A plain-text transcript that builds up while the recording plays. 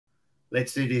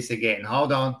Let's do this again.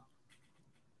 Hold on.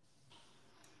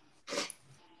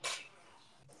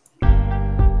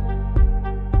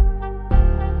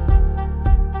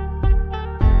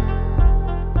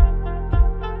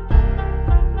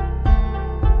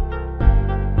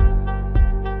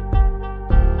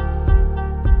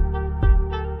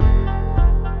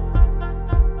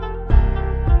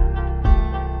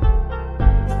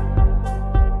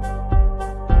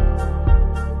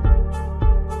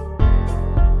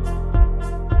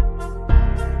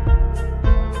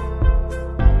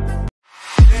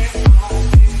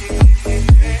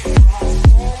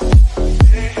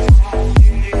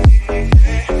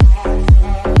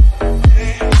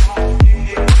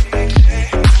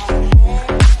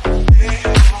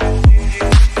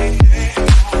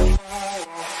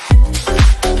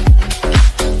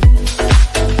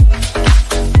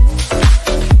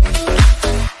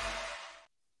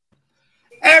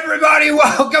 Everybody,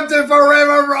 welcome to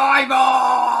Fourever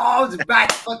Rivals,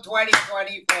 back for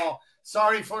 2024.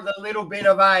 Sorry for the little bit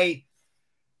of that's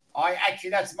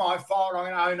my fault. I'm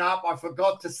going to own up. I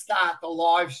forgot to start the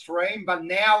live stream, but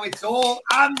now it's all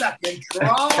under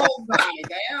control, mate.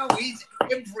 How is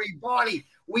everybody?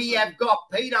 We have got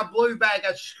Peter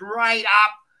Bluebagger straight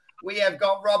up. We have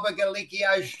got Robert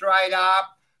Galicchio straight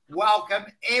up. Welcome,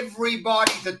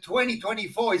 everybody, to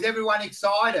 2024. Is everyone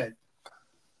excited?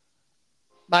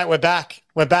 Mate, we're back.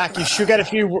 We're back. You shook out a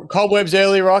few cobwebs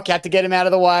early, Rock. You had to get him out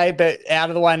of the way, but out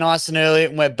of the way nice and early,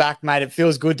 and we're back, mate. It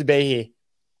feels good to be here.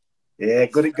 Yeah,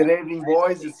 good evening,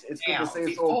 boys. It's good to see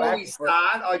us all back. Before we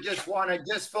start, I just want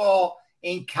to,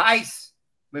 in case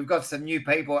we've got some new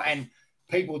people and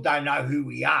people don't know who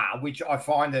we are, which I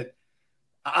find it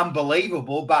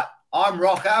unbelievable, but I'm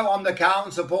Rocco. I'm the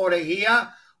Carlton supporter here.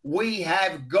 We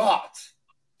have got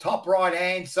top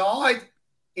right-hand side.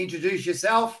 Introduce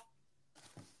yourself.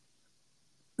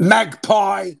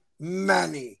 Magpie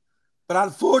Manny. But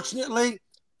unfortunately,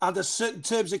 under certain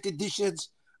terms and conditions,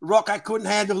 Rocco couldn't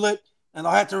handle it, and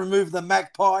I had to remove the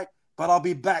Magpie, but I'll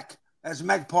be back as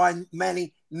Magpie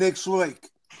Manny next week.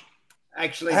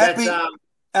 Actually,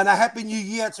 and a happy new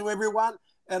year to everyone,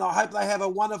 and I hope they have a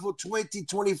wonderful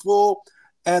 2024,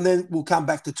 and then we'll come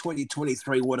back to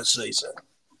 2023. What a season.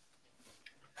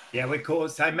 Yeah, of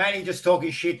course. So Manny just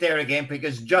talking shit there again,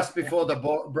 because just before the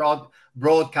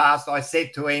broadcast, I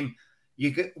said to him,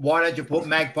 why don't you put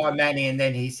Magpie Manny? And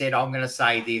then he said, I'm going to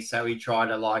say this. So he tried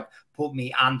to put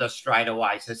me under straight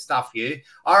away. So stuff you.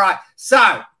 All right.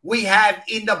 So we have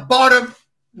in the bottom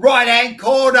right-hand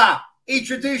corner,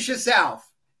 introduce yourself.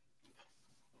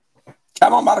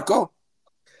 Come on, Marco.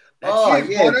 That's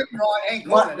you, bottom right-hand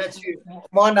corner. That's you.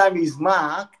 My name is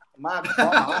Mark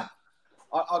Bomber.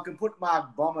 I can put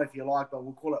Mark Bomber if you like, but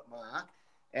we'll call it Mark.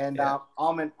 And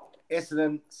I'm an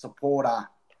Essendon supporter,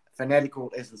 fanatical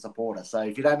Essendon supporter. So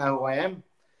if you don't know who I am,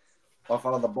 I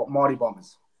follow the Mighty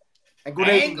Bombers. And good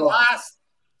evening, guys.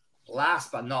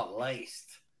 Last but not least,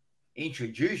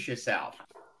 introduce yourself.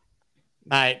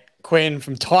 Mate, Quinn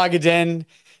from Tiger Den,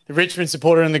 the Richmond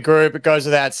supporter in the group. It goes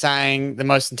without saying, the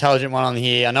most intelligent one on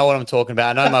here. I know what I'm talking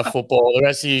about. I know my football. The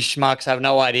rest of you schmucks have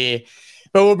no idea.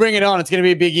 But we'll bring it on. It's going to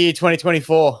be a big year,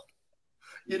 2024.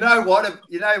 You know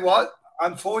what?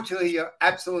 Unfortunately, you're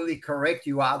absolutely correct.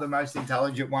 You are the most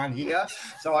intelligent one here.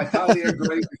 So I totally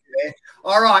agree with you there.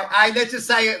 All right. Hey, let's just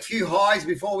say a few highs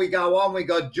before we go on. We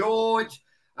got George.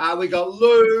 We got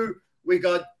Lou. We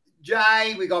got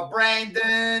Jay. We got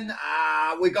Brandon.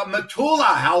 We got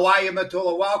Matula. How are you,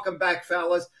 Matula? Welcome back,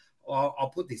 fellas.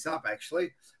 I'll put this up,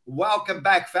 actually. Welcome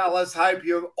back, fellas. Hope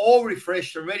you're all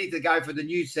refreshed and ready to go for the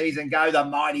new season. Go the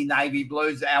mighty Navy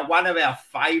Blues. One of our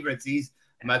favourites is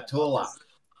Matula.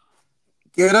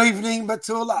 Good evening,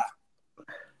 Matula.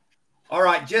 All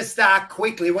right, just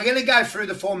quickly, we're going to go through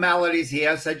the formalities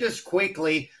here. So just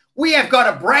quickly, we have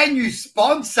got a brand new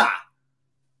sponsor.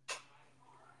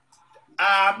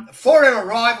 Fourever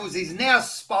Rivals is now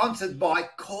sponsored by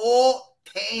Core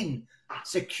 10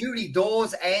 Security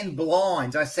Doors and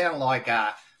Blinds. I sound like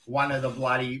one of the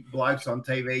bloody blokes on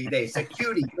TV there.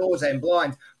 Security Doors and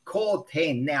Blinds, Core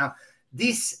 10. Now,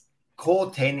 this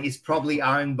Core 10 is probably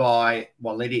owned by,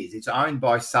 well, it is. It's owned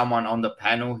by someone on the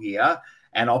panel here.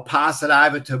 And I'll pass it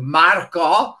over to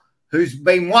Marco, who's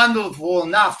been wonderful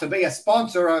enough to be a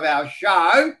sponsor of our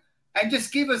show. And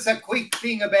just give us a quick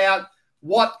thing about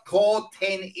what Core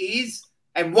 10 is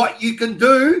and what you can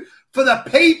do for the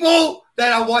people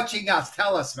that are watching us.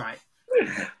 Tell us, mate.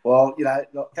 Well,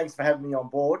 thanks for having me on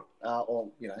board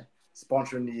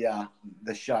sponsoring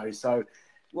the show. So,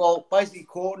 well, basically,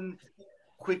 Corton,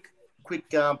 quick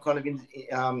kind of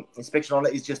inspection on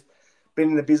it is just been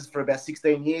in the business for about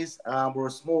 16 years. We're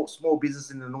a small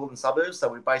business in the northern suburbs, so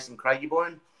we're based in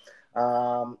Craigieburn.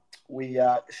 We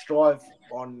strive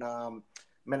on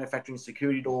manufacturing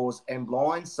security doors and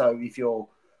blinds. So if you're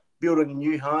building a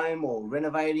new home or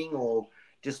renovating or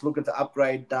just looking to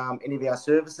upgrade any of our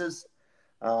services,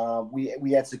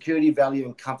 we add security, value,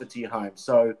 and comfort to your home.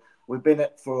 So we've been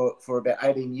at for about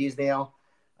 18 years now.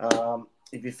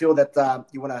 If you feel that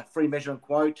you want a free measurement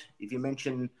quote, if you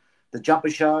mention the Jumper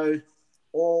Show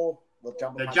or the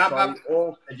Jumper Punch,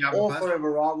 or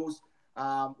Fourever Rivals,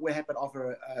 we're happy to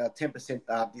offer a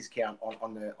 10% discount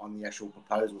on the actual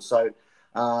proposal. So,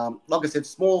 like I said,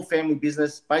 small family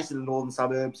business based in the northern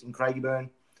suburbs in Craigieburn.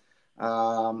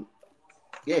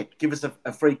 Yeah, give us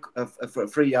a free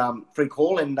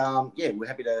call, and we're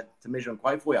happy to measure and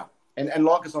quote for you. And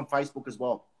like us on Facebook as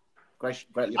well.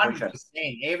 Greatly appreciate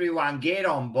it. Everyone get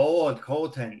on board,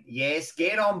 Colton. Yes,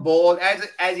 get on board.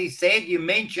 As he said, you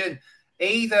mentioned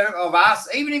either of us,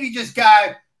 even if you just go,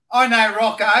 I know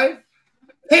Rocco,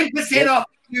 10% off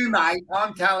you, mate.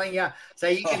 I'm telling you. So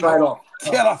you can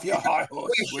get off your high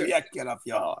horse. Get off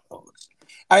your high horse.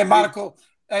 Hey, Marco,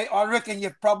 I reckon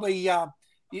you've probably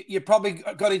you probably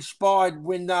got inspired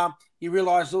when you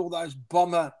realised all those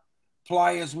bomber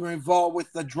players were involved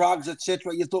with the drugs,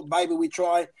 etc. You thought maybe we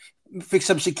try fix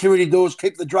some security doors,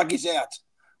 keep the druggies out,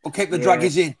 or keep the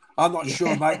druggies in. I'm not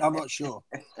sure, mate. I'm not sure.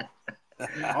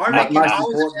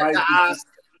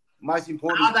 Most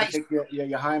important is to protect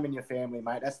your home and your family,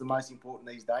 mate. That's the most important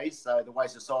these days. So the way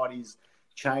society's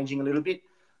changing a little bit,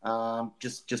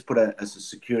 just put a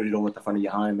security door at the front of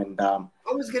your home. And I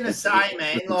was going to say,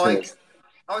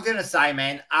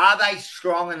 man, are they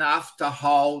strong enough to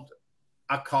hold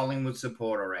a Collingwood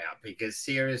supporter out? Because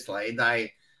seriously,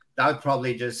 they'll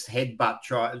probably just try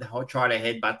to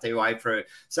headbutt their way through.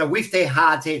 So with their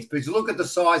hard heads, because look at the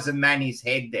size of Manny's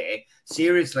head there.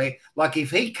 Seriously, like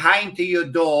if he came to your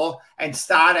door and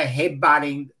started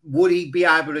headbutting, would he be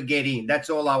able to get in? That's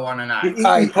all I want to know. He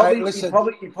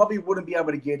probably wouldn't be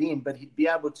able to get in, but he'd be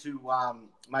able to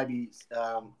maybe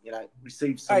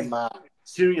receive some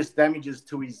serious damages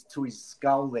to his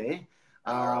skull there.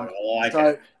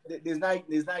 So there's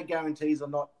no guarantees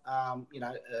on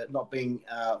not being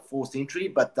forced entry,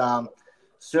 but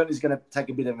certainly it's going to take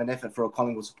a bit of an effort for a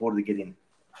Collingwood supporter to get in.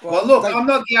 Well, look, I'm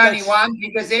not the only one,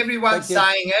 because everyone's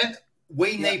saying it.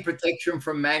 We need protection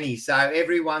from Manny, so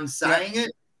everyone's saying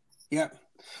it. Yeah.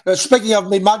 Speaking of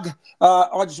me mug,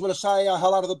 I just want to say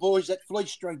hello to the boys at Fleet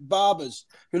Street Barbers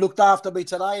who looked after me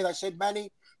today. They said,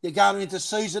 Manny, you're going into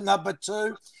season number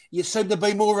 2. You seem to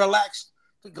be more relaxed.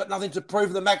 Got nothing to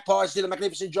prove. The Magpies did a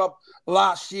magnificent job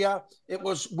last year. It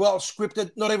was well scripted.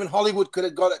 Not even Hollywood could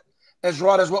have got it as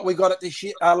right as what we got it this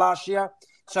year, last year.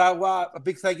 So a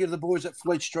big thank you to the boys at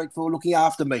Fleet Street for looking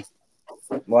after me.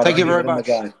 Thank you very much.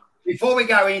 Before we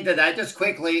go into that, just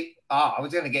quickly, I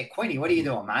was going to get Quinny. What are you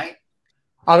doing, mate?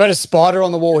 I've got a spider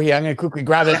on the wall here. I'm going to quickly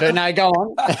grab it, but no, go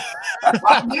on. I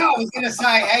was going to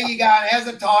say, how you going? How's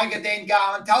the Tiger Den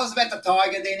going? Tell us about the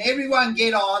Tiger Den. Everyone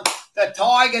get on the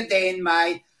Tiger Den,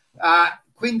 mate.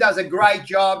 Quinn does a great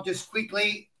job. Just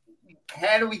quickly,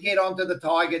 how do we get onto the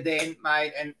Tiger Den,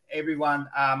 mate? And everyone,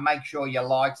 make sure you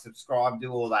like, subscribe,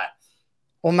 do all that.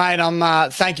 Well, mate,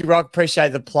 thank you, Rock. Appreciate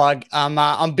the plug.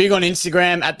 I'm big on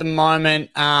Instagram at the moment.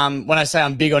 When I say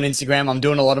I'm big on Instagram, I'm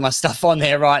doing a lot of my stuff on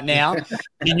there right now.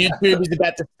 And YouTube is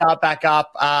about to start back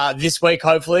up this week,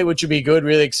 hopefully, which will be good,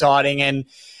 really exciting. And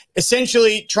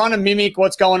essentially trying to mimic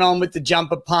what's going on with the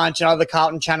Jumper Punch and other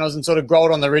Carlton channels and sort of grow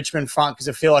it on the Richmond front, because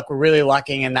I feel like we're really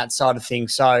lacking in that side of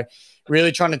things. So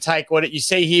really trying to take what you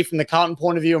see here from the Carlton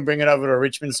point of view and bring it over to a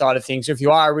Richmond side of things. So if you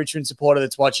are a Richmond supporter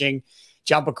that's watching,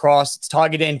 jump across. It's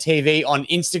Tiger Den TV on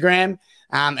Instagram,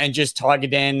 and just Tiger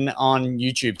Den on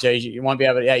YouTube too. You won't be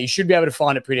able to, you should be able to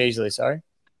find it pretty easily. Sorry.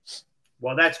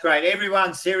 Well, that's great.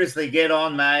 Everyone, seriously, get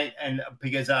on, mate. And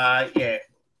because,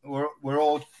 we're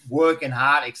all working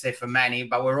hard, except for Manny,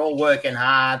 but we're all working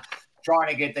hard trying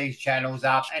to get these channels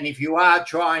up. And if you are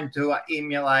trying to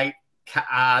emulate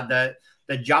the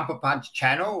Jumper Punch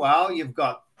channel, well, you've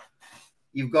got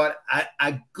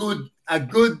a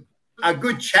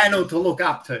good channel to look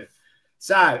up to.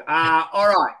 So, all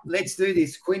right, let's do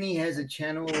this. Quinny has a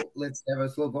channel. Let's have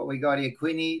a look what we got here.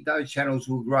 Quinny, those channels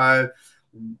will grow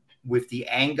with the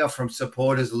anger from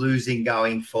supporters losing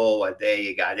going forward. There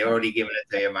you go. They're already giving it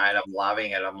to you, mate. I'm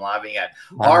loving it. I'm loving it.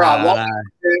 All right.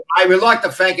 I would like to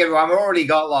thank everyone. We've already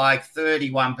got like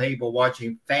 31 people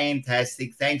watching.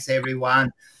 Fantastic. Thanks,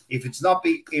 everyone. If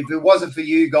it wasn't for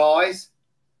you guys,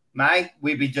 mate,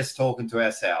 we'd be just talking to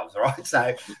ourselves, all right?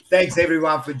 So thanks,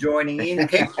 everyone, for joining in.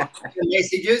 Keep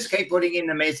putting in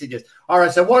the messages. All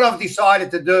right, so what I've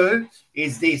decided to do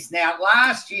is this. Now,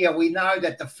 last year, we know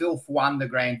that the Filth won the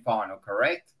grand final,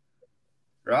 correct?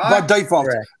 right? By default.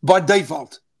 Correct. By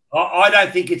default. I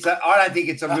don't think it's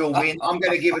a real win. I'm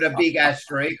going to give it a big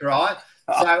asterisk, right?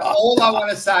 So all I want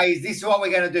to say is this is what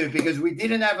we're going to do because we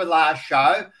didn't have a last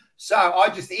show. So I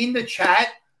just in the chat,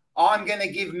 I'm going to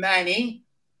give Manny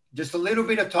just a little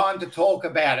bit of time to talk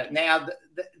about it. Now,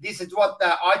 this is what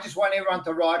I just want everyone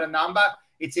to write a number.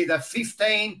 It's either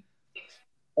 15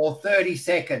 or 30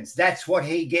 seconds. That's what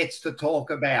he gets to talk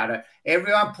about it.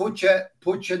 Everyone put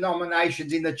your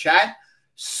nominations in the chat.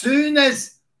 Soon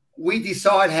as we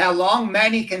decide how long,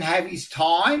 Manny can have his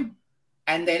time.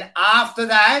 And then after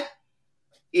that,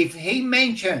 if he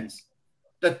mentions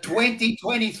the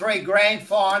 2023 grand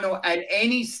final at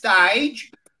any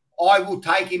stage, I will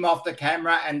take him off the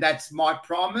camera. And that's my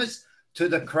promise to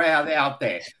the crowd out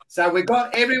there. So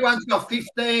everyone's got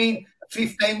 15.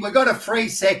 We've got a 3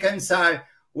 seconds. So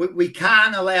we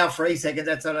can't allow 3 seconds.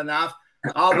 That's not enough.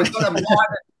 Oh, we've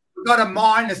got a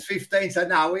minus 15. So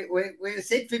no, we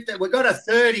said 15. We've got a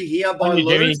 30 here by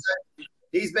Lou. So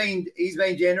he's been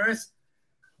generous.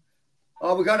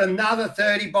 Oh, we got another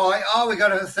 30 by. Oh, we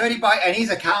got a 30 by, and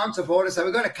he's a Carlton supporter. So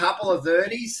we've got a couple of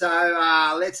 30s.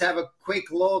 So let's have a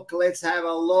quick look. Let's have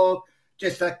a look.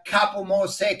 Just a couple more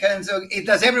seconds.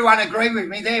 Does everyone agree with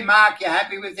me there, Mark? You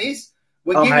happy with this?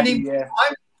 We're giving him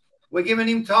time. We're giving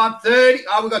him time. 30.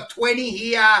 Oh, we've got 20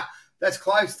 here. That's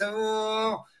close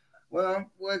to. Well,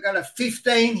 we've got a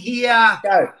 15 here.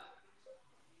 Go.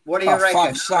 What do you reckon? For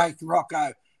fuck's sake,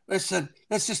 Rocco. Listen,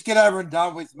 let's just get over and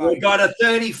done with, mate. We've got a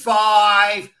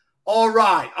 35. All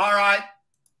right.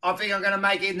 I think I'm going to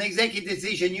make it an executive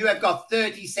decision. You have got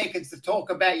 30 seconds to talk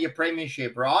about your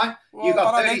premiership, right? Well, You've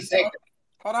got 30 seconds.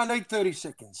 I don't need 30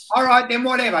 seconds. All right, then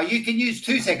whatever. You can use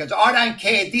 2 seconds. I don't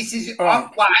care. This is right.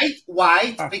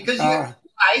 Wait, because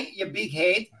your big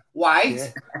head.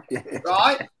 Wait,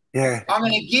 right? Yeah. I'm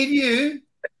going to give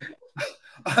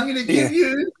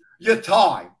you your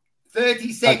time.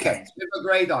 30 seconds. We've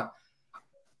agreed on.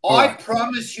 I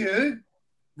promise you,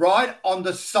 right, on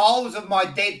the souls of my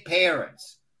dead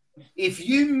parents, if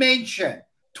you mention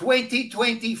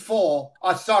 2024,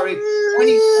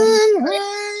 2023,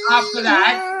 after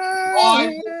that, I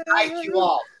will take you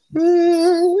off.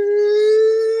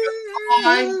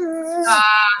 Time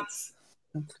starts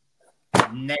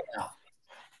now.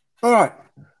 All right.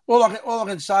 All I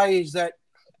can say is that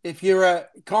if you're a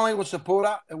Collingwood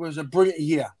supporter, it was a brilliant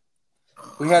year.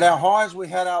 We had our highs, we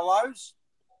had our lows,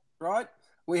 right?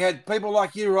 We had people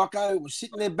like you, Rocco, who were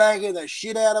sitting there bagging the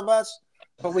shit out of us,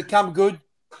 but we come good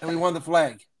and we won the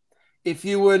flag. If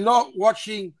you were not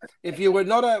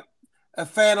a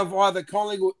fan of either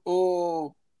Collingwood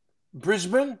or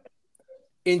Brisbane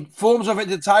in forms of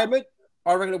entertainment,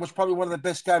 I reckon it was probably one of the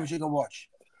best games you can watch.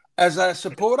 As a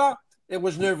supporter, it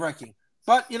was nerve-wracking.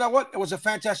 But you know what? It was a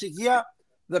fantastic year.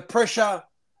 The pressure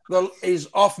is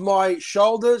off my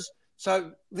shoulders.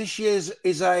 So this year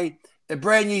is a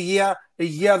brand new year, a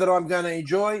year that I'm going to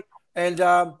enjoy. And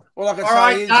all I can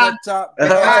say is that...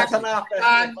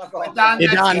 We're done.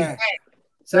 You're done. Yeah.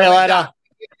 See you later.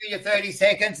 Give you your 30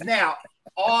 seconds. Now,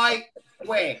 I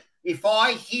swear, if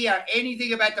I hear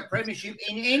anything about the premiership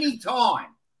in any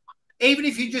time, even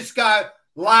if you just go,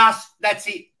 that's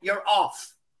it, you're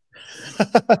off.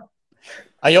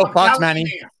 Are you fucked,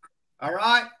 Manny? All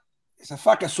right? It's a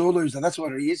fucking sore loser. That's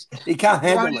what it is. He can't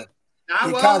handle it.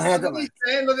 No, can't handle it.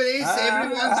 Look at this.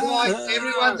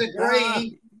 Everyone's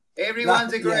agreeing.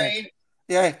 Everyone's agreeing.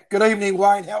 Yeah. Good evening,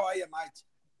 Wayne. How are you, mate?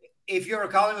 If you're a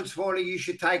Collingwood supporter, you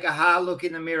should take a hard look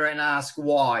in the mirror and ask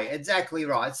why. Exactly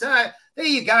right. So there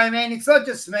you go, man. It's not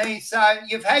just me. So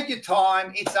you've had your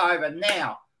time. It's over.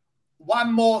 Now,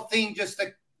 one more thing just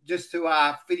to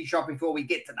finish off before we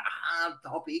get to the hard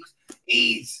topics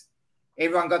is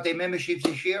everyone got their memberships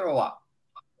this year or what?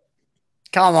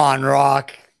 Come on,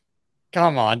 Rock.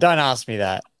 Come on. Don't ask me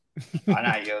that. I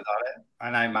know you got it. I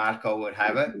know Marco would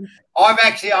have it. I'm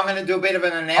going to do a bit of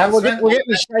an announcement. We'll get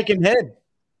the shaking head.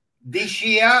 This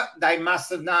year, they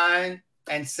must have known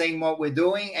and seen what we're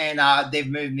doing, and they've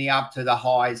moved me up to the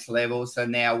highest level. So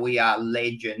now we are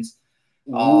legends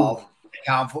of the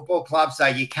Carlton Football Club. So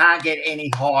you can't get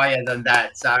any higher than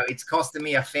that. So it's costing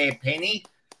me a fair penny.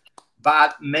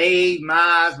 But me,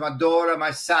 Mars, my daughter,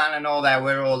 my son, and all that,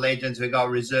 we're all legends. We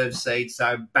got reserve seats.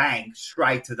 So bang,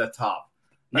 straight to the top.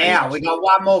 Now, we got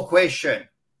one more question.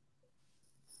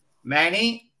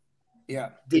 Manny? Yeah.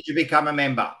 Did you become a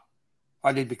member?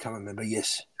 I did become a member,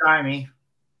 yes. Show me.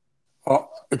 Oh,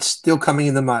 it's still coming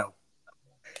in the mail.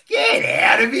 Get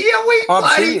out of here.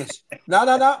 I'm serious.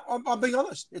 No. I'm being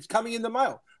honest. It's coming in the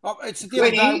mail. It's the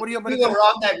other day. What do you want me to do? You were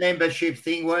on that membership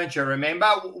thing, weren't you? Remember?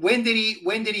 When did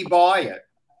he buy it?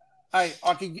 Hey,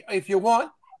 if you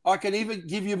want, I can even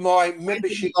give you my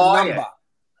membership number.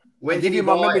 When I'll did give you you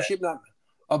my buy it? membership number.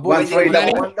 I bought it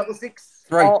 131166.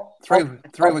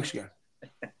 three weeks ago.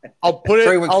 I'll put it.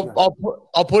 3 weeks ago.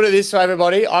 I'll put it this way,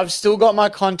 everybody. I've still got my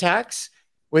contacts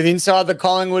with inside the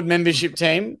Collingwood membership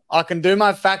team. I can do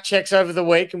my fact checks over the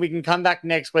week, and we can come back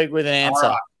next week with an answer.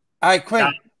 All Hey,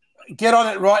 Quinn, get on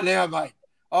it right now, mate.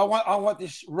 I want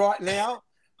this right now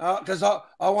because I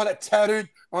want it tattooed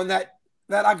on that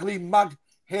ugly mug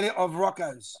head of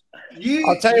Rocco's.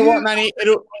 I'll tell you what, Manny.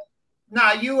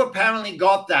 No, you apparently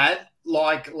got that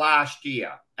like last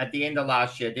year, at the end of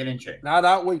last year, didn't you?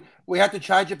 No, we had to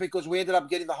change it because we ended up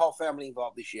getting the whole family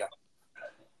involved this year.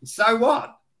 So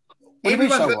what? What do you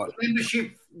mean, Everyone's so got what? the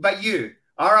membership but you.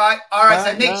 All right.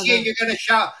 So next year you're going to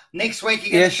show. Next week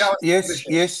you're going to show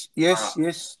us.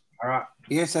 Yes. All right.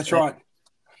 Yes, that's right.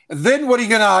 Then what are you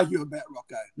going to argue about,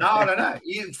 Rocco? No.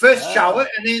 You first show it,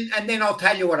 and then I'll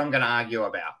tell you what I'm going to argue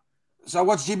about. So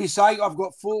what's Jimmy saying? I've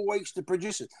got 4 weeks to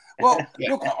produce it. Well,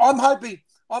 look, I'm hoping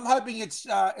it's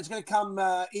going to come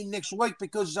in next week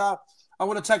because I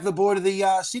want to take the boy to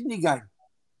the Sydney game.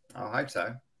 I hope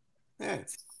so. Yeah.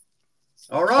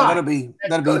 All right. So that'll be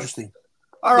interesting.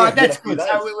 All right, Yeah, that's good.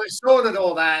 So we've sorted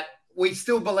all that. We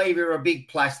still believe you're a big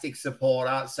plastic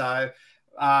supporter. So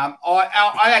I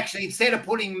actually, instead of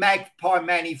putting Magpie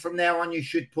Manny, from now on you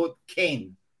should put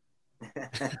Ken.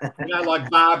 Like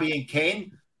Barbie and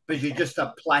Ken, but you're just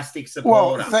a plastic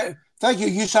supporter. Well, thank you.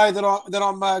 You say that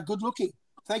I'm good looking.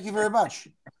 Thank you very much.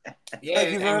 Yeah,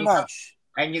 thank you very much.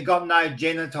 And you got no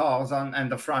genitals on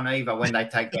the front either when they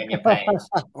take down your pants.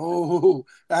 Oh,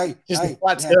 hey, just a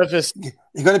flat surface.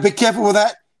 You got to be careful with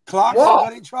that. Clarkson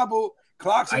got in trouble.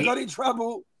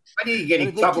 When do you get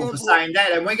in trouble for saying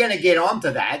that? And we're going to get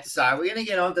onto that. So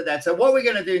what we're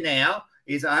going to do now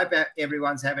is, I hope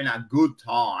everyone's having a good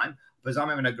time, because I'm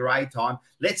having a great time.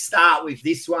 Let's start with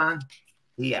this one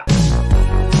here.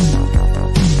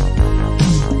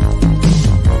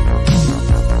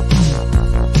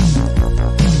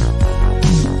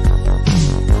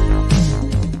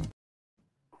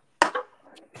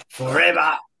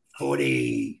 Fourever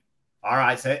footy. All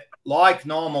right, so like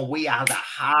normal, we are the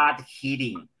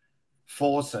hard-hitting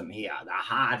foursome here, the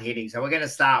hard-hitting. So we're going to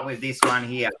start with this one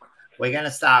here.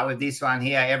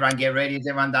 Everyone get ready. Has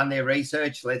everyone done their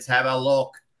research? Let's have a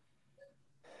look.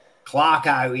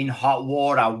 Clarko in hot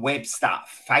water. Webster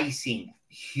facing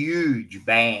huge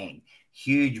ban.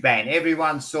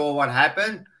 Everyone saw what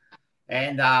happened.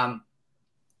 And,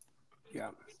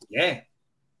 yeah.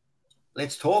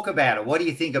 Let's talk about it. What do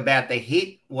you think about the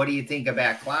hit? What do you think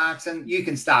about Clarkson? You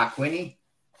can start, Quinny.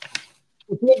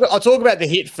 I'll talk about the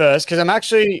hit first, because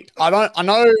I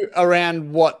know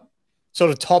around what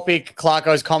sort of topic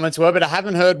Clarko's comments were, but I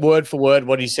haven't heard word for word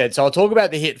what he said. So I'll talk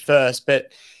about the hit first.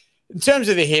 But in terms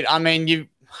of the hit, I mean,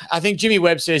 I think Jimmy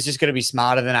Webster is just going to be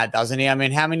smarter than that, doesn't he? I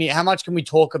mean, how much can we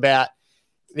talk about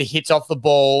the hits off the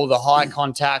ball, the high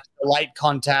contact, the late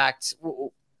contact?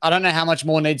 I don't know how much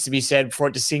more needs to be said for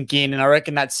it to sink in. And I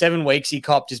reckon that 7 weeks he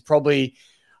copped is probably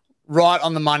right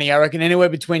on the money. I reckon anywhere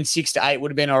between 6 to 8 would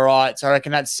have been all right. So I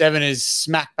reckon that 7 is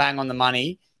smack bang on the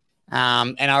money.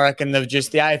 And I reckon the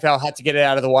AFL had to get it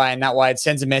out of the way. And that way it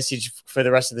sends a message for the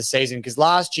rest of the season. Because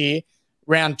last year,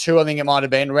 round 2, I think it might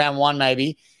have been, round 1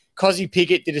 maybe, Cozzy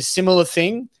Pickett did a similar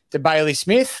thing to Bailey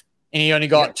Smith, and he only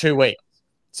got 2 weeks.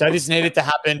 So this needed to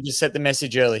happen to set the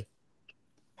message early.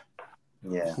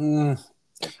 Yeah. Do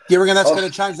you reckon that's going to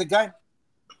change the game?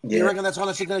 Yeah. Do you reckon that's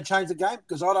honestly going to change the game?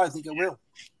 Because I don't think it will.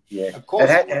 Yeah, of course.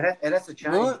 It has to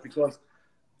change because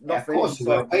of course,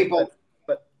 people.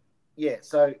 But yeah,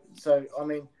 so I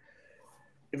mean,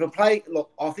 if a play,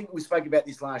 look, I think we spoke about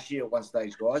this last year at one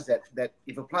stage, guys. That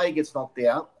if a player gets knocked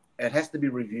out, it has to be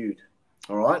reviewed.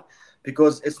 All right,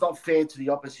 because it's not fair to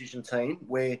the opposition team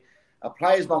where a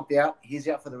player's knocked out, he's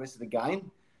out for the rest of the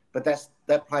game, but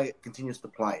that player continues to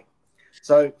play.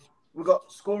 So we've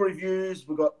got score reviews,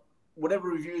 we've got whatever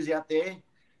reviews out there.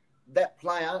 That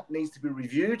player needs to be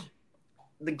reviewed.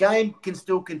 The game can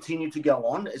still continue to go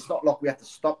on. It's not like we have to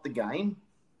stop the game,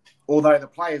 although the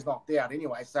player's knocked out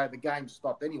anyway, so the game's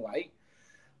stopped anyway.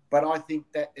 But I think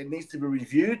that it needs to be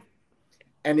reviewed.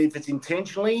 And if it's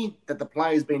intentionally that the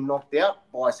player's been knocked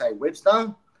out by, say,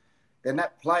 Webster, then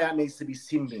that player needs to be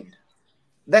sin-binned.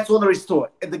 That's all there is to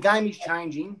it. If the game is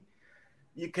changing,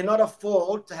 you cannot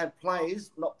afford to have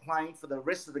players not playing for the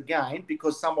rest of the game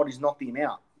because somebody's knocked him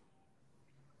out.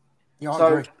 Yeah, I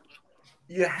agree.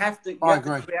 You have to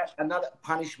create another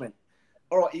punishment.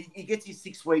 All right, he gets his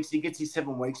 6 weeks, he gets his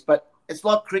 7 weeks, but it's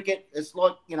like cricket, it's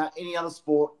like any other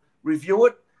sport. Review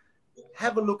it,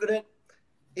 have a look at it.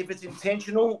 If it's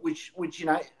intentional, which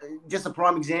just a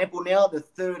prime example now, the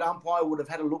third umpire would have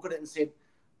had a look at it and said,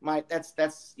 mate, that's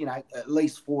at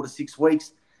least 4 to 6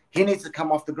 weeks. He needs to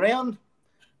come off the ground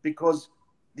because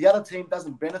the other team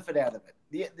doesn't benefit out of it.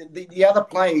 The other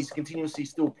players continuously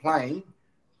still playing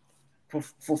for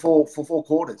four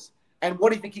quarters. And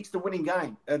what if he kicks the winning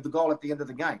game, the goal at the end of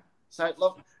the game? So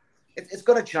look, it's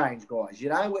got to change, guys. You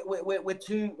know, we're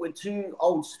too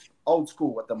old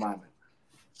school at the moment.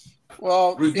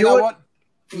 Well, you know what?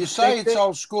 You say it's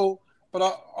old school, but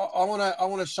I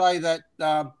want to say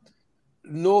that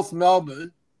North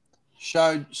Melbourne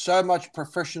showed so much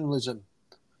professionalism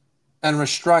and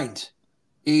restraint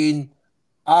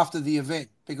after the event,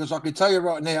 because I can tell you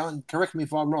right now, and correct me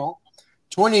if I'm wrong,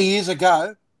 20 years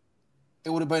ago, it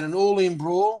would have been an all-in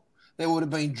brawl. There would have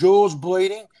been jaws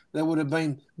bleeding. There would have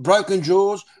been broken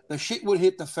jaws. The shit would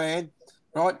hit the fan,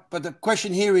 right? But the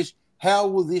question here is, how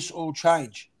will this all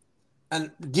change?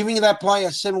 And giving that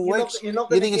player 7 weeks, you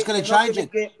think it's going to change it?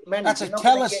 That's a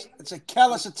callous. It's a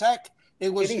callous attack.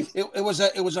 It was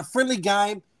a friendly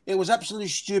game. It was absolutely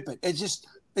stupid. It's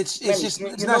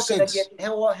no sense.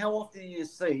 How often do you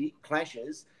see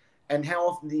clashes, and how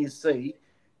often do you see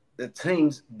the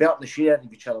teams belting the shit out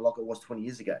of each other like it was 20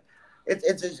 years ago?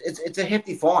 It's a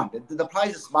hefty fine. The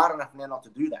players are smart enough now not to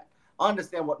do that. I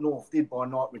understand what North did by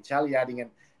not retaliating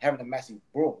and having a massive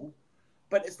brawl,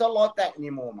 but it's not like that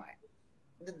anymore, mate.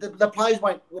 The players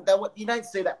won't. You don't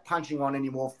see that punching on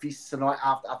anymore, fists tonight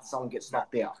after someone gets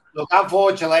knocked out. Look,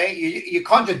 unfortunately, you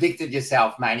contradicted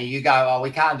yourself, Manny. You go, oh, we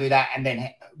can't do that, and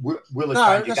then will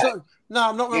it change? No,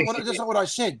 I'm not. Yes, that's not what I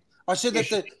said. I said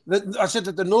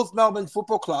that the North Melbourne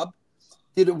Football Club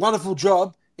did a wonderful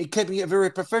job in keeping it very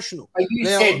professional. But you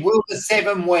said, will the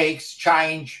 7 weeks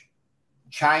change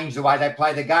the way they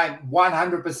play the game?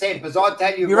 100%. Because I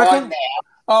tell you right now.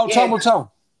 Oh, yeah, Tom will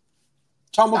tell.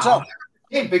 Tom will tell.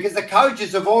 Yeah, because the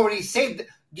coaches have already said.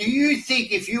 Do you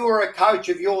think if you were a coach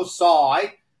of your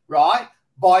side, right,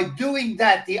 by doing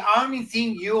that, the only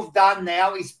thing you've done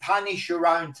now is punish your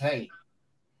own team?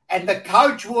 And the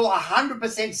coach will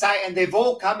 100% say, and they've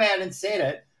all come out and said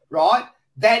it, right,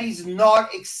 that is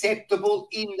not acceptable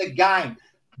in the game.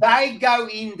 They go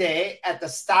in there at the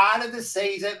start of the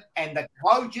season and the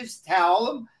coaches tell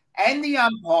them, and the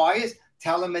umpires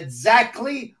tell them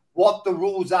exactly what the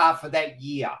rules are for that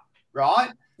year,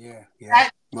 right? Yeah.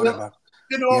 Whatever.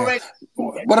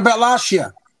 What about last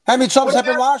year? How many times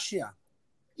happened last year?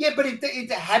 Yeah, but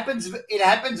it happens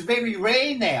very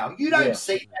rare now. You don't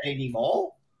see that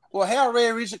anymore. Well, how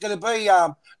rare is it going to be,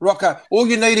 Rocco? All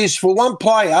you need is for one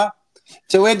player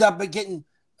to end up getting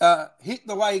hit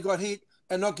the way he got hit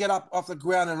and not get up off the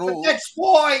ground at all. But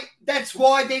that's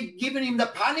why they're giving him the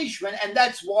punishment, and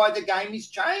that's why the game is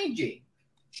changing.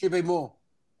 Should be more.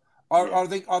 I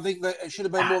think that it should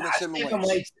have been more than 7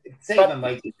 weeks. 7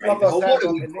 weeks.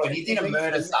 He didn't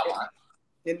murder someone.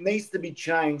 It needs to be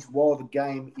changed while the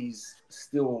game is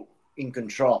still in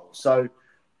control. So,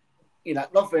 you know,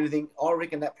 not for anything, I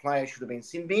reckon that player should have been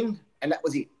sin binned, and that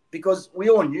was it. Because we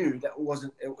all knew that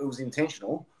it was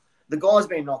intentional. The guy's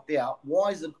been knocked out. Why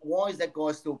is that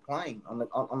guy still playing on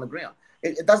the ground?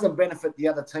 It doesn't benefit the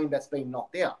other team that's been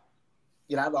knocked out.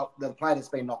 You know, the player that's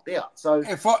been knocked out. So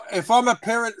if I'm a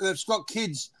parent that's got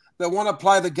kids that want to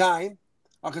play the game,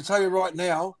 I can tell you right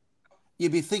now,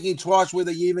 you'd be thinking twice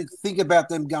whether you even think about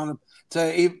them going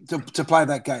to play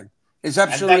that game. It's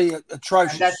absolutely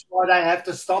atrocious. And that's why they have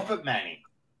to stop it, Manny.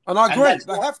 And I agree,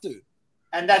 they have to.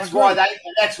 And that's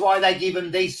why they give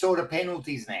them these sort of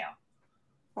penalties now.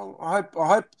 Well, I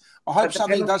hope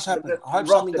something does happen.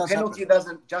 The penalty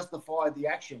doesn't justify the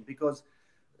action because,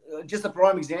 just a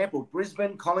prime example,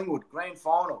 Brisbane, Collingwood, grand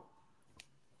final,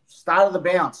 start of the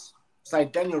bounce, say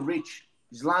Daniel Rich,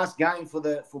 his last game for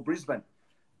Brisbane,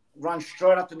 runs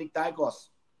straight up to Nick Dacos,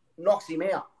 knocks him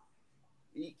out.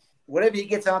 Whatever he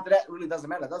gets after that really doesn't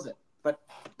matter, does it? But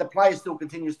the player still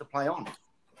continues to play on.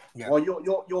 Yeah. Or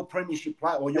your premiership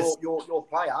player or your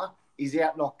player is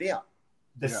out knocked out.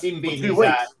 The sin bin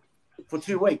for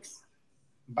 2 weeks.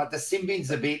 But the sin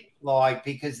bin's a bit like,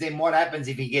 because then what happens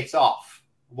if he gets off?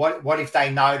 What if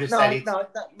they notice that it's...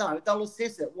 No, they'll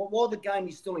assess it. Well, while the game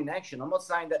is still in action, I'm not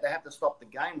saying that they have to stop the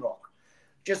game, Rock.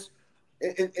 Just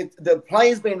the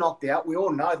player's been knocked out. We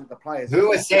all know that the player's...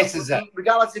 Who assesses it?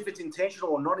 Regardless if it's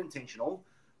intentional or not intentional,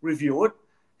 review it,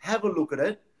 have a look at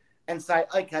it, and say,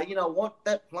 okay, you know what?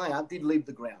 That player did leave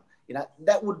the ground. You know,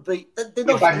 that would be...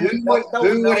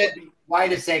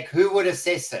 Wait a sec. Who would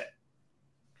assess it?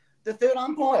 The third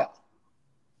umpire.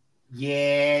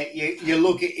 Yeah, you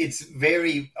look. It's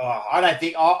very. I don't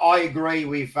think I agree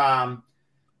with. I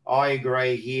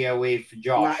agree here with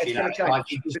Josh. No,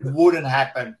 it just wouldn't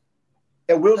happen.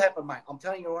 It will happen, mate. I'm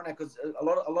telling you right now, because a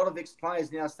lot of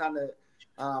ex-players now starting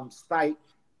to state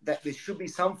that there should be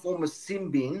some form of sin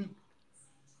bin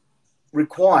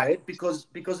required because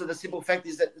of the simple fact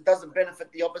is that it doesn't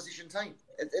benefit the opposition team.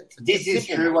 This is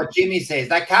true what Jimmy says.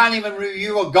 They can't even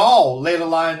review a goal, let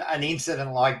alone an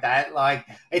incident like that. Like,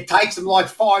 it takes them like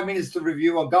 5 minutes to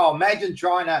review a goal. Imagine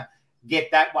trying to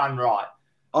get that one right.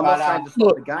 I'm not saying to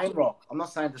stop the game, Rock. I'm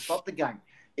not saying to stop the game.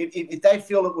 If they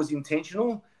feel it was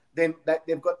intentional, then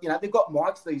they've got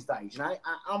mics these days.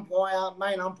 Umpire,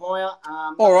 main umpire.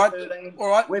 All right, 13, all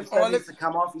right. Webster needs to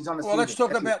come off. He's on the. Well, let's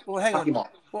talk about. Well, hang on.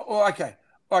 Well, okay.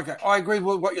 I agree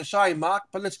with what you're saying, Mark.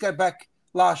 But let's go back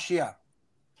last year.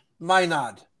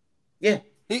 Maynard. Yeah.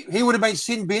 He would have been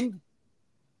sin binned,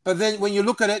 but then when you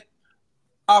look at it,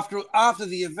 after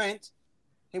the event,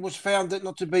 he was found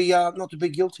not to be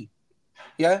guilty.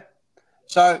 Yeah.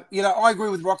 So I agree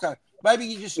with Rocco. Maybe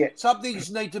you just some things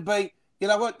need to be. You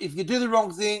know what? If you do the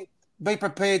wrong thing, be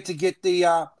prepared to get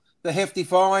the hefty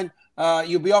fine.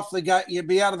 You'll be off the game. You'll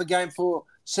be out of the game for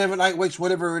 7-8 weeks,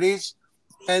 whatever it is,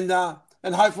 and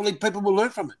hopefully people will learn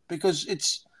from it because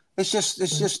it's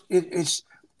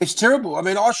terrible. I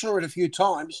mean, I saw it a few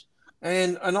times,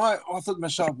 and I thought to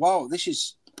myself, wow, this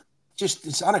is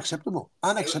it's unacceptable.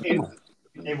 Unacceptable.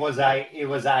 It was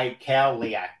a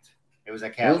cowardly act. It was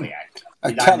a cowardly act.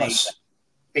 A callous.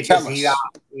 Because he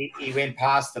went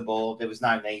past the ball. There was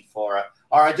no need for it.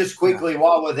 All right, just quickly,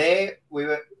 while we're there,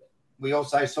 we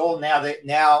also saw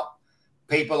now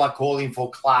people are calling for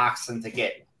Clarkson to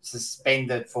get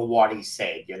suspended for what he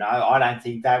said. I don't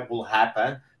think that will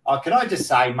happen. Can I just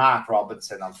say, Mark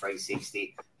Robinson on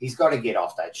 360, he's got to get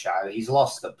off that show. He's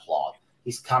lost the plot.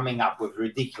 He's coming up with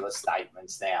ridiculous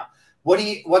statements now.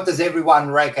 What does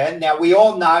everyone reckon? Now, we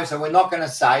all know, so we're not going to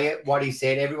say it, what he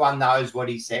said. Everyone knows what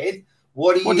he said.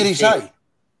 What did he say?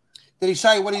 Did he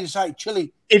say, what did he say?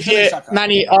 Chili.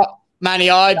 Manny,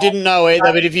 I didn't know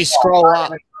either, but if you scroll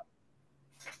up.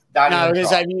 I didn't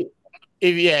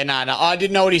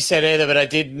know what he said either, but I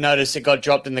did notice it got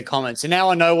dropped in the comments. And now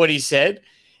I know what he said.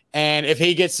 And if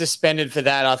he gets suspended for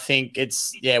that, I think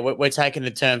we're taking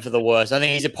the turn for the worse. I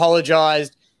think he's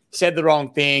apologized, said the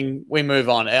wrong thing. We move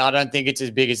on. I don't think it's as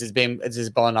big as it's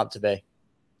blown up to be.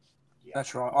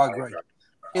 That's right. I agree.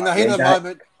 In the heat of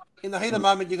the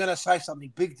moment, you're going to say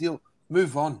something. Big deal.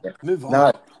 Move on. Move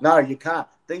on. No, you can't.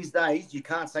 These days, you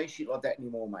can't say shit like that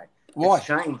anymore, mate. Why? It's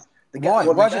changed. Why?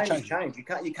 Why is it changed? You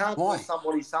can't call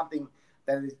somebody something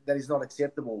that is not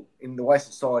acceptable in the way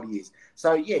society is.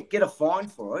 So, get a fine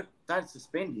for it. Don't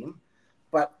suspend him.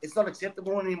 But it's not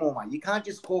acceptable anymore, mate. You can't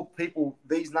just call people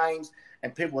these names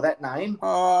and people that name.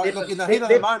 Look, in the heat of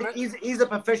the moment, he's a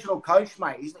professional coach,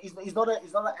 mate. He's not an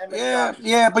amateur.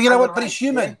 Yeah, but you know what? But he's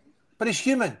human. Yeah? But he's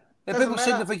human. And people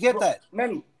seem to forget that.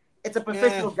 Manny, it's a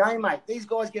professional game, mate. These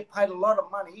guys get paid a lot of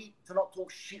money to not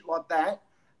talk shit like that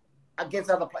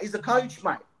against other players. He's a coach,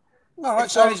 mate. All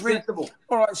right, so he's acceptable.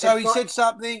 All right, so he said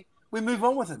something. We move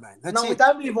on with it, man. That's it. We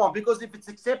don't move on because if it's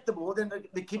acceptable, then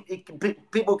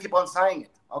people keep on saying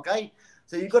it. Okay,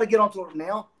 so you've got to get onto it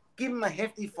now. Give him a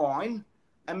hefty fine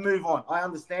and move on. I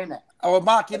understand that. Oh, well,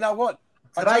 Mark, you know what?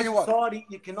 I tell you what. Society,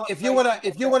 you cannot. If you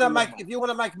want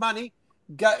to make money,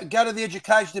 go to the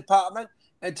education department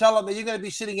and tell them that you're going to be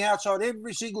sitting outside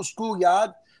every single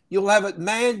schoolyard. You'll have it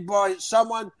manned by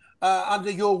someone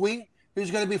under your wing who's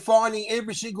going to be finding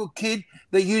every single kid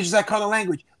that uses that kind of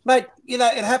language. Mate, it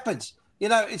happens.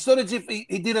 It's not as if he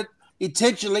did it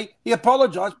intentionally. He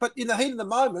apologised, but in the heat of the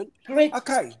moment, correct.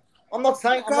 Okay. I'm not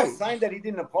saying that he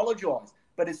didn't apologise,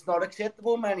 but it's not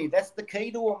acceptable, Manny. That's the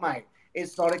key to it, mate.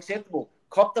 It's not acceptable.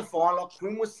 Cop the fine, like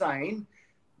Quinn was saying.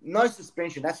 No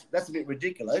suspension. That's a bit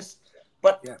ridiculous.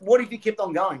 But what if you kept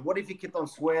on going? What if you kept on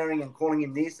swearing and calling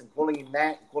him this and calling him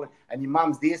that and your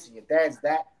mum's this and your dad's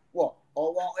that? What?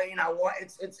 Oh well, you know what?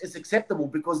 It's acceptable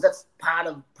because that's part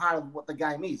of what the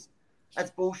game is.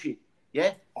 That's bullshit.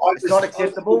 Yeah, it's not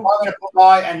acceptable. I'm going to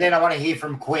put and then I want to hear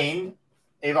from Quinn.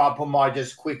 If I put my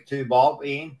just quick 2 bob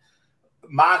in,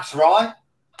 Mark's right.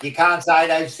 You can't say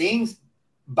those things,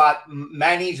 but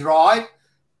Manny's right.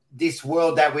 This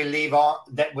world that we live on,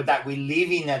 that we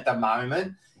live in at the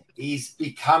moment, is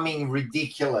becoming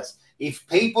ridiculous. If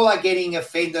people are getting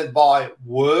offended by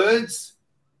words,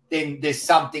 then there's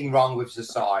something wrong with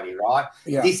society, right?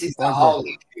 Yeah, this is the whole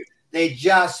issue. They're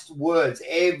just words.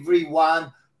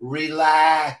 Everyone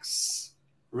relax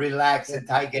and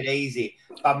take it easy.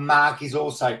 But Mark is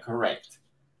also correct,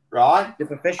 right? The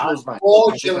professionals, mate.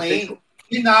 Unfortunately,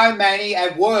 Manny,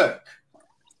 at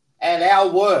our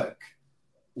work,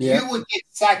 you would get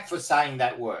sacked for saying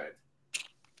that word.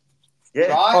 Yeah,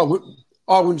 right?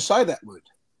 I wouldn't say that word.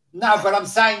 No, but I'm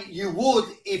saying you would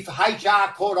if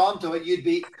HR caught on to it. You'd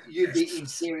be in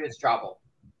serious trouble.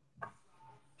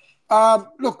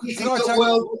 Look, this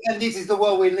is the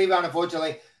world we live in,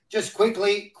 unfortunately. just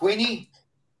quickly, Quinny.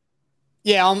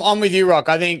 Yeah, I'm with you, Rock.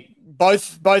 I think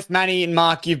both Manny and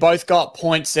Mark, you've both got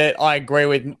points that I agree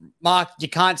with. Mark, you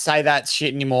can't say that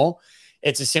shit anymore.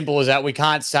 It's as simple as that. We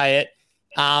can't say it.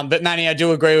 But Manny, I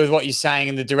do agree with what you're saying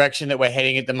in the direction that we're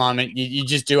heading at the moment. You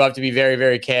just do have to be very,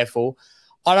 very careful.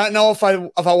 I don't know if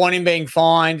I want him being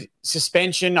fined.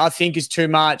 Suspension, I think, is too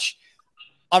much.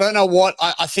 I don't know what.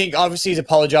 I think obviously he's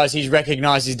apologized. He's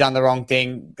recognized he's done the wrong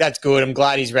thing. That's good. I'm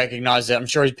glad he's recognized it. I'm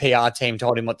sure his PR team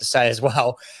told him what to say as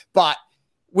well. But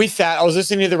with that, I was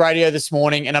listening to the radio this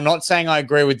morning, and I'm not saying I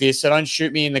agree with this, so don't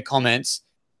shoot me in the comments.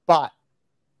 But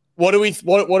what do we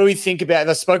think about?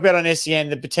 I spoke about on SEN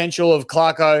the potential of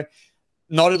Clarko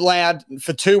not allowed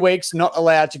for 2 weeks, not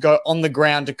allowed to go on the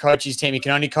ground to coach his team. He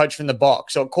can only coach from the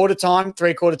box. So at quarter time,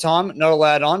 3/4 time, not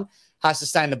allowed on, has to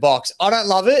stay in the box. I don't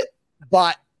love it,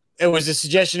 but it was a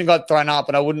suggestion that got thrown up,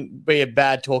 and I wouldn't be a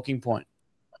bad talking point.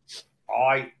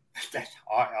 I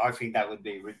think that would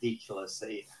be ridiculous.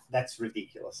 That's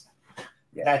ridiculous.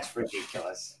 Yeah. That's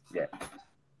ridiculous. Yeah.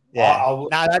 Yeah. No,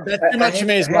 that's too much for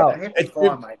me as well. Hefty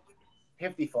fine, mate.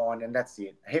 Hefty fine, and that's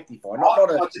it. Hefty fine. Not to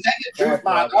tell you the truth,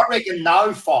 Mark, I reckon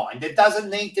no fine. There doesn't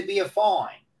need to be a fine.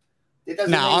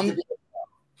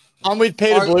 I'm with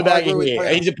Peter Bluebagger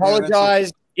here. He's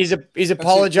apologized. He's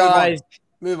apologized.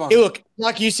 Move on. Look,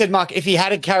 like you said, Mark, if he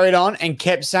had carried on and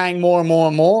kept saying more and more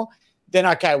and more, then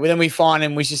okay, well, then we fine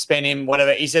him, we suspend him,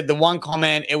 whatever. He said the one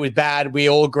comment, it was bad. We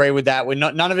all agree with that.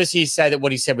 None of us here say that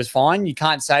what he said was fine. You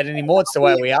can't say it anymore. It's the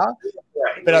way we are.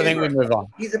 But I think we move on.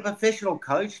 He's a professional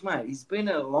coach, mate. He's been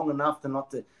there long enough to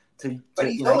not to. But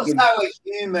he's also a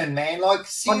human, man. Like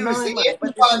seriously,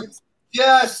 everyone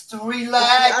just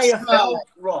relax. It's the AFL,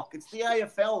 Rock. It's the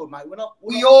AFL, mate.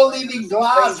 We all live in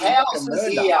glass houses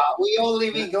here. We all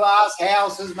live in glass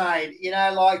houses, mate. You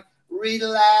know, like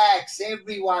relax,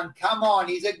 everyone. Come on,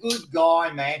 he's a good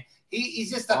guy, man.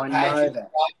 He's just a passionate guy,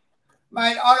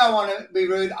 mate. I don't want to be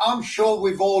rude. I'm sure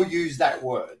we've all used that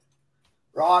word.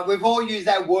 Right, we've all used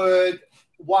that word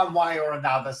one way or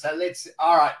another. So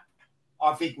all right.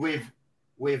 I think we've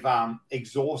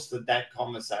exhausted that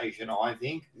conversation. I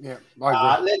think. Yeah.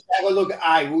 Let's have a look.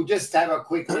 We'll just have a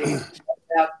quick look.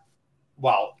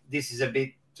 Well, this is a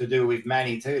bit to do with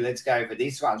Manny too. Let's go for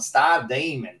this one. Star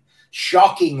Demon,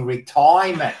 shocking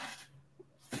retirement,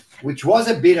 which was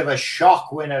a bit of a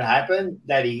shock when it happened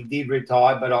that he did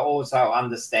retire. But I also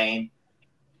understand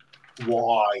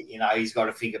why, he's got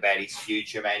to think about his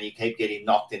future, man. You keep getting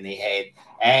knocked in the head.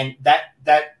 And that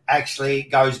actually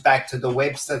goes back to the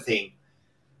Webster thing.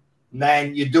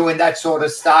 Man, you're doing that sort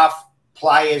of stuff,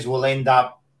 players will end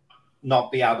up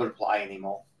not be able to play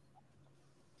anymore.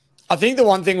 I think the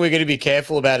one thing we're going to be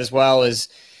careful about as well is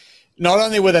not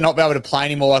only will they not be able to play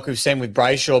anymore like we've seen with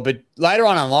Brayshaw, but later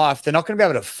on in life, they're not going to be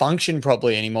able to function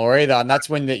properly anymore either. And that's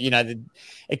when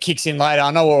it kicks in later. I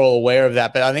know we're all aware of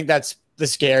that, but I think that's the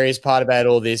scariest part about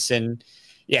all this. And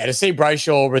yeah, to see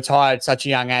Brayshaw retire at such a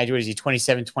young age, what is he,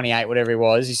 27, 28, whatever he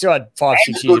was, he still had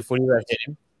 5-6 years of footy left in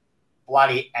him.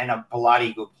 A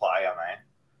bloody good player, man.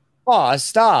 Oh, a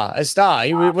star.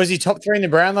 Was he top 3 in the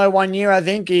Brownlow one year? I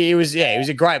think he was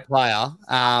a great player.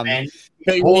 But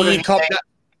you copped that.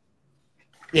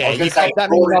 Yeah, you copped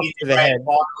that many knocks to the head.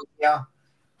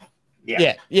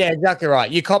 Yeah, exactly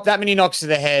right. You cop that many knocks to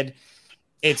the head,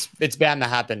 it's bound to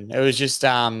happen. It was just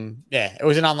it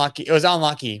was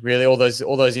unlucky, really, all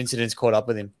those incidents caught up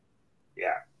with him.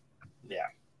 Yeah.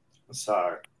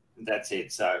 So that's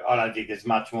it. So I don't think there's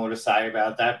much more to say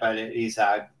about that, but it is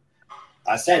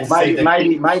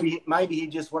maybe he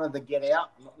just wanted to get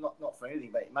out, not for anything,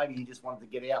 but maybe he just wanted to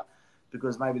get out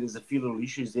because maybe there's a few little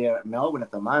issues there at Melbourne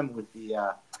at the moment with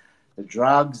the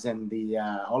drugs and the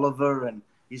Oliver, and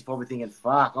he's probably thinking,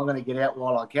 fuck, I'm going to get out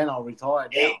while I can. I'll retire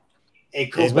now.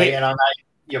 It could be, and I know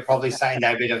you're probably saying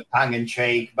that a bit of tongue in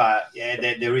cheek, but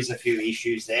yeah, there is a few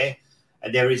issues there.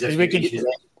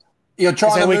 You're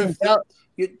trying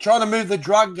to move the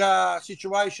drug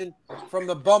situation from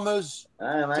the Bombers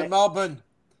to Melbourne.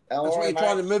 That's what you're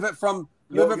trying to move it from.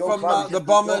 Move it from the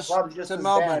Bombers to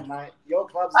Melbourne.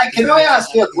 Can I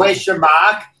ask you a question,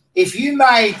 Mark? If you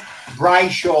made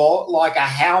Brayshaw like a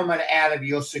helmet out of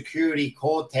your security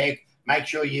Cortec, make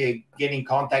sure you get in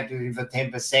contact with him for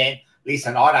 10%.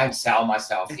 Listen, I don't sell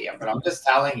myself here, but I'm just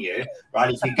telling you, right?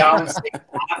 If you go and see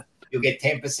that, you'll get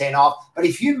 10% off. But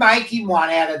if you make him one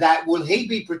out of that, will he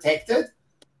be protected?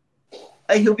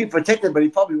 He'll be protected, but he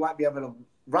probably won't be able to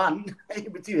run.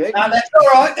 No, that's all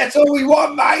right. That's all we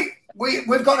want, mate.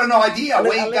 We've got an idea.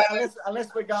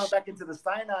 Unless we're going back into the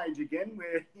Stone Age again,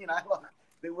 where,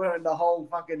 they were in the whole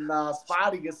fucking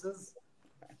Spartacuses.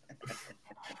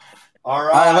 All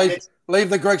right. Leave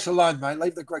the Greeks alone, mate.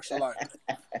 Leave the Greeks alone.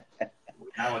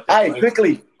 Hey,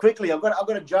 quickly. I've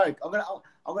got a joke. I'm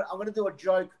gonna do a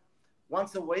joke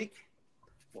once a week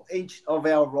for each of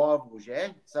our rivals. Yeah.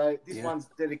 So this one's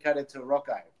dedicated to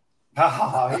Rocco.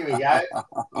 Oh, here we go.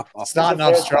 Starting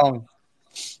off strong.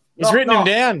 He's written them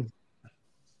down.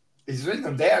 He's written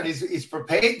them down. He's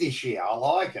prepared this year. I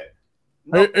like it.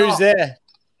 Who's there?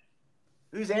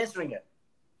 Who's answering it?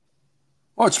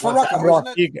 Oh, it's for Rocco,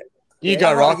 isn't it? You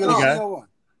go, Rock. You go.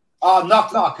 Oh,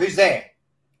 knock, knock. Who's there?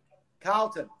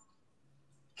 Carlton.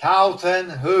 Carlton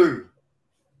who?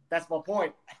 That's my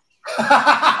point.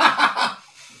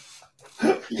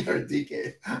 You're a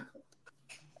dickhead.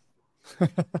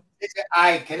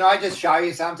 Hey, can I just show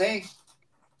you something?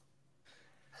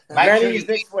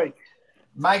 Make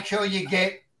sure you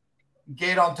get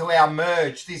onto our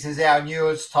merch. This is our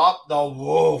newest top, the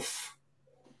Wolf.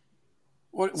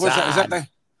 What's that? Is that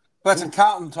that's a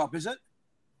Carlton top, is it?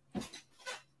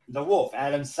 The Wolf,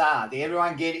 Adam Sard.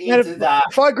 Everyone get into that.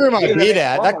 If I grew my beard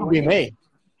out, that could be me.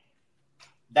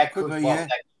 That could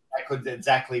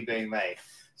exactly be me.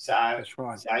 So, that's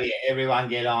right. So yeah, everyone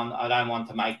get on. I don't want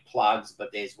to make plugs,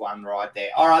 but there's one right there.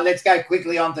 All right, let's go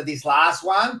quickly on to this last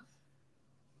one.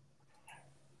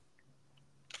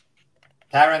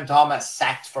 Taron Thomas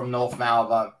sacked from North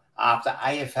Melbourne after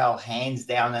AFL hands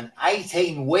down an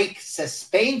 18-week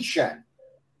suspension.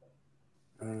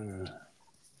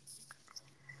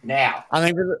 Now, I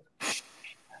think.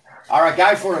 All right,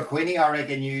 go for it, Quinny. I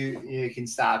reckon you can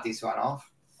start this one off.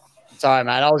 Sorry,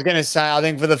 mate. I was going to say, I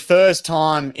think for the first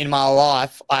time in my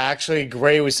life, I actually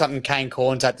agree with something Kane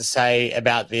Corns had to say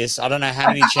about this. I don't know how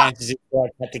many chances he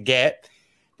had to get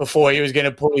before he was going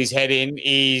to pull his head in.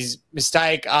 He's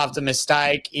mistake after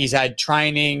mistake. He's had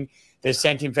training. They've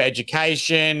sent him for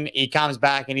education. He comes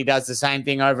back and he does the same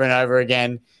thing over and over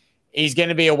again. He's going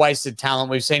to be a wasted talent.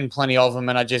 We've seen plenty of him,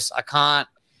 and I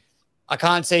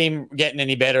can't see him getting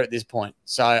any better at this point.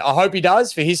 So I hope he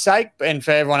does for his sake and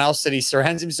for everyone else that he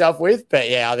surrounds himself with. But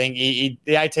yeah, I think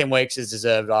the 18 weeks is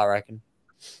deserved, I reckon.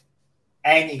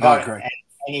 And he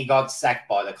got sacked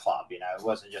by the club. You know, it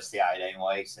wasn't just the 18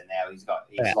 weeks, and now he's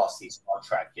lost his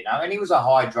contract. You know, and he was a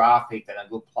high draft pick and a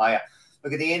good player.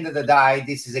 Look, at the end of the day,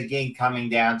 this is again coming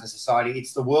down to society.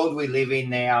 It's the world we live in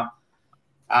now,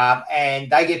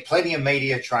 and they get plenty of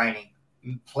media training.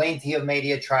 Before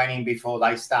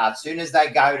they start. As soon as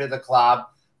they go to the club,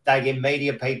 they get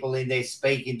media people in there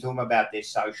speaking to them about their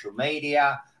social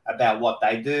media, about what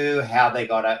they do, how they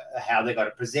got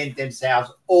to present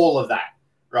themselves, all of that,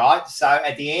 right? So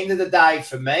at the end of the day,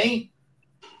 for me,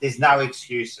 there's no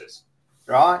excuses,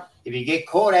 right? If you get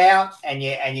caught out and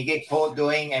you get caught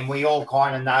doing, and we all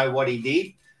kind of know what he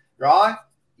did, right?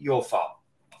 Your fault.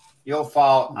 Your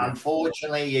fault. Yeah.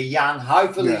 Unfortunately, you're young.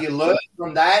 Hopefully, you learn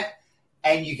from that.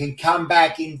 And you can come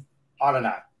back in, I don't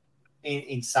know,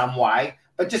 in some way,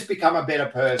 but just become a better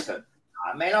person.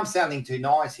 Man, I'm sounding too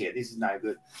nice here. This is no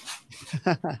good.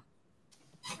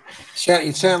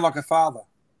 You sound like a father.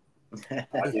 I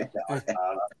do sound like a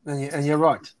father. And you're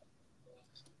right.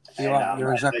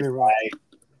 You're exactly right.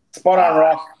 Spot on,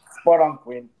 Rock. Spot on,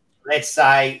 Quinn. Let's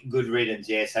say good riddance,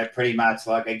 yeah. So pretty much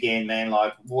like, again, man,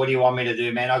 like, what do you want me to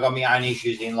do, man? I got my own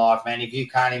issues in life, man. If you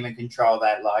can't even control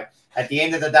that, like, at the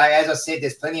end of the day, as I said,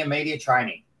 there's plenty of media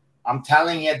training. I'm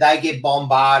telling you, they get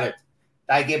bombarded.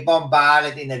 They get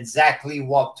bombarded in exactly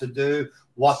what to do,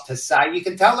 what to say. You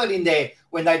can tell it in there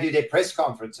when they do their press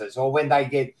conferences or when they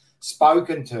get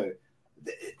spoken to.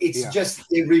 It's just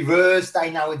the reverse. They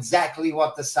know exactly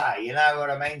what to say. You know what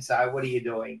I mean? So what are you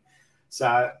doing?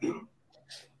 So...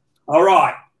 All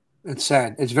right. It's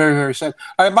sad. It's very, very sad.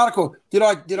 Hey, Marco, did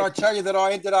I tell you that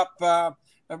I ended up a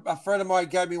friend of mine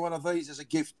gave me one of these as a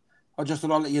gift? I just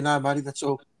thought I'd let you know, buddy. That's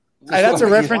all. Hey, that's a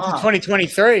reference to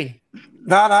 2023.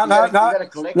 No.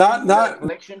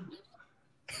 Collection?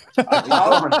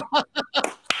 I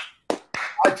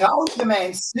told you,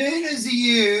 man, as soon as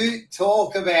you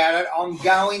talk about it, I'm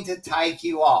going to take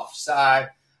you off. So,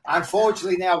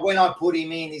 unfortunately, now when I put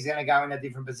him in, he's going to go in a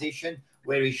different position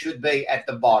where he should be at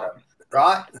the bottom,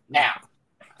 right? Now.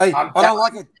 Hey, I don't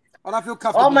like it. I don't feel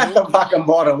comfortable. I'm at the fucking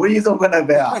bottom. What are you talking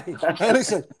about? Hey,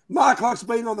 listen, Mark likes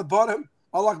being on the bottom.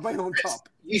 I like being on top.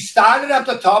 You started at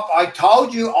the top. I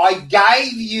told you. I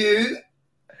gave you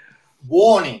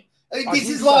warning. This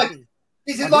is like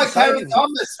Terry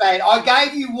Thomas, man. I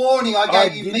gave you warning. I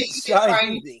gave you media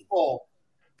training before.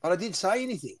 But I didn't say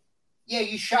anything. Yeah,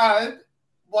 you showed.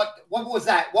 What was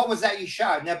that? What was that you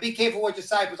showed? Now be careful what you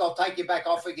say because I'll take you back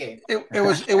off again. It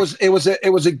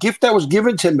was a gift that was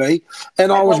given to me,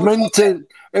 and I was meant to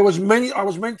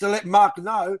let Mark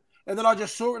know, and then I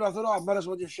just saw it and I thought, I might as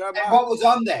well just show Mark. And what was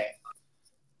on there?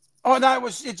 Oh no,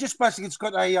 it's just basically it's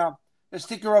got a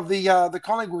sticker of the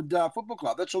Collingwood Football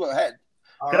Club. That's all it had.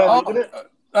 All Can I right. look at it?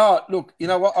 Look, you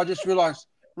know what? I just realised,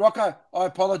 Rocco. I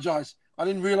apologise. I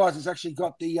didn't realise it's actually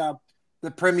got the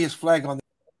Premier's flag on.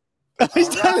 He's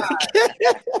All done right. it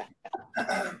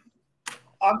again.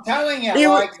 I'm telling you, He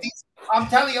wa- like this, I'm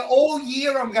telling you, all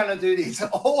year I'm going to do this.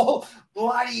 All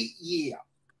bloody year.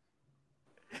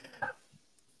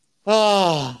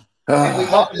 Oh, And we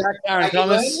got welcome back, Aaron Are you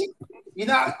Thomas. learning? You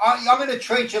know, I'm going to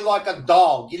treat you like a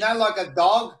dog. You know, like a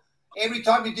dog. Every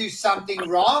time you do something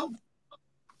wrong,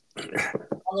 I'm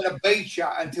going to beat you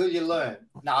until you learn.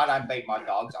 No, I don't beat my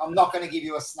dogs. I'm not going to give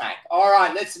you a snack. All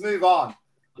right, let's move on.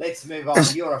 Let's move on.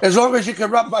 As long as you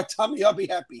can rub my tummy, I'll be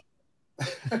happy.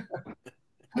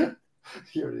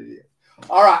 You're an idiot.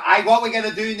 All right. Hey, what we're going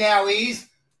to do now is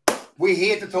we're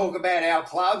here to talk about our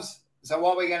clubs. So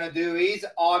what we're going to do is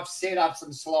I've set up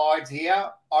some slides here.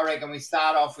 I reckon we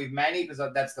start off with Manny because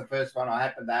that's the first one I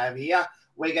happen to have here.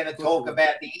 We're going to talk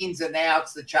about the ins and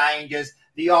outs, the changes,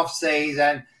 the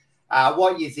off-season,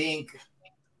 what you think.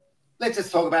 Let's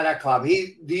just talk about our club.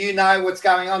 Do you know what's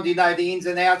going on? Do you know the ins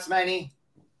and outs, Manny?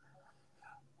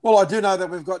 Well, I do know that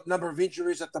we've got a number of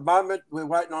injuries at the moment. We're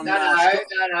waiting on. No.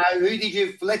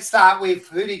 Let's start with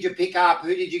who did you pick up?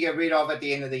 Who did you get rid of at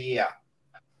the end of the year?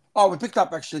 Oh, we picked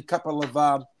up actually a couple of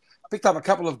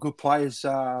good players.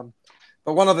 But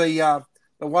one of the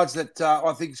ones that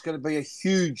I think is going to be a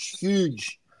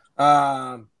huge,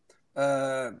 going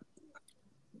to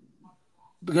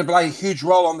play a huge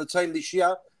role on the team this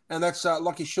year, and that's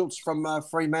Lockie Schultz from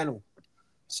Fremantle.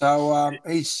 So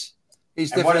he's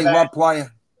definitely one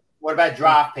player. What about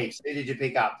draft picks? Who did you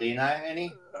pick up? Do you know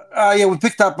any? Yeah, we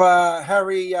picked up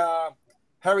Harry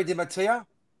DiMattia.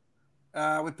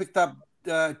 We picked up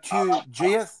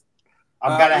Gieth.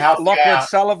 I'm going to help you Lachlan out.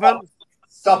 Sullivan.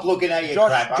 Stop looking at your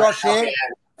crap. Josh Hare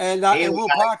and Will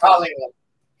Parker. Collingwood.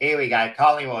 Here we go.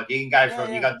 Collingwood. You can go from.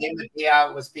 Yeah. You got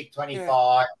DiMattia was pick 25.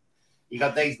 Yeah. You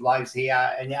got these blokes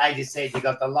here, and as you said, you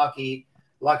got the Lucky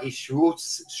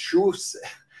Schultz,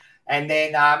 and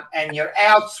then and your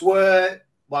outs were.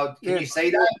 Well, can you see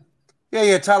that?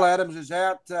 Yeah. Taylor Adams is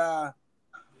out.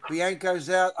 Bianco's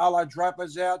out. Ala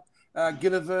Draper's out.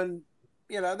 Ginnivan.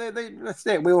 You know, that's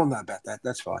there. We all know about that.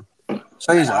 That's fine.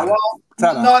 So he's out.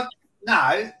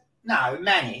 No,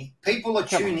 Manny. People are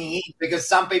tuning in because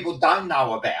some people don't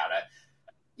know about it.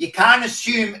 You can't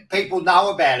assume people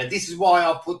know about it. This is why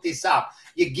I put this up.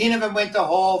 Your Ginnivan went to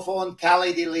Hawthorn.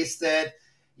 Kelly delisted.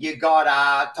 You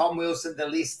got Tom Wilson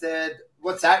delisted.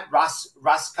 What's that?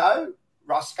 Roscoe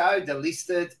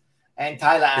delisted. And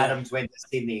Taylor Adams went to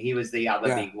Sydney. He was the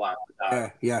other big one. So.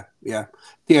 Yeah.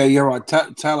 You're right.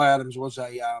 Taylor Adams was a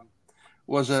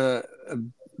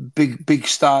big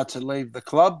star to leave the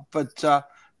club, but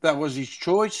that was his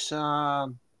choice. I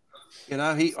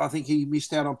think he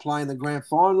missed out on playing the grand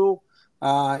final.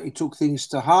 He took things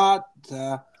to heart.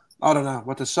 I don't know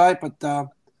what to say, but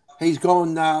he's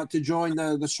gone to join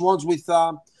the Swans with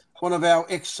one of our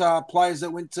ex players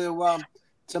that went to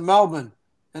Melbourne.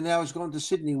 And now he's gone to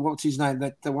Sydney. What's his name?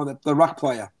 The ruck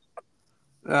player,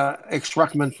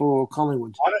 ex-ruckman for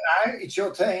Collingwood. I don't know. It's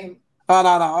your team. Oh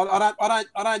no.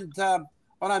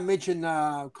 I don't mention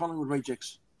Collingwood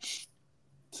rejects.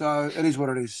 So it is what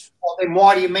it is. Well, then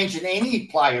why do you mention any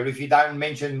player if you don't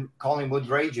mention Collingwood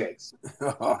rejects?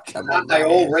 Aren't they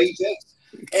all rejects?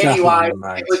 Anyway,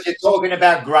 because you're talking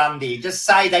about Grundy, just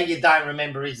say that you don't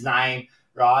remember his name,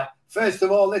 right? First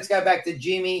of all, let's go back to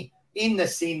Jimmy in the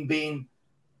sin bin.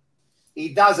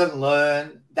 He doesn't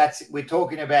learn. We're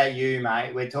talking about you,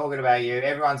 mate. We're talking about you.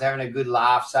 Everyone's having a good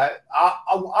laugh. So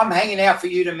I'm hanging out for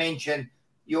you to mention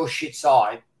your shit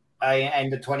side and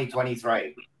the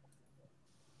 2023.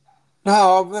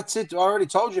 No, that's it. I already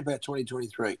told you about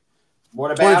 2023.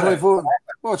 What about 2024?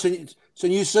 Well, it's a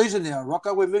new season now,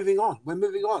 Rocco. We're moving on. What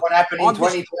happened in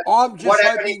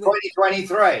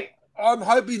 2023? I'm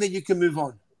hoping that you can move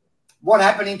on. What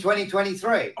happened in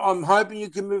 2023? I'm hoping you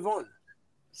can move on.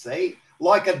 See,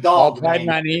 like a dog. Well played,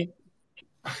 Manny.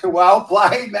 Well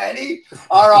played, Manny.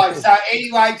 All right. So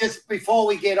anyway, just before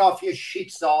we get off your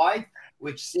shit side,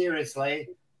 which seriously,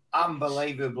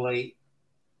 unbelievably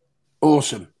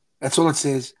awesome. That's all it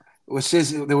says. It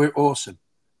says that we're awesome.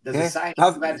 Does it say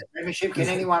about the premiership? Can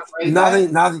anyone read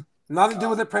nothing to do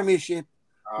with the premiership.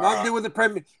 Nothing to do with the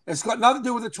premier. It's got nothing to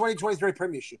do with the 2023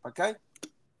 premiership. Okay.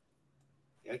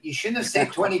 You shouldn't have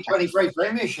said 2023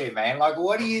 premiership, man. Like,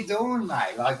 what are you doing,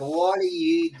 mate?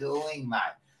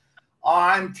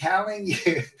 I'm telling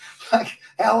you, like,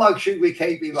 how long should we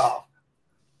keep him off?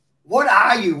 What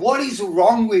are you? What is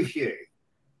wrong with you?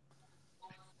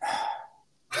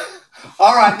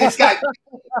 All right, let's go.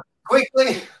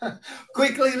 Quickly,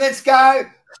 let's go.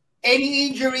 Any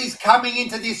injuries coming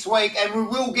into this week, and we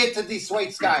will get to this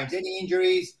week's games. Any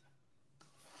injuries?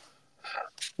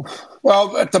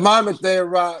 Well, at the moment, they're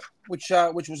which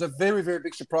was a very, very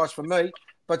big surprise for me.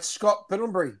 But Scott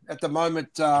Pendlebury, at the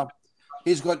moment,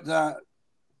 he's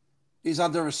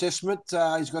under assessment.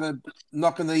 He's got a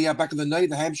knock in the back of the knee,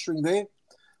 the hamstring there.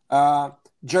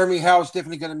 Jeremy Howe's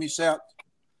definitely going to miss out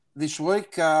this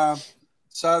week.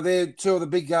 So they're two of the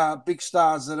big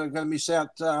stars that are going to miss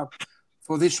out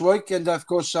for this week. And of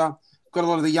course, got a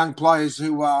lot of the young players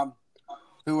who are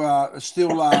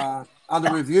still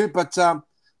under review. But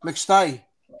McStay,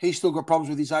 he's still got problems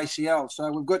with his ACL.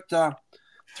 So we've got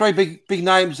three big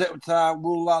names that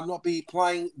will not be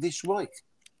playing this week.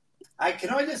 Hey, can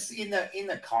I just in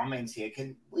the comments here?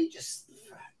 Can we just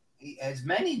has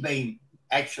Manny been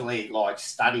actually like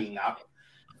studying up?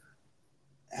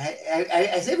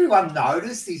 Has everyone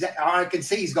noticed? I can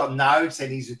see he's got notes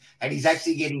and he's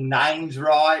actually getting names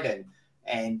right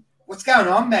and what's going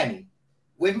on, Manny?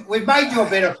 We've made you a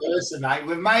better person, mate.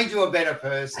 We've made you a better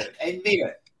person. Admit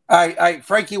it. Hey,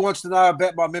 Frankie wants to know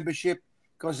about my membership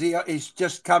because he's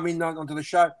just come in onto the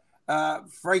show.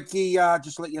 Frankie,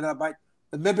 just to let you know, mate,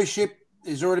 the membership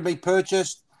has already been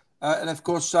purchased, and of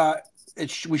course,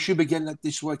 we should be getting it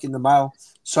this week in the mail.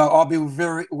 So I'll be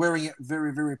wearing it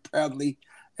very, very proudly.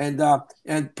 And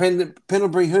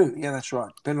Pendlebury who? Yeah, that's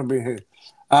right, Pendlebury who.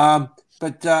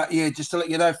 Yeah, just to let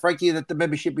you know, Frankie, that the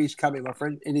membership is coming, my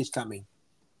friend. It is coming.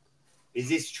 Is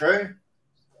this true?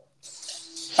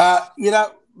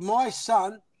 My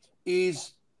son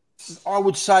is, I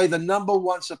would say, the number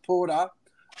one supporter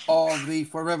of the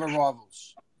Fourever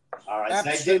rivals. All right,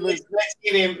 absolutely. So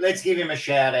let's give him a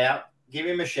shout out. Give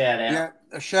him a shout out. Yeah,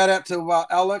 a shout out to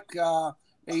Alec.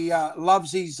 He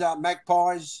loves his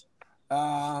Magpies,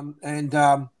 and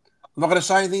I'm not going to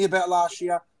say anything about last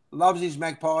year. Loves his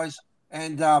Magpies,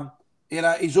 and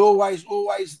he's always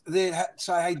there to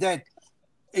say, "Hey, Dad,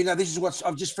 this is what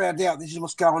I've just found out. This is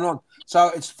what's going on."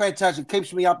 So it's fantastic.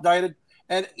 Keeps me updated,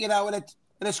 and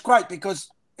it's great because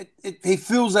he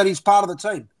feels that he's part of the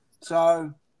team.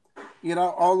 So,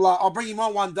 I'll bring him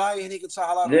on one day and he can say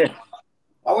hello. Yeah.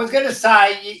 I was going to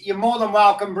say you're more than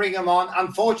welcome. Bring him on.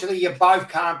 Unfortunately, you both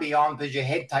can't be on because your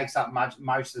head takes up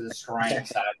most of the screen.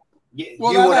 So you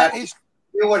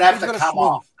would have to come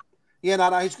off. Yeah,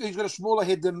 no, he's got a smaller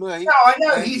head than me. No, I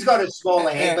know he's got a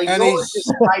smaller head, but yours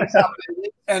just takes up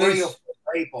three or four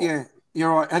people. Yeah,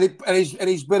 you're right, and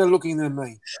he's better looking than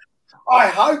me. I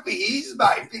hope he is,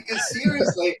 mate, because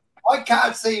seriously, I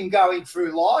can't see him going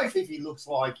through life if he looks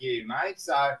like you, mate.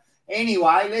 So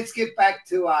anyway, let's get back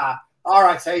to all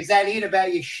right, so is that it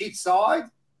about your shit side?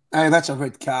 Hey, that's a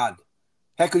red card.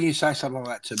 How can you say something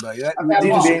like that to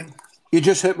me? You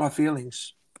just hurt my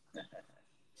feelings.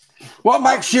 What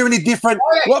makes you any different?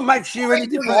 What makes you any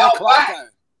different?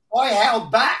 I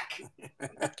held back.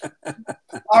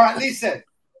 All right, listen,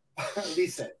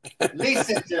 dude.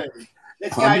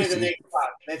 Let's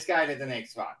go to the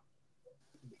next one.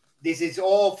 This is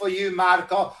all for you,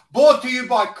 Marco. Brought to you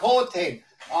by Corten.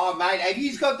 Oh, mate, have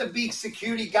you got the big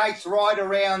security gates right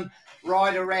around?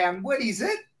 What is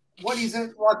it?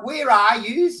 Like, where are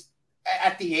you?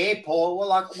 At the airport? Well,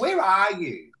 like, where are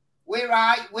you? Where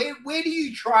do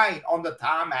you train on the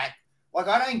tarmac? Like,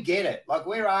 I don't get it. Like,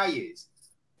 where are you?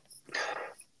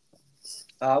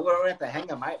 We're at the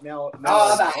hangar, mate.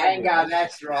 The hangar,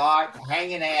 that's right.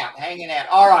 Hanging out.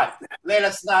 All right, let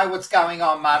us know what's going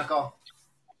on, Marco.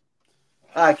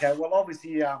 Okay, well,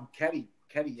 obviously, Caddy,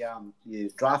 your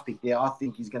draft pick there, I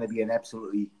think he's going to be an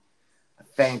absolutely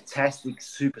fantastic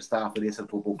superstar for the Essendon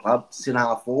Football Club.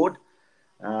 Centre forward.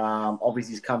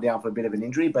 Obviously, he's come down for a bit of an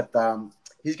injury, but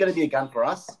he's going to be a gun for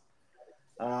us.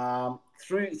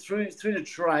 Through the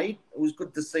trade, it was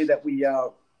good to see that we,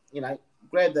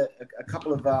 grabbed a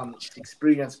couple of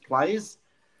experienced players.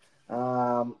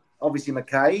 Obviously,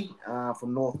 McKay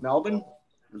from North Melbourne.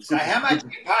 So how much are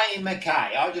you paying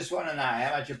McKay? I just want to know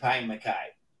how much you're paying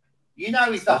McKay. You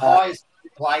know he's the highest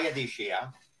player this year.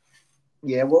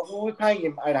 Yeah, well, we're paying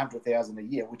him $800,000 a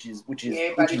year, which is yeah,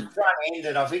 but he's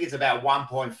front-ended. I think it's about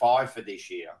 1.5 for this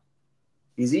year.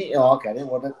 Is he? Oh, okay. Then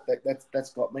well, that's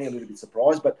got me a little bit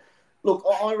surprised. But look,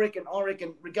 I reckon,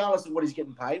 regardless of what he's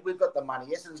getting paid, we've got the money.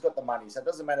 Essendon's got the money, so it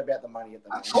doesn't matter about the money at the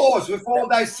moment. Of course, with all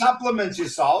those supplements you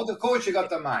sold, of course you got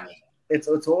the money. It's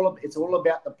all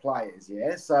about the players,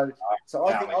 yeah. So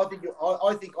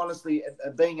I think honestly,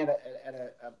 being at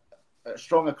a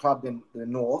stronger club than the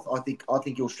North, I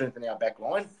think he'll strengthen our back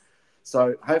line.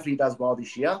 So hopefully he does well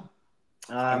this year.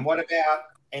 And what about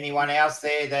anyone else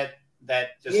there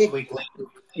that just quickly?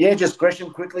 Yeah, just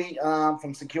Gresham quickly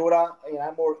from Securta.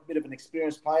 A bit of an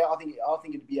experienced player. I think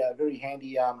it'd be a very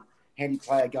handy handy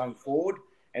player going forward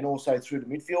and also through the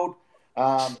midfield.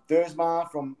 Dersma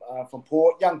from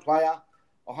Port, young player.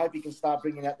 I hope he can start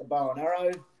bringing out the bow and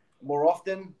arrow more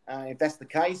often. If that's the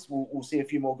case, we'll see a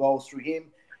few more goals through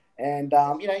him. And,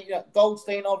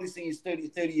 Goldstein obviously is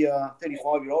 35-year-old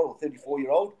or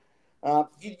 34-year-old.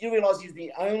 You realise he's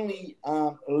the only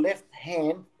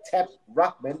left-hand tap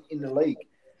ruckman in the league.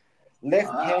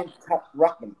 Left-hand tap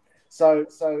ruckman. So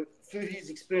through his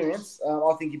experience,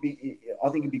 I think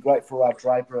he'd be great for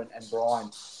Draper and Brian.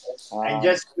 And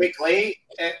just quickly,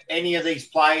 any of these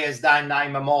players, don't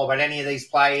name them all, but any of these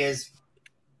players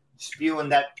spewing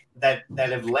that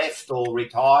have left or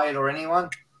retired or anyone?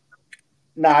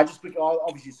 No, just quickly,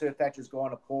 obviously Sir Thatcher's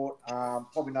gone to Port.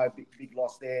 Probably no big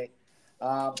loss there.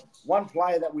 One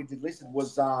player that we did listed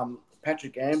was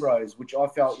Patrick Ambrose, which I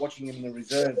felt watching him in the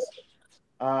reserves.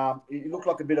 He looked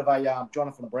like a bit of a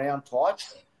Jonathan Brown type.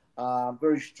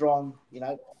 Very strong,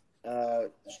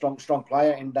 strong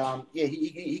player. And,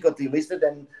 he got delisted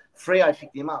and Freo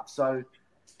picked him up. So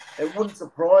it wouldn't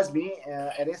surprise me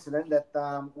at Essendon that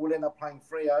we'll end up playing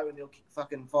Freo and he'll kick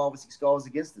fucking 5 or 6 goals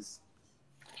against us.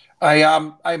 Hey,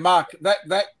 Mark,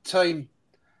 that team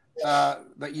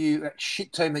that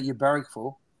shit team that you barrack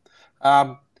for,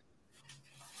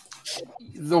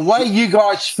 the way you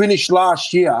guys finished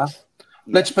last year,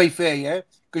 let's be fair, yeah,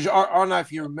 because I don't know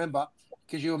if you remember,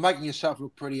 because you were making yourself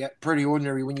look pretty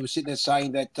ordinary when you were sitting there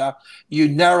saying that you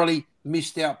narrowly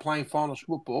missed out playing finals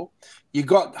football. You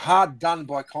got hard done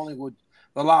by Collingwood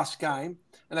the last game,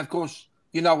 and of course,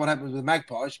 you know what happened with the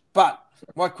Magpies. But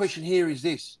my question here is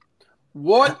this.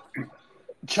 What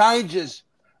changes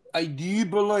do you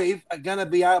believe are going to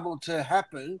be able to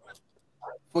happen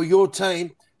for your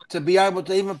team to be able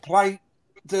to even play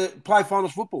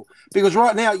finals football? Because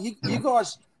right now, you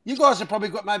guys have probably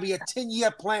got maybe a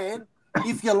 10-year plan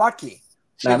if you're lucky.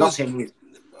 No, not 10 years.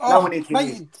 No one in 10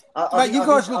 years. You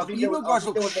guys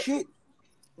look shit.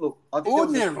 Look, I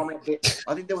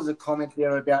think there was a comment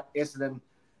there about Essendon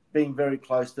being very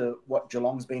close to what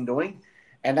Geelong's been doing.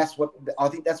 And that's what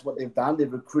they've done.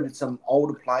 They've recruited some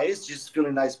older players just to fill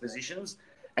in those positions.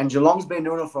 And Geelong's been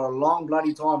doing it for a long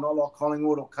bloody time, not like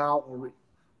Collingwood or Carlton or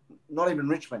not even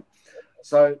Richmond.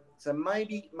 So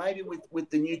maybe with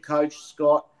the new coach,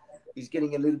 Scott, he's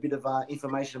getting a little bit of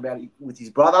information about it with his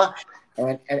brother.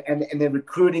 And they're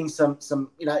recruiting some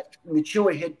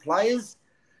mature head players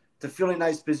to fill in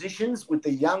those positions with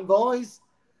the young guys.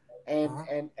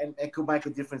 And it could make a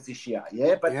difference this year.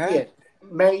 Yeah, but yeah.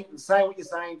 Mate, saying what you're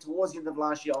saying, towards the end of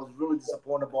last year, I was really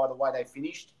disappointed by the way they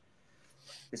finished.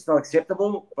 It's not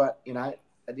acceptable, but,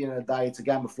 at the end of the day, it's a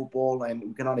game of football and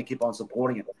we can only keep on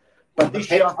supporting it. But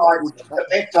this year, the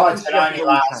peptides can only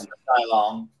last for so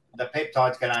long. The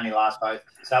peptides can only last for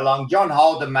so long. John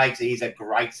Holden he's a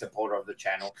great supporter of the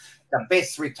channel. The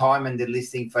best retirement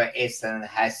listing for Essendon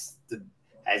has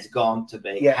gone to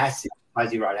be, has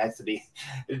to be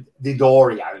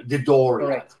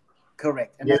Didorio.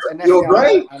 Correct. And you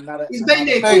agree? He's been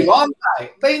there too long,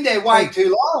 mate. Been there way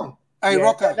too long. Hey, yeah,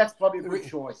 Rocco. That's probably a good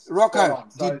choice. Rocco,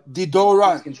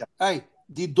 Didoro. Hey,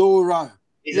 Didoro.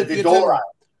 Is it Didoro?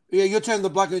 Yeah, you're turning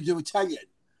the bloke into Italian.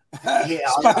 Yeah,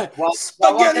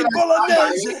 spaghetti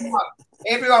bolognese.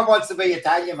 Everyone wants to be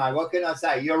Italian, mate. What can I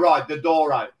say? You're right,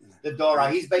 Didoro.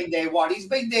 He's been there, He's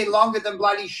been there longer than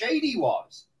bloody Sheedy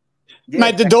was. Yeah,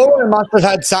 mate, the Doro must have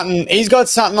had something. He's got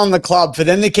something on the club for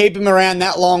them to keep him around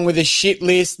that long with a shit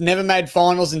list. Never made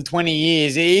finals in 20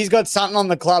 years. He's got something on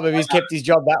the club if he's kept his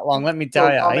job that long. Let me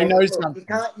tell you, he knows something.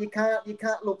 You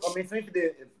can't look. I mean,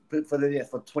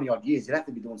 for 20 odd years, you'd have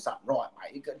to be doing something right,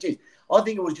 mate. I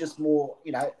think it was just more,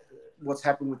 what's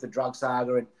happened with the drug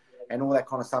saga and all that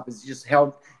kind of stuff. It's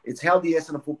held the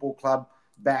Essendon Football Club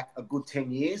back a good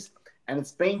 10 years, and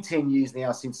it's been 10 years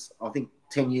now since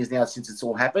it's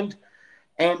all happened.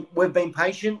 And we've been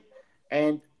patient,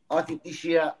 and I think this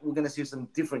year we're going to see some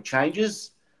different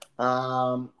changes,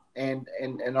 and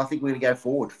I think we're going to go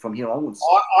forward from here onwards.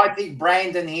 I think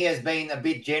Brandon here has been a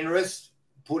bit generous,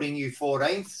 putting you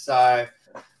 14th, so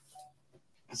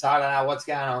I don't know what's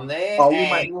going on there. Oh,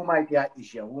 we'll make the 8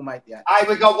 this year. We'll make the 8. Hey,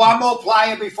 we've got one more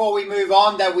player before we move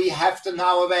on that we have to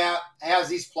know about. How's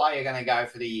this player going to go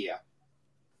for the year?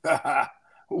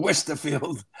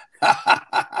 Westerfield.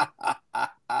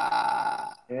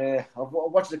 Yeah, I've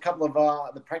watched a couple of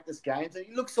the practice games.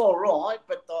 He looks all right,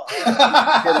 but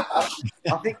I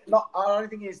don't think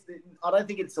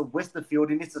it's a Westerfield,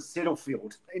 and it's a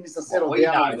Settlefield. And it's a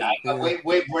Settlefield.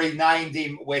 We've renamed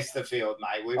him Westerfield,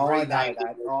 mate. We've renamed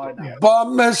him. I know.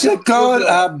 Bombers have got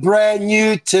a brand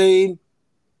new team.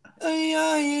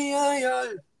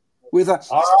 With a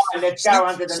all right, let's go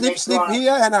on to the next snip one.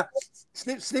 here and a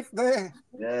snip there.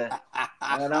 Yeah.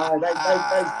 I know. Those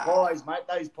pies, mate.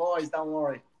 Those pies, don't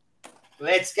worry.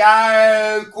 Let's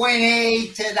go, Quinny,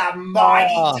 to the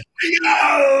mighty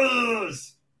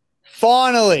Tigers.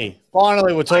 Finally,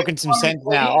 we're talking some sense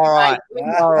now. All right.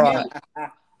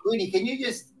 Quinny, can you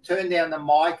just turn down the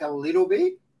mic a little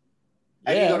bit?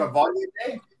 Have you got a volume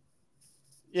there?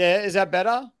 Yeah, is that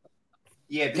better?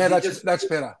 Yeah, that's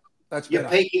better. You're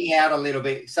peeking out a little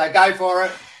bit. So go for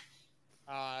it.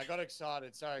 I got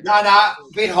excited. Sorry. No,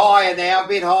 bit higher now.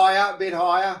 Bit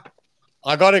higher.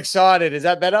 I got excited. Is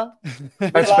that better?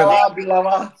 That's better. Bit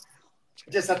lower.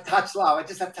 Just a touch lower.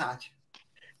 Just a touch.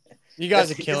 You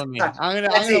guys are killing me. I'm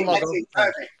gonna log off.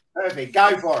 Perfect.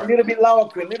 Go for it. A little bit lower,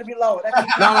 Quinn. A little bit lower.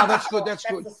 No, that's good. That's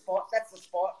good. That's the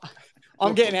spot.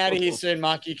 I'm getting out of here soon,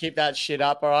 Mark. You keep that shit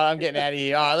up. All right, I'm getting out of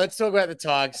here. All right, let's talk about the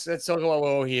Tigers. Let's talk about what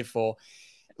we're all here for.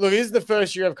 Look, this is the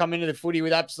first year I've come into the footy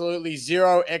with absolutely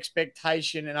zero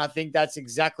expectation, and I think that's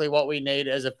exactly what we need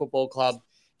as a football club.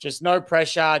 Just no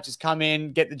pressure. Just come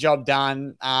in, get the job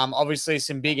done. Obviously,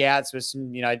 some big outs with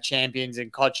some, champions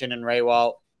in Cochin and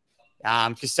Rewalt.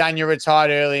 Castagna retired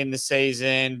early in the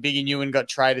season. Biggie Newen got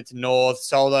traded to North.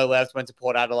 Solo left, went to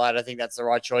Port Adelaide. I think that's the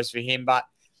right choice for him. But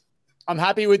I'm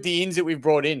happy with the ins that we've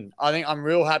brought in. I think I'm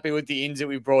real happy with the ins that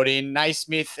we've brought in.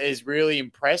 Naismith is really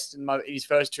impressed in his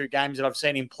first 2 games that I've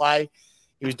seen him play.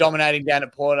 He was dominating down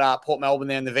at Port Melbourne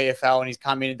there in the VFL, and he's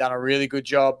come in and done a really good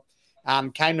job.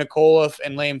 Kane McAuliffe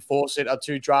and Liam Fawcett are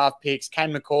 2 draft picks.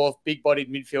 Kane McAuliffe,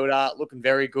 big-bodied midfielder, looking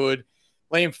very good.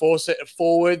 Liam Fawcett at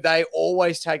forward, they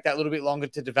always take that little bit longer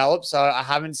to develop, so I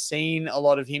haven't seen a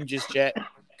lot of him just yet.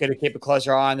 Got to keep a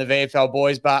closer eye on the VFL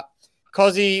boys, but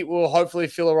Cozzy will hopefully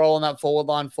fill a role on that forward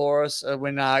line for us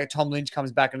when Tom Lynch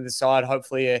comes back into the side.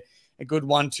 Hopefully a good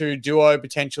 1-2 duo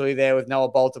potentially there with Noah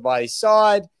Bolter by his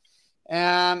side.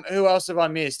 Who else have I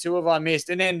missed? Who have I missed?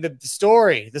 And then the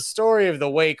story of the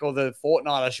week, or the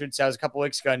fortnight, I should say, it was a couple of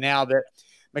weeks ago now, but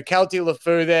McKelty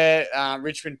Lafou there,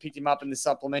 Richmond picked him up in the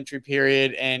supplementary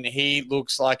period, and he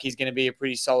looks like he's going to be a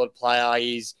pretty solid player.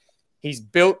 He's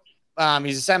built,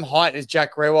 he's the same height as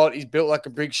Jack Rewalt. He's built like a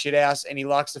big shithouse, and he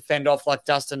likes to fend off like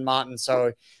Dustin Martin. So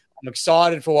I'm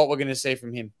excited for what we're going to see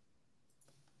from him.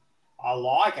 I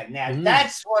like it. Now,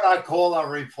 that's what I call a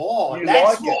report. You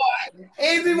that's like why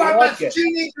everyone must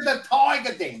tune into the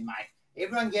Tiger Den, mate.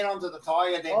 Everyone get onto the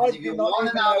Tiger Den. If you want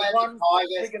to know about the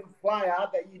Tigers. One player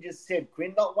that you just said,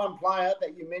 Quinn, not one player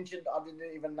that you mentioned. I didn't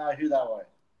even know who they were.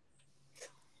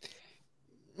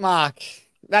 Mark,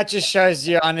 that just shows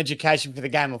your uneducation for the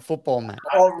game of football, mate.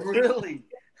 Oh, really?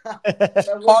 Look.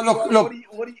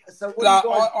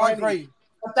 I agree.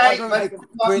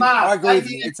 Mark, they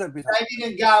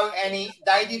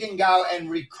didn't go and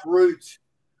recruit.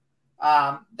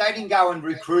 They didn't go and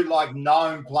recruit like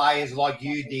known players like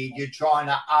you did. You're trying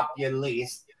to up your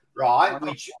list, right?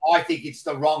 Which I think it's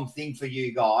the wrong thing for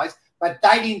you guys. But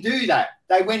they didn't do that.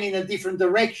 They went in a different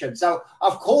direction. So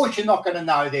of course you're not going to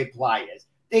know their players.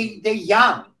 They're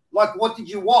young. Like, what did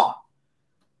you want?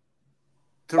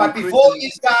 But before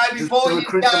you go,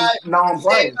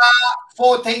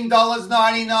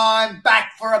 $14.99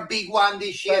 back for a big one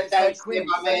this year. Quinn,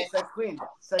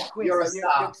 you're a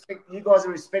star. You guys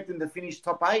are expecting to finish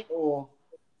top 8, or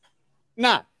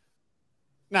no?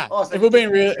 Oh, so if we're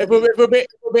being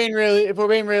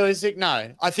realistic,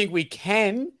 no. I think we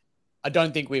can. I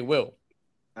don't think we will.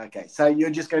 Okay, so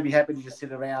you're just going to be happy to just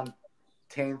sit around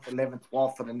 10th, 11th,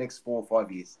 12th for the next 4 or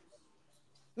 5 years.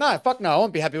 No, fuck no. I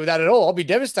won't be happy with that at all. I'll be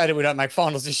devastated we don't make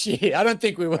finals this year. I don't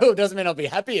think we will. It doesn't mean I'll be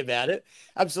happy about it.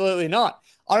 Absolutely not.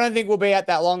 I don't think we'll be at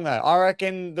that long, though. I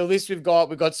reckon the list we've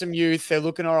got some youth. They're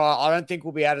looking all right. I don't think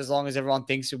we'll be out as long as everyone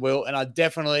thinks we will. And I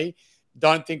definitely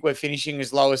don't think we're finishing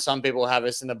as low as some people have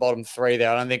us in the bottom 3 there.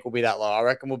 I don't think we'll be that low. I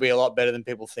reckon we'll be a lot better than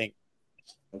people think.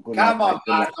 Come on,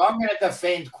 Mark. I'm going to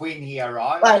defend Quinn here,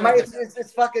 right? Hey, mate,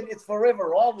 it's Fourever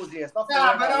rivals here. It's not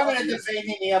no, but I'm going to defend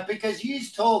him here because you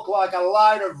talk like a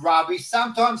load of rubbish.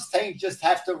 Sometimes teams just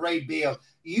have to rebuild.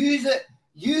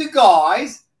 You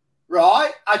guys,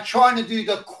 right, are trying to do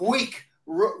the quick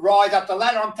ride up the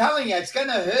ladder. I'm telling you, it's going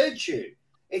to hurt you.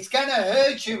 It's going to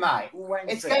hurt you, mate.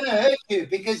 It's going to hurt you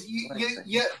because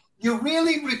you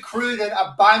really recruited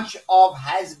a bunch of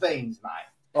has-beens, mate.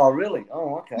 Oh, really?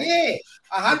 Oh, okay. Yeah,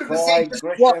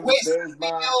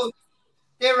 100%.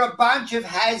 They're a bunch of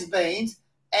has-beens.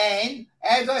 And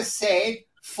as I said,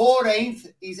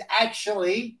 14th is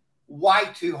actually way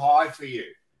too high for you.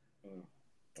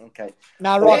 Okay.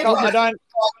 No, Rocco, I don't.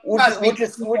 We'll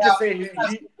just see.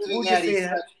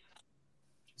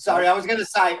 Sorry, I was going to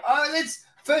say, let's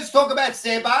first talk about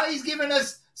Seba. He's given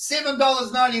us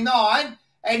 $7.99,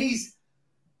 and he's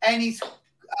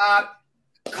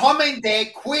comment there.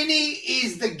 Quinny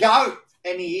is the GOAT,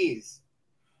 and he is.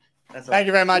 Thank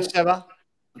you very much, Seba.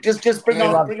 Just bring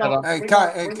on.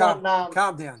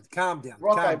 Calm down.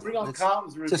 Rocco, bring on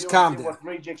Carlton's review. Just calm down. What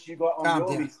rejects you got on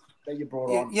your list that you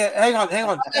brought on? Yeah, hang on.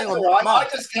 Right. I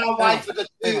just can't wait for the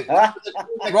two.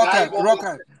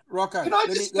 Rocco. Can I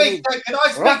just speak? Can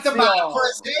I speak to Mark for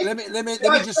a second? Let me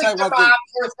just say one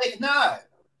thing. No.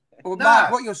 Well,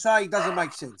 Mark, what you're saying doesn't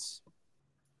make sense.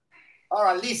 All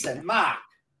right, listen, Mark.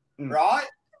 Right.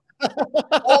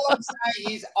 All I'm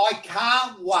saying is I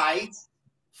can't wait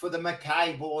for the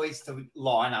McKay boys to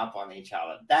line up on each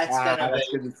other. That's going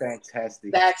to be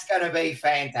fantastic. That's going to be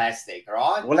fantastic,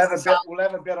 right? We'll have a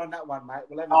bet on that one, mate.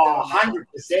 We'll have a bet on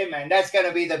 100%, man. That's going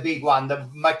to be the big one, the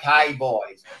McKay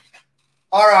boys.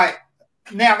 All right.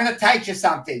 Now, I'm going to teach you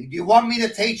something. Do you want me to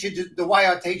teach you the way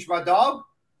I teach my dog?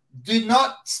 Do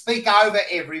not speak over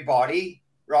everybody,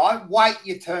 right? Wait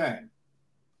your turn.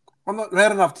 I'm not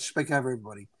loud enough to speak over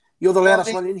everybody. You're the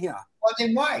loudest one in here. Well,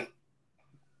 then wait.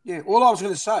 Yeah, all I was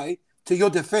going to say to your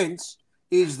defence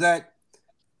is that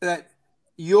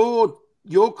your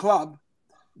club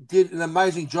did an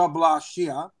amazing job last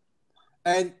year,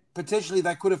 and potentially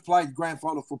they could have played grand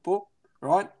final football,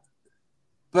 right?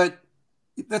 But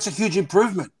that's a huge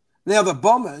improvement. Now the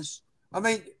Bombers, I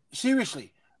mean,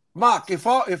 seriously, Mark, if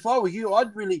I were you,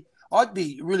 I'd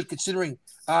be really considering,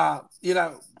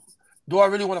 do I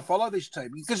really want to follow this team?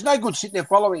 Because no good sitting there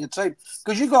following a team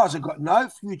because you guys have got no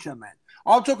future, man.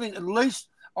 I'm talking at least.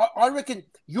 I reckon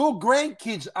your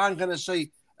grandkids aren't going to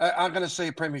see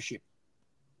a premiership.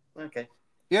 Okay.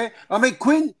 Yeah, I mean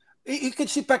Quinn, he can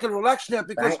sit back and relax now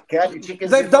because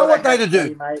they've done what they had to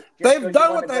do. They've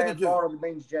done what they had to do.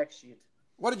 Means jack shit.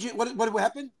 What did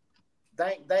happen?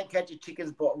 Don't catch your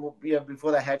chickens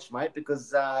before they hatch, mate. Because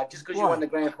just because you won the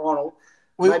grand final,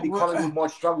 maybe Collingwood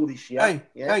might struggle this year.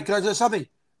 Hey, can I say something?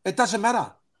 It doesn't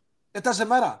matter.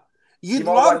 You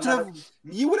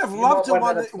would have loved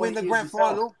to win the grand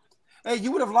final. Hey,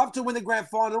 you would have loved to win the grand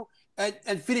final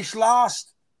and finish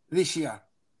last this year.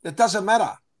 It doesn't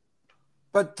matter.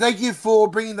 But thank you for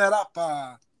bringing that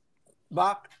up,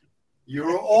 Mark. You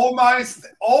were almost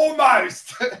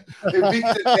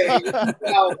evicted there.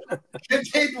 You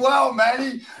did well,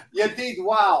 Manny. You did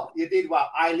well.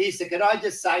 Hey, listen, can I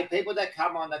just say, people that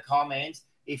come on the comments,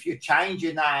 if you change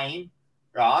your name,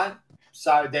 right,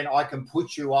 so then I can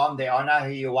put you on there. I know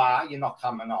who you are. You're not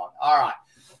coming on. All right.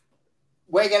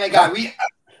 We're going to go.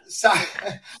 So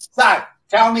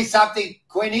tell me something,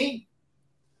 Quinny.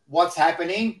 What's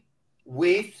happening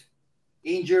with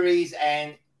injuries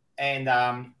and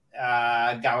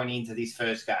going into this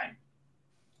first game?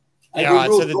 Yeah,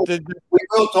 we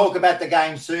will talk about the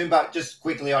game soon, but just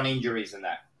quickly on injuries and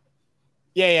that.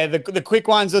 Yeah. The quick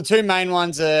ones, the two main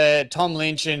ones are Tom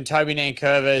Lynch and Toby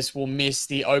Nankervis will miss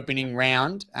the opening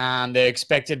round. They're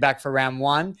expected back for round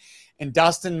 1. And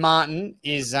Dustin Martin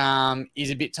is a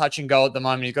bit touch and go at the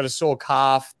moment. He's got a sore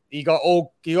calf. He got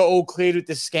all cleared with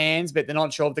the scans, but they're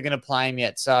not sure if they're going to play him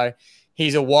yet. So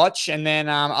he's a watch. And then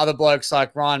other blokes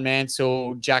like Ryan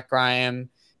Mansell, Jack Graham,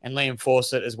 and Liam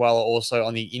Fawcett as well are also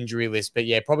on the injury list. But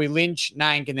yeah, probably Lynch,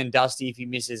 Nank, and then Dusty, if he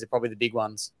misses, are probably the big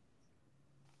ones.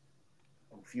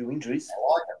 A few injuries.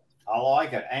 I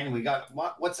like it. And we got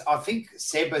I think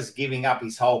Seba's giving up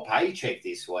his whole paycheck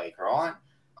this week, right?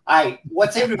 Hey,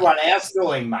 what's everyone else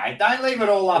doing, mate? Don't leave it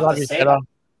all up to Seba.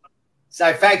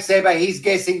 So, fact, Seba, he's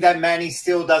guessing that Manny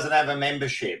still doesn't have a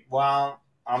membership. Well,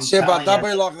 Seba, don't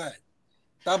be like that.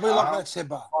 Don't be like that,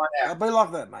 Seba. Don't be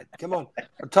like that, mate. Come on.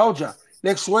 I told you.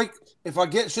 Next week, as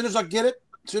soon as I get it,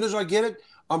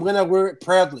 I'm going to wear it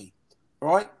proudly,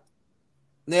 right?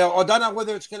 Now, I don't know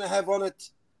whether it's going to have on it,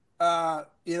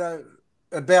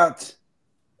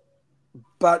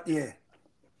 but yeah.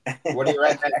 What do you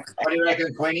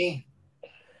reckon, Queenie?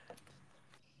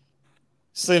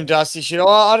 Slim Dusty should.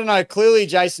 I don't know. Clearly,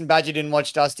 Jason Badger didn't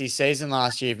watch Dusty's season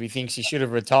last year if he thinks he should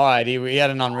have retired. He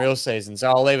had an unreal season, so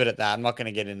I'll leave it at that. I'm not going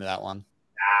to get into that one.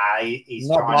 He's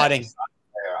not biting.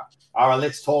 All right,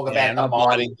 let's talk about the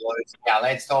Mighty Blues. Yeah,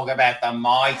 let's talk about the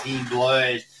Mighty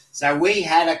Blues. So we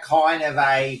had a kind of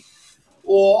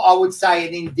or I would say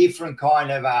an indifferent kind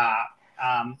of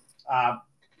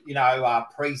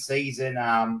pre-season,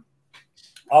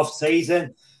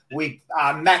 off-season.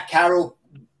 Matt Carroll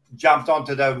jumped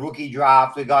onto the rookie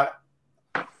draft. We got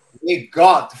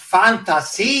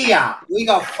Fantasia. This is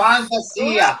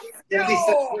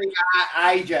a free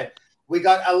agent. We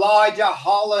got Elijah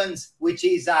Hollins, which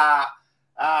is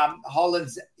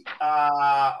Hollins.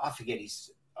 I forget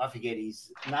his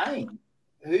name.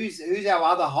 Who's our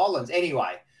other Hollins?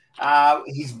 Anyway,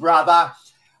 his brother.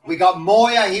 We got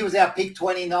Moya. He was our pick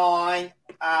 29.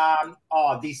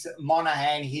 this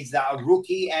Monahan, he's a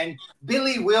rookie, and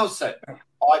Billy Wilson,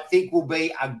 I think, will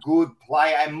be a good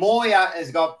player. And Moya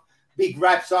has got big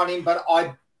raps on him, but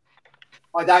I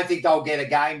don't think they'll get a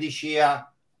game this year.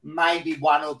 Maybe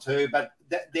one or two, but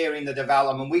they're in the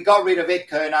development. We got rid of Ed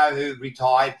Curnow, who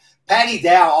retired. Paddy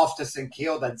Dow off to St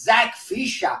Kilda. Zach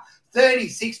Fisher,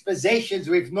 36 possessions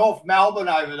with North Melbourne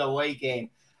over the weekend.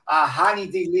 Honey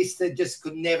delisted, just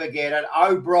could never get it.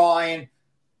 O'Brien,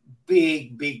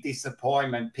 big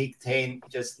disappointment. Pick 10,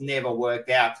 just never worked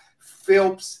out.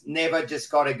 Phillips never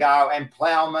just got to go. And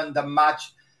Plowman, the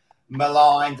much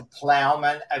maligned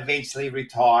Plowman, eventually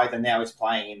retired and now is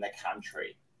playing in the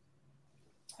country.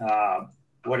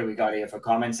 What do we got here for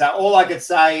comments? So all I could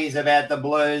say is about the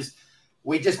Blues,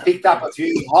 we just picked up a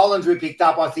few. Hollands we picked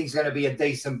up, I think, is going to be a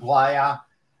decent player.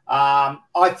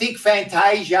 I think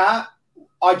Fantasia,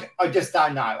 I just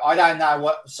don't know. I don't know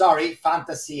what. Sorry,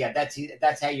 Fantasia.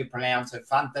 That's how you pronounce it.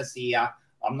 Fantasia.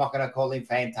 I'm not going to call him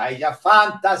Fantasia.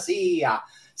 Fantasia.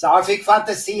 So I think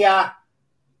Fantasia,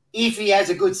 if he has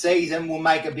a good season, will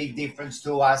make a big difference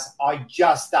to us. I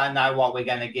just don't know what we're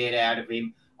going to get out of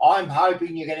him. I'm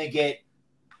hoping you're going to get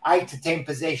 8 to 10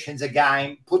 possessions a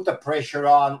game, put the pressure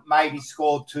on, maybe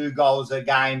score 2 goals a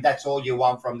game. That's all you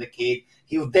want from the kid.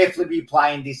 He'll definitely be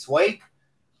playing this week.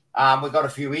 We've got a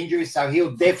few injuries, so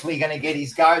he'll definitely going to get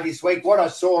his go this week. What I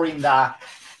saw in the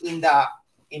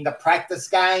practice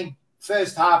game,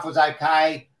 first half was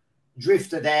okay,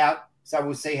 drifted out, so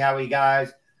we'll see how he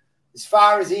goes. As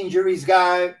far as injuries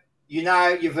go, you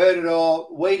know, you've heard it all.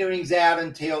 Wiedering's out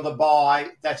until the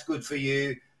bye. That's good for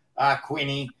you,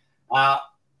 Quinny.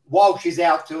 Walsh is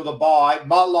out till the bye.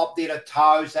 Motlop did a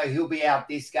toe, so he'll be out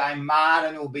this game.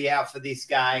 Martin will be out for this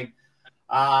game.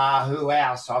 Who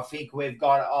else? I think we've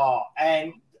got,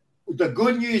 and the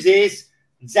good news is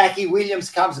Zachy Williams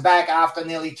comes back after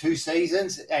nearly 2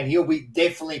 seasons, and he'll be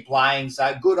definitely playing.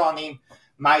 So good on him,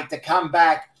 mate, to come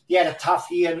back. He had a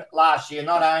tough year last year.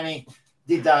 Not only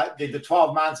did the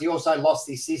 12 months, he also lost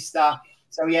his sister.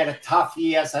 So he had a tough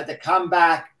year. So to come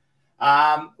back,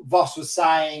 Voss was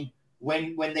saying,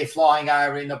 when they're flying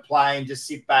over in the plane, just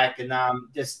sit back and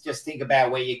just think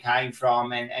about where you came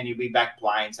from, and you'll be back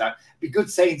playing. So it'd be good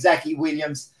seeing Zachy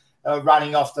Williams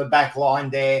running off the back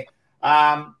line there.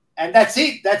 And that's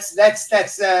it. That's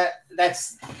the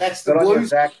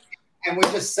Blues. And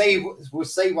we'll see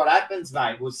what happens,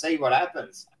 mate. We'll see what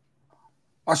happens.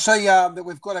 I see that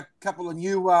we've got a couple of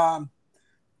new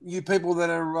people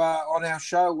that are on our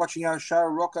show, watching our show.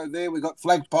 Rocco there. We've got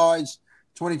Flag Pies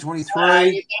 2023.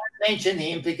 You can't mention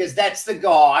him because that's the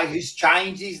guy who's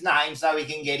changed his name so he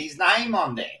can get his name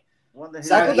on there.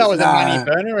 So I thought that was a money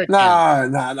burner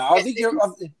account. No. I think you're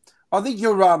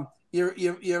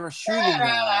assuming.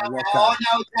 I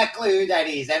know exactly who that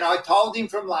is, and I told him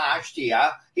from last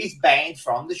year he's banned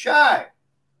from the show.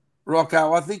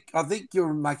 Rocco, I think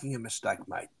you're making a mistake,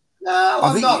 mate. No,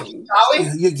 I'm not.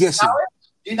 You're guessing.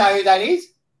 Do you know who that is?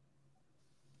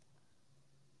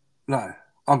 No,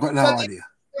 I've got no idea.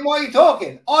 Then why are you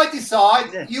talking? I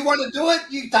decide. You want to do it,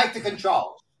 you take the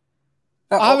control.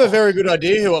 I have a very good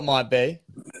idea who it might be.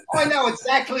 I know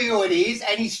exactly who it is,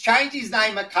 and he's changed his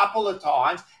name a couple of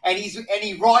times, and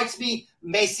he writes me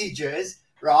messages,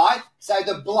 right? So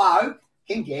the bloke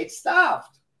can get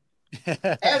stuffed. How's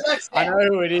that sound? I know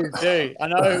who it is, too. I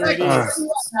know who it is. Everyone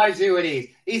knows who it is.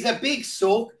 He's a big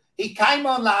sook. He came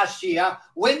on last year.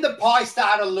 When the Pie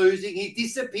started losing, he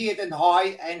disappeared and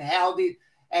howled it.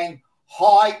 And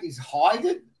what is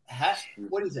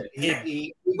it?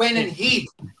 He went and hid.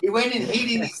 He went and hid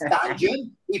in his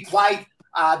dungeon. He played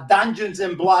Dungeons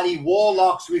and Bloody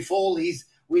Warlocks with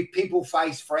Pimple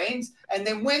Face friends. And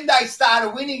then when they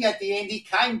started winning at the end, he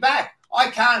came back. I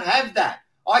can't have that.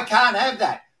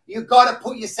 You've got to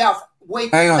put yourself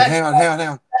weak. Hang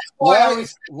on.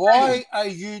 Why are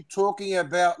you talking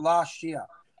about last year?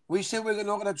 We said we're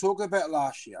not going to talk about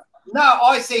last year. No,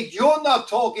 I said you're not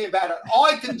talking about it.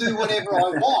 I can do whatever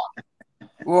I want.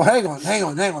 Well, hang on.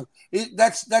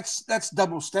 That's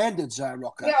double standards,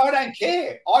 Rocco. Yeah, I don't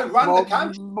care. I run the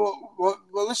country. Well,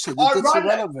 listen, I that's run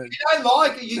irrelevant. If you don't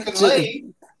like it, you can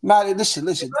leave. Mate, listen.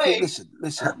 Listen.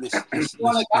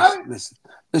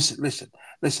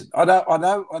 I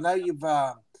know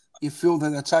you feel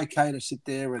that it's okay to sit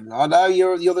there, and I know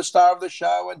you're the star of the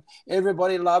show, and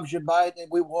everybody loves you, mate. And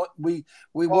we want you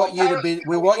to be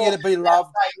loved. You're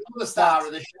the star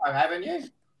of the show, haven't you?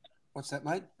 What's that,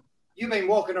 mate? You've been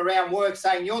walking around work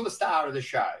saying you're the star of the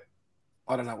show.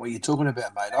 I don't know what you're talking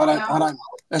about, mate. I don't.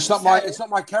 It's not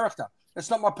my character. It's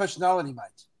not my personality,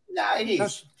 mate. No, it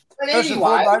is.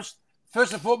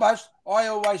 First and foremost, I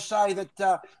always say that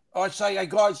hey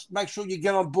guys, make sure you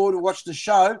get on board and watch the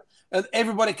show. and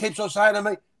everybody keeps on saying to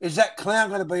me, "Is that clown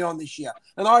going to be on this year?"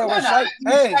 And I always say,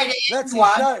 You "Hey, say to that's his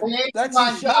everyone, show. when That's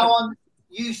everyone his go show." on,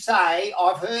 you say,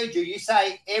 I've heard you. You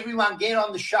say, everyone get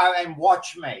on the show and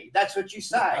watch me. That's what you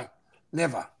say.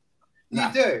 Never. You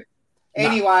No. do. No.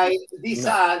 Anyway, this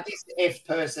No. this F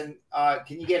person,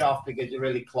 can you get off because you're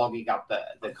really clogging up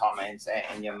the comments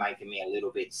and you're making me a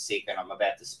little bit sick and I'm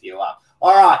about to spew up.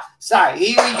 All right, so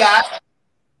here we go.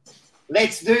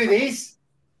 Let's do this.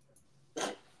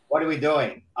 What are we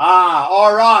doing?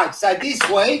 All right. So this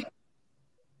week,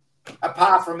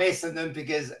 apart from Essendon,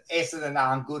 because Essendon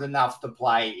aren't good enough to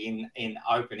play in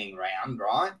opening round,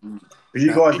 right? But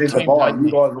you guys need to buy. You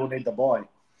guys will need to buy.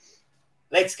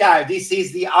 Let's go. This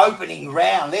is the opening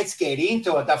round. Let's get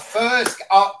into it. The first,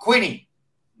 Quinny,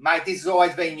 mate, this has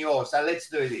always been yours. So let's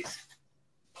do this.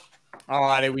 All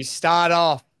righty, we start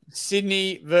off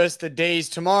Sydney versus the D's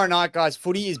tomorrow night, guys.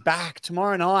 Footy is back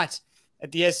tomorrow night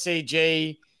at the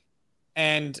SCG,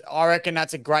 and I reckon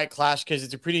that's a great clash because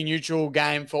it's a pretty neutral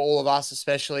game for all of us,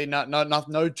 especially. We're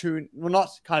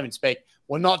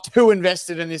not too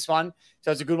invested in this one,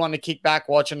 so it's a good one to kick back,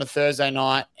 watch on a Thursday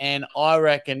night, and I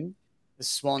reckon the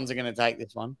Swans are going to take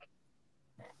this one.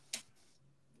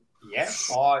 Yeah,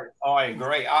 I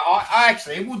agree. I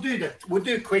actually we'll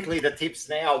do quickly the tips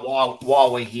now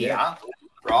while we're here,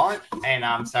 right?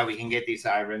 And so we can get this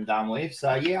over and done with.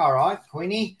 So yeah, all right,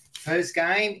 Queenie. First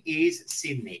game is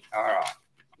Sydney. All right,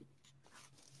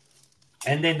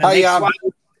 and then the next one.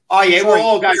 Oh yeah, we'll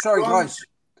all go. Sorry, guys.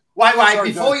 Wait.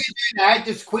 Before you do that,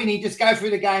 just Queenie, just go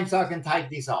through the game so I can take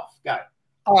this off. Go.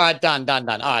 All right, done. All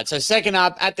right, so second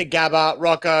up at the Gabba,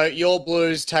 Rocco, your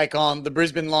Blues take on the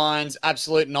Brisbane Lions.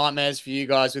 Absolute nightmares for you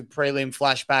guys with prelim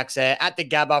flashbacks there. At the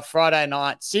Gabba, Friday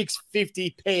night,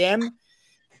 6:50 p.m.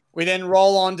 We then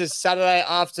roll on to Saturday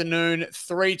afternoon,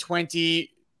 3:20.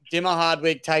 Dimmer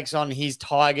Hardwick takes on his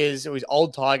Tigers, or his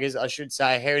old Tigers, I should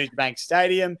say, Heritage Bank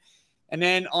Stadium. And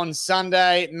then on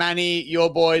Sunday, Manny,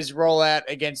 your boys roll out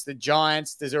against the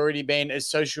Giants. There's already been a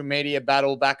social media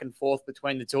battle back and forth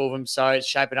between the two of them, so it's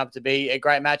shaping up to be a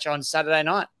great match on Saturday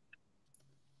night.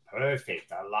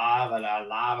 Perfect. I love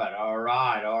it. All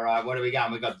right. What do we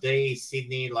got? We got D,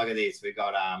 Sydney. Look at this. We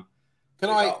got Can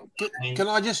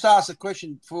I just ask a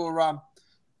question for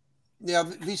now?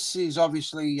 This is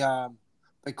obviously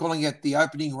they're calling it the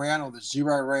opening round or the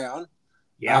zero round.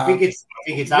 Yeah, I think it's.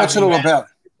 What's it all about?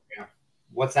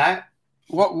 What's that?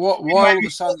 Why all of a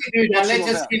sudden?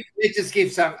 Let's just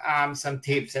give some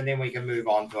tips and then we can move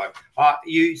on to it.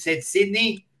 You said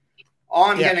Sydney.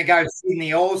 I'm going to go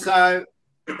Sydney also.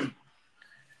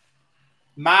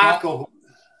 Mark or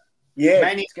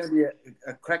Manny? It's going to be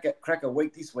a cracker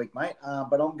week this week, mate.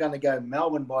 But I'm going to go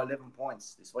Melbourne by 11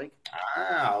 points this week.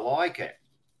 I like it.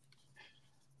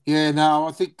 Yeah, no,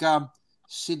 I think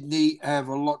Sydney have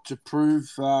a lot to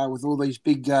prove with all these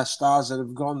big stars that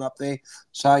have gone up there.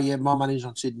 So, yeah, my money's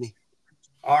on Sydney.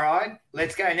 All right,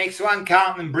 let's go. Next one,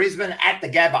 Carlton and Brisbane at the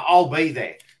Gabba. I'll be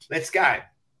there. Let's go.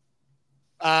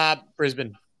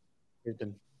 Brisbane.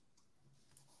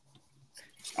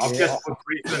 I've just put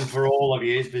Brisbane for all of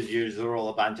you because you are all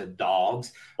a bunch of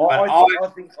dogs.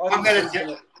 I think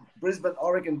Brisbane. I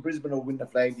reckon Brisbane will win the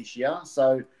flag this year.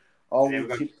 So I will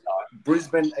tip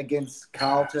Brisbane against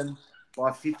Carlton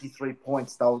by 53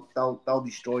 points. They'll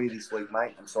destroy you this week,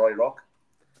 mate. I'm sorry, Rock.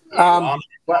 I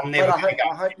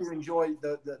hope you enjoy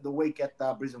the week at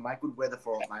Brisbane, mate. Good weather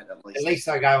for it, mate. At least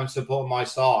I go and support my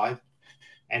side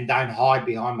and don't hide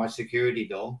behind my security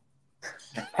door.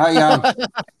 Hey,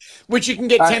 which you can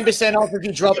get 10% off if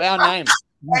you drop our name.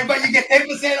 Hey, but you get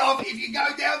 10% off if you go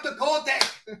down to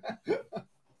Cortex.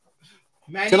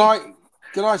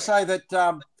 Can I say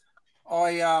that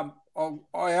I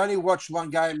only watched one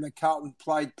game that Carlton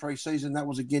played pre-season. That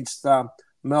was against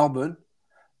Melbourne,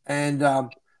 and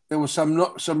there were some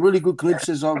really good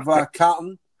glimpses of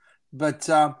Carlton, but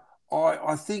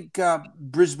I think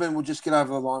Brisbane will just get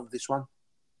over the line with this one.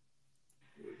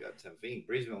 We've got some things.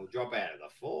 Brisbane will drop out of the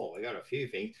four. We got a few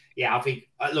things. Yeah, I think.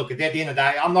 Look, at the end of the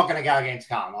day, I'm not going to go against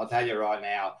Carlton. I'll tell you right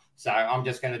now. So I'm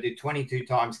just going to do 22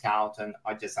 times Carlton.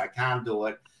 I can't do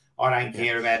it. I don't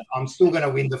care about it. I'm still going to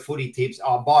win the footy tips.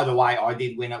 Oh, by the way, I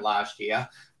did win it last year,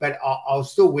 but I'll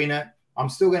still win it. I'm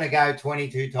still going to go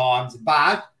 22 times,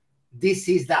 but this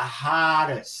is the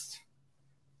hardest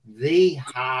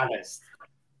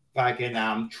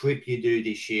fucking trip you do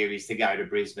this year is to go to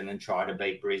Brisbane and try to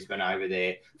beat Brisbane over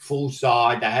there. Full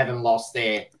side. They haven't lost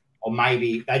there, or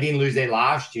maybe they didn't lose there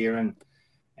last year.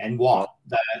 And what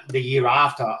the year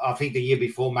after, I think the year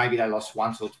before, maybe they lost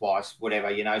once or twice, whatever,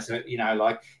 So,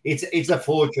 like it's a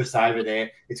fortress over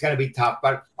there. It's going to be tough,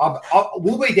 but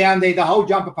we'll be down there. The whole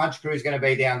Jumper Punch crew is going to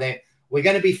be down there. We're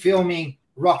going to be filming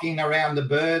Rocking Around the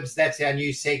Burbs. That's our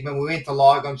new segment. We went to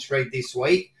Lygon Street this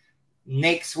week.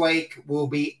 Next week, we'll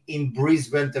be in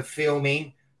Brisbane to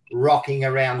filming Rocking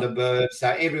Around the Burbs. So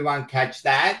everyone catch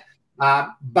that.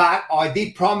 But I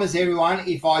did promise everyone,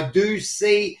 if I do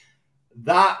see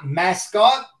the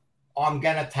mascot, I'm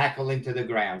going to tackle him to the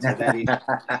ground. So that is.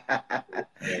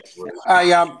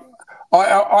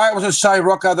 I was to say,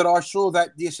 Rocco, that I saw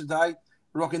that yesterday,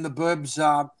 Rocking the Burbs,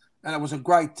 and it was a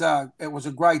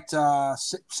great,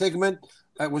 segment.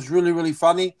 It was really, really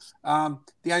funny. The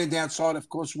only downside, of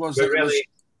course, was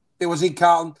it was in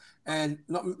Carlton, and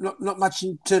not much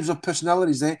in terms of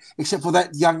personalities there, except for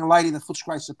that young lady, the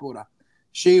Footscray supporter.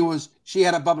 She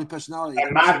had a bubbly personality.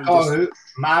 And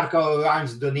Marco, who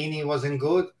owns Donini, wasn't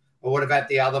good. Or what about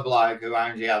the other bloke who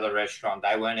owns the other restaurant?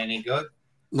 They weren't any good.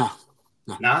 No.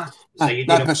 So you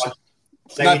didn't.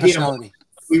 Personality.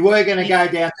 We were going to go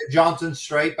down to Johnson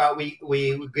Street, but we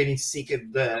were getting sick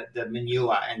of the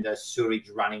manure and the sewage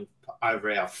running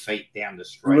over our feet down the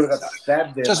street.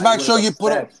 Just make sure you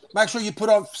put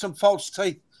on some false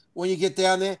teeth when you get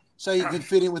down there, so you can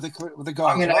fit in with the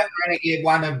guys. I'm going to get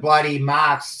one of bloody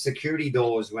Mark's security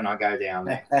doors when I go down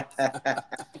there.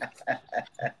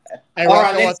 Hey,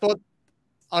 Rocco,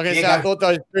 I thought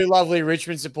those two lovely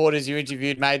Richmond supporters you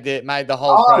interviewed made the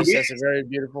whole process a very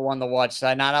beautiful one to watch.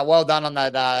 So, no, well done on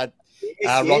that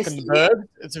Rocking the Burbs.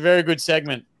 It's a very good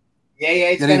segment.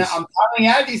 Yeah, I'm telling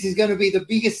you, this is going to be the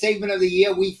biggest segment of the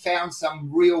year. We found some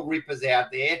real rippers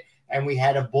out there, and we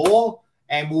had a ball,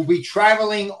 and we'll be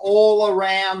travelling all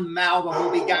around Melbourne.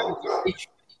 We'll be going to Richmond,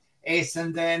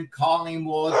 Essendon,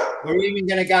 Collingwood. We're even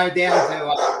going to go down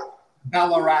to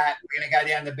Ballarat. We're going to go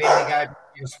down to Bendigo.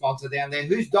 Your sponsor down there.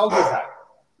 Whose dog is that?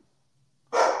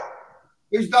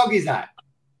 Whose dog is that?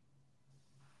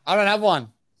 I don't have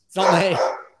one. It's not me.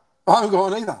 I haven't got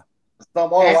one either. It's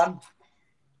not my one.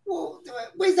 Well,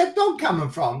 where's that dog coming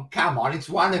from? Come on, it's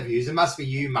one of you. It must be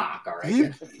you, Mark, I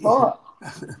reckon. What?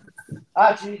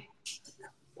 Archie.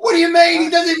 What do you mean? He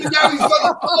doesn't even know he's got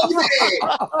a dog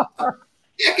there.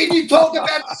 How can you talk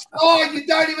about the spine? You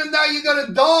don't even know you got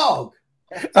a dog.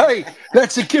 Hey,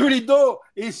 that security door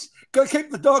is go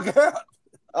keep the dog out.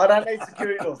 I don't need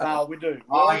security doors. No, we do.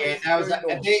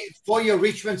 For your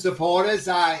Richmond supporters,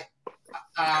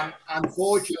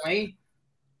 unfortunately,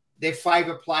 their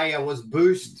favourite player was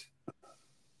Boost.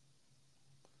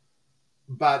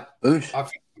 But Boost. I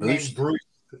think it meant Bruce.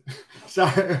 So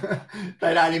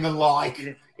they don't even like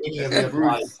any of their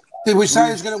players. Did we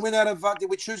say who's going to win out of did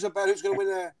we choose about who's going to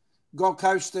win Gold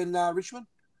Coast and Richmond?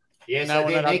 Yes, so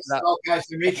the next Gold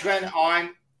Coast and Richmond,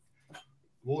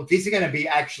 this is going to be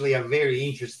actually a very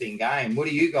interesting game. What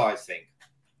do you guys think?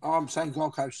 I'm saying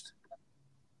Gold Coast.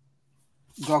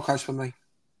 Gold Coast for me.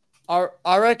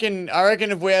 I reckon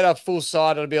if we had a full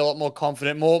side, it'd be a lot more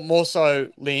confident, more so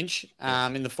Lynch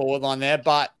in the forward line there.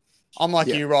 But I'm like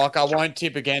you, Rock. I won't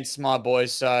tip against my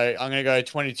boys, so I'm going to go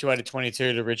 22 out of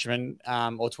 22 to Richmond,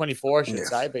 or 24, I should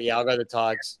say. But I'll go the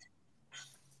Tigers.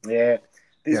 Yeah.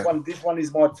 This one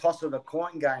is my toss of the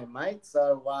coin game, mate.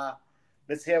 So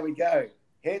let's see how we go.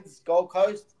 Heads, Gold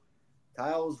Coast.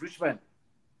 Tails, Richmond.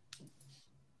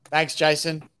 Thanks,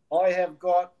 Jason. I have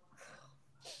got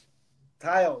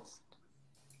Tails.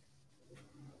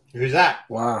 Who's that?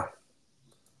 Wow.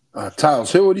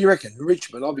 Tails. Who do you reckon?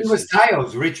 Richmond, obviously. Who was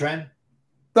Tails? Richmond.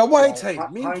 The away team.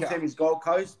 Home team is Gold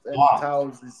Coast, and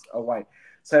Tails is away.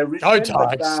 So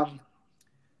Richmond.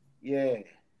 Yeah.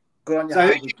 Good on your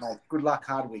Hardwick, mate. Good luck,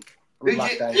 Hardwick. Good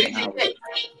luck, Dave.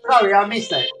 Sorry, I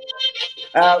missed it.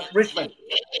 Richmond.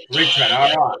 Richmond,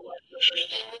 all right.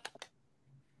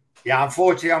 Yeah,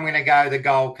 unfortunately, I'm going to go the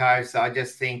Gold Coast. I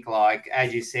just think, like,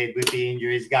 as you said, with the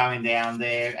injuries going down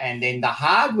there, and then the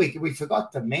Hardwick, we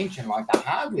forgot to mention, like, the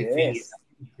Hardwick thing is a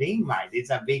big thing, mate. It's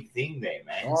a big thing there,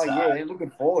 man. Oh, yeah, looking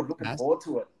forward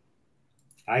to it.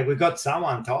 Hey, we got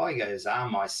someone. Tigers are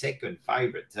my second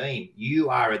favourite team. You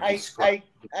are a disgrace.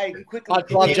 Hey, quickly.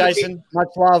 Much love, Jason. Much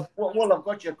love. Well, I've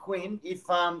got your Quinn. If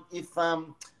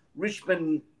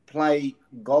Richmond play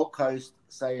Gold Coast,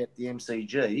 say at the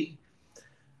MCG,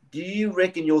 do you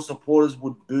reckon your supporters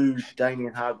would boo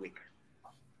Damien Hardwick?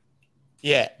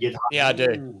 Yeah, I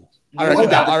do.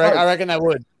 I reckon they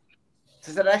would.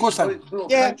 Of course they will.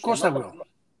 Yeah, of course they will.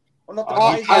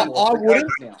 I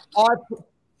wouldn't.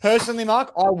 Personally,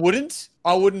 Mark, I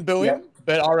wouldn't boo him,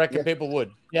 but I reckon people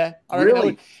would. Yeah, I reckon they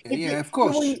would. Yeah, of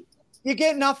course. You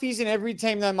get nuffies in every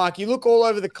team, though, Mark. You look all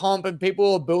over the comp, and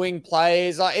people are booing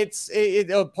players. Like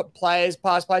players,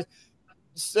 past players.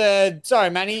 Sorry,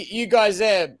 Manny, you guys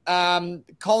there.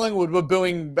 Collingwood were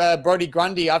booing Brodie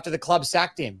Grundy after the club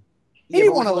sacked him. He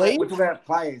didn't want to leave. We're talking about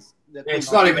players.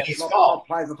 It's not even his fault.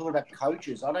 Players. We're talking about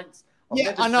coaches. I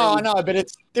Yeah, I know,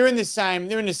 but they're in the same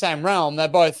realm. They're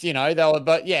both,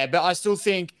 but I still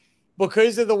think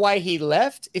because of the way he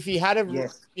left, if he had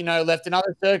left in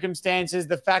other circumstances,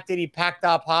 the fact that he packed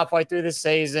up halfway through the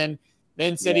season,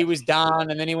 then said he was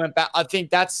done, and then he went back. I think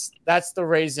that's the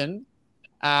reason.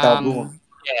 And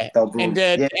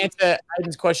to answer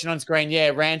Aiden's question on screen,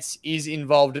 Rance is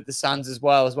involved at the Suns as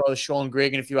well as Sean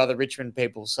Grigg and a few other Richmond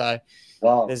people. So,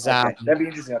 there's that'd be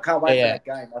interesting. I can't wait for that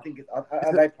game. I think are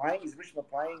they playing? Is Richmond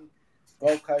playing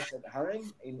Gold Coast at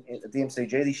home at the MCG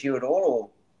this year at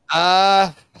all?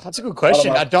 Or that's a good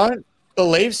question. I don't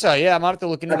believe so. Yeah, I might have to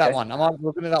look into that one.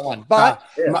 But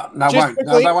they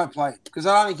won't play because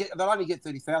they'll only get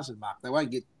 30,000, Mark. They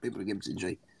won't get people to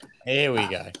MCG. Here we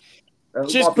go.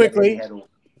 Just quickly,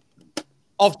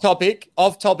 off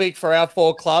topic for our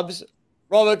 4 clubs.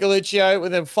 Robert Galuccio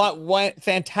with a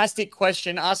fantastic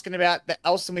question asking about the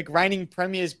Elsternwick reigning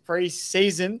premiers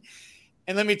pre-season.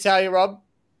 And let me tell you, Rob,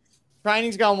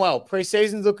 training's going well.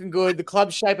 Pre-season's looking good. The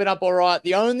club's shaping up all right.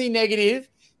 The only negative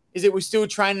is that we're still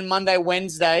training Monday,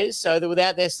 Wednesdays, so they're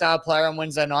without their star player on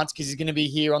Wednesday nights because he's going to be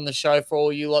here on the show for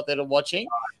all you lot that are watching.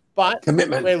 But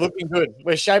we're looking good.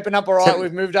 We're shaping up all right.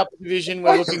 We've moved up the division.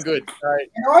 We're looking good. So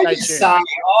I just say,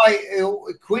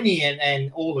 Quinny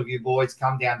and all of you boys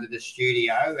come down to the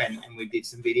studio and we did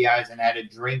some videos and had a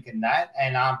drink and that.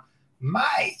 And,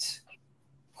 mate,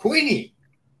 Quinny,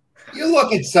 you're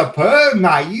looking superb,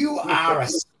 mate. You are a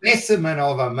specimen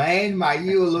of a man, mate.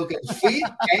 You are looking fit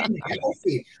and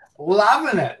healthy.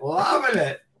 Loving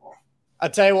it. I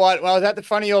tell you what, well, I was at the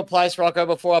front of your place, Rocco,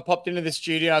 before I popped into the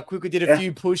studio. I quickly did a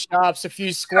few push-ups, a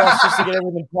few squats just to get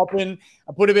everything popping.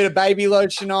 I put a bit of baby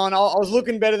lotion on. I was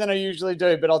looking better than I usually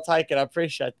do, but I'll take it. I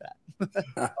appreciate that.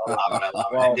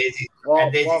 Well,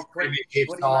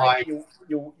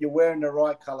 you're wearing the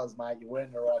right colours, mate. You're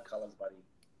wearing the right colours, buddy.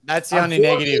 That's the only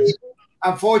negative.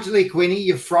 Unfortunately, Quinny,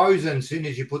 you're frozen as soon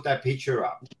as you put that picture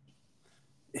up.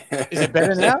 Is it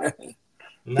better now?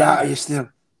 No, you're still...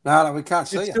 No, we can't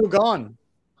see it's still gone.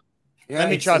 Yeah,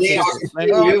 Let me try. Yeah,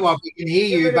 we can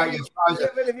hear you, but you're frozen.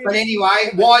 But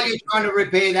anyway, while you're trying to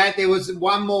repair that, there was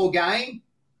one more game,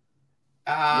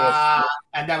 and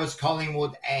that was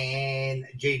Collingwood and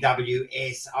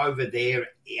GWS over there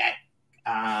at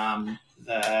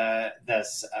the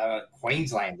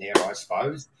Queensland there, I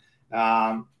suppose.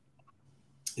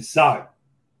 So,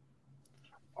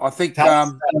 I think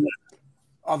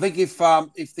if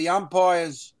the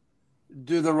umpires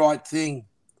do the right thing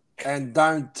and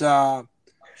don't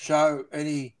show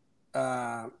any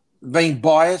being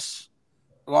biased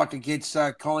like against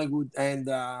Collingwood and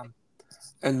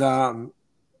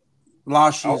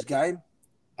last year's game.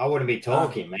 I wouldn't be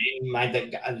talking, man.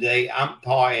 Mate, the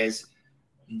umpires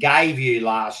gave you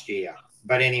last year.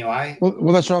 But anyway.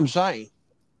 Well, that's what I'm saying.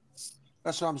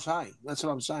 That's what I'm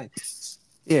saying.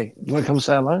 Yeah, you want to come and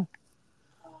say hello?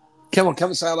 Come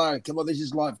and say hello. Come on, this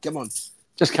is live. Come on.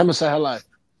 Just come and say hello.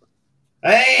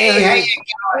 Hey, how you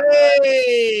going?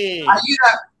 Hey!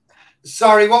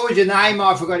 Sorry, what was your name?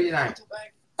 I forgot your name.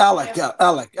 Alec.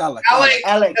 Alex,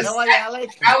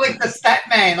 the stat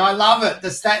man. I love it. The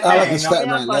stat man. The stat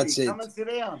man. That's it. Come and sit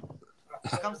down.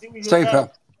 Come sit with your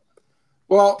dad.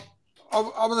 Well,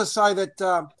 I'm going to say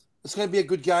that it's going to be a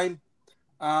good game.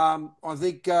 I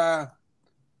think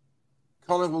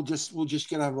Colin will just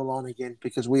get over the line again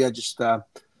because we are just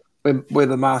we're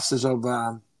the masters of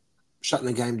shutting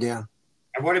the game down.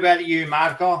 And what about you,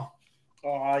 Marco?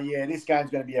 Oh, yeah, this game's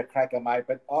going to be a cracker, mate.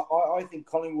 But I think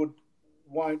Collingwood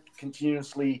won't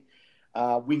continuously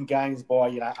win games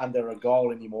by under a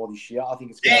goal anymore this year. I think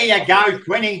it's there. You go,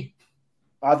 Quinny.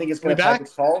 I think it's going to take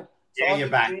its toll. So yeah, you're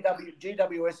back.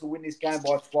 GWS will win this game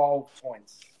by 12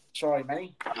 points. Sorry,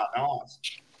 Manny. Oh, nice.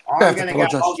 I'm going to go.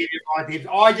 I'll give you my tips.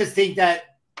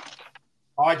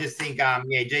 I just think,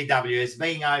 GWS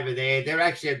being over there, they're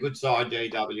actually a good side,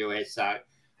 GWS. So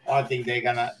I think they're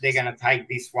gonna take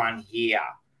this one here.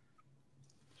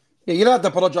 Yeah, you don't have to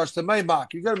apologise to me,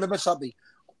 Mark. You've got to remember something.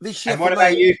 This year, and what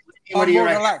about you? I'm more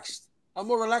relaxed. I'm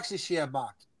more relaxed this year,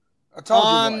 Mark. I told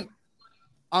you.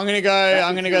 I'm gonna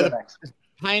go. It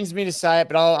pains me to say it,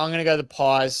 but I'm gonna go the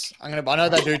Pies. I know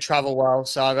they do travel well,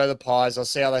 so I'll go the Pies. I'll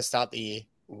see how they start the year.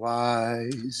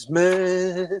 Wise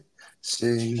men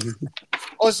sing.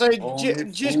 Also,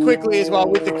 just quickly as well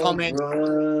with the comments,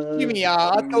 Jimmy,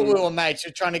 I thought we were mates.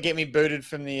 You're trying to get me booted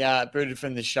from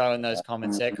the show in those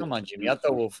comments there. Come on, Jimmy. I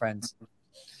thought we were friends.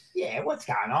 Yeah, what's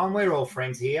going on? We're all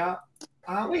friends here,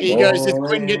 aren't we? He goes, "Did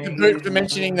Quinn get the boot for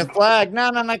mentioning the flag?" No,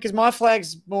 because my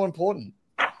flag's more important.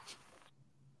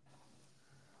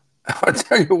 I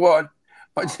tell you what,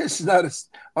 I just noticed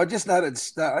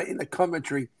in the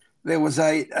commentary, there was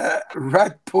a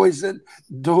rat poisoned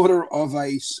daughter of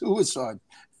a suicide.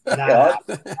 No,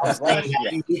 I'm saying that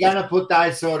if you're going to put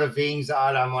those sort of things,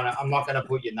 I don't want to. I'm not going to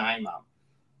put your name up.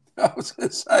 I was going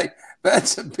to say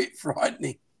that's a bit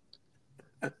frightening.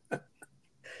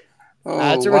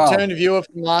 It's a return viewer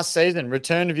from last season.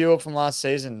 Return viewer from last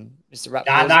season, Mr. Rat.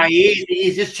 No,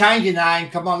 he's just changing name.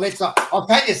 Come on, I'll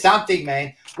tell you something,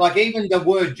 man. Like even the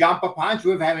word jumper punch,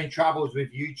 we're having troubles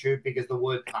with YouTube because the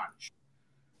word punch.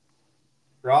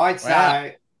 Right? Wow.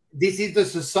 So this is the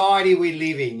society we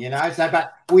live in, you know. So,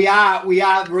 but we are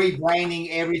rebranding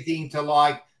everything to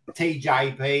like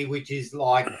TJP, which is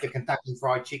like the Kentucky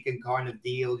Fried Chicken kind of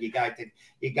deal. You go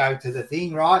to the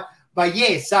thing, right? But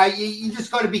yeah, so you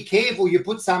just got to be careful. You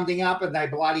put something up and they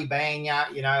bloody bang you,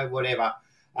 you know, whatever.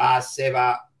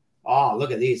 Seba, oh, look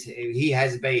at this. He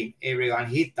has been. Everyone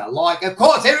hit the like. Of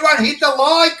course, everyone hit the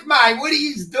like, mate. What are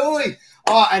you doing?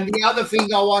 Oh, and the other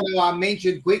thing I want to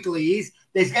mention quickly is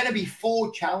there's going to be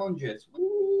 4 challenges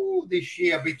this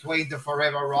year between the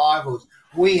Fourever rivals.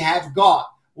 We have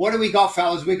got, what do we got,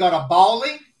 fellas? We got a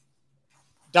bowling.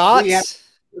 Darts.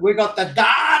 We got the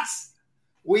darts.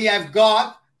 We have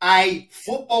got a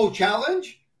football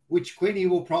challenge, which Quinny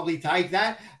will probably take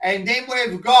that. And then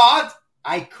we've got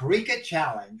a cricket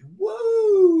challenge.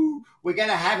 Woo! We're going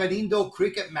to have an indoor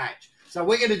cricket match. So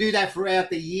we're going to do that throughout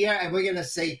the year, and we're going to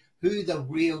see who the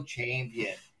real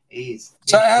champion is.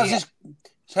 So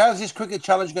how's this cricket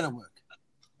challenge going to work?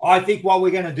 I think what we're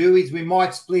going to do is we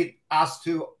might split us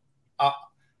two up.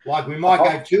 Like we might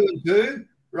go 2 and 2.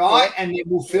 Right, yeah. And then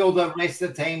we'll fill the rest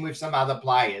of the team with some other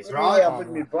players, right? Yeah,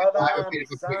 bring your brother,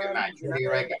 son, match. You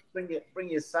know, bring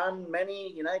your son,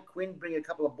 Manny, you know, Quinn, bring a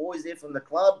couple of boys there from the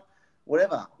club,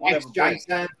 whatever. Thanks,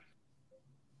 Jason.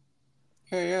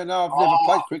 Yeah, no, I've never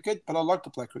played cricket, but I like to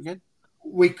play cricket.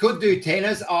 We could do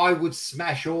tennis. I would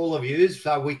smash all of you,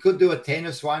 so we could do a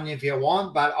tennis one if you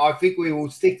want, but I think we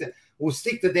will stick to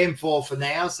them for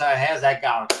now. So how's that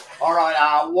going? All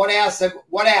right. What else?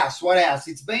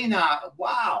 It's been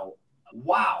wow.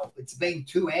 It's been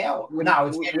 2 hours. No,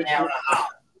 it's been an hour and a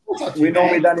half. We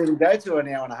normally don't even go to an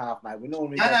hour and a half, mate. We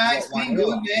normally no, it's been good,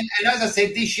 man. And as I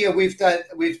said, this year with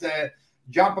the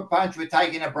jumper punch, we're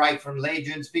taking a break from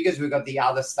Legends because we've got the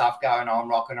other stuff going on,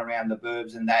 rocking around the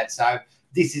burbs and that. So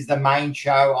this is the main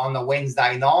show on the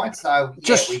Wednesday night. So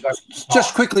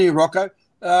just quickly, Rocco.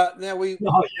 Now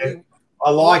I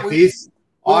like this.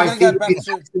 I think it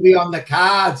has to be on the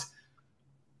cards.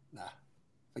 Nah,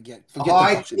 forget the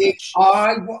boxing match.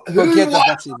 Forget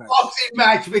the boxing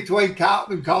match between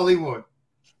Carlton and Collingwood.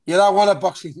 You don't want a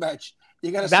boxing match.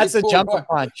 You're going to That's a jumper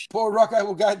punch. Poor Rocco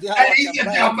will go down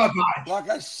like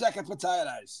a sack of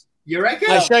potatoes. You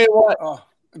reckon? I'll show you what. Oh,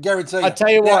 I guarantee you. I'll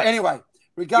tell you what. Anyway,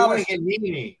 regardless.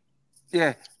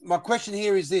 Yeah, my question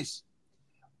here is this.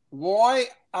 Why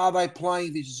are they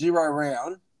playing this 0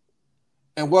 round?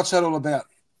 And what's that all about?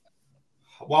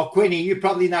 Well, Quinny, you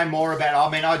probably know more about it.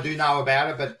 I mean, I do know about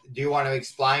it, but do you want to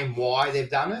explain why they've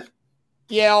done it?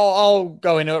 Yeah, I'll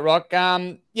go into it, Rock.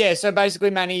 So basically,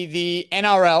 Manny, the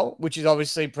NRL, which is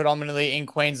obviously predominantly in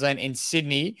Queensland and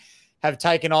Sydney, have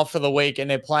taken off for the week and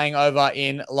they're playing over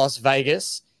in Las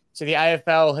Vegas. So the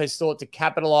AFL has thought to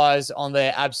capitalise on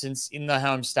their absence in the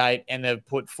home state, and they've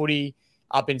put footy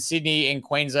up in Sydney and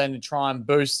Queensland to try and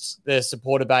boost the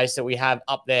supporter base that we have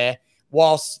up there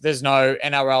whilst there's no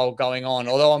NRL going on.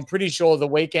 Although I'm pretty sure the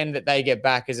weekend that they get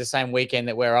back is the same weekend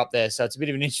that we're up there. So it's a bit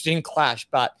of an interesting clash,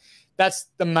 but that's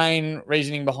the main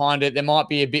reasoning behind it. There might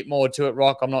be a bit more to it,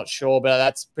 Rock. I'm not sure, but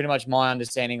that's pretty much my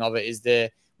understanding of it is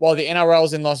while the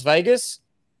NRL's in Las Vegas,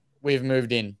 we've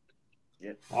moved in.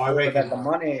 Yeah. I reckon the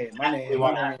money.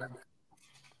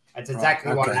 That's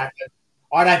exactly what happened.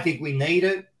 I don't think we need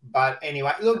it, but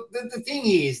anyway, look, the thing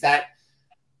is that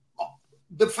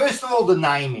first of all, the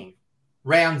naming.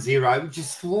 Round 0,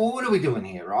 just what are we doing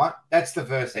here, right? That's the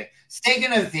first thing.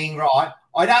 Second thing, right?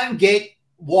 I don't get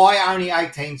why only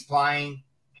 8 teams playing,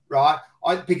 right?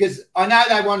 Because I know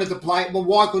they wanted to play, but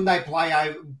why couldn't they play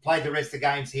the rest of the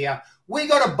games here? We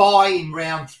got to buy in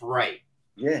round 3.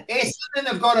 Yeah. Essendon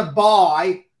have got to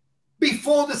buy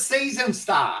before the season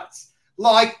starts.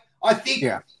 Like, I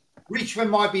think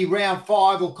Richmond might be round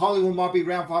 5 or Collingwood might be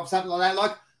round 5, something like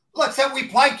that. Like so we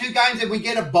play 2 games and we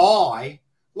get a bye.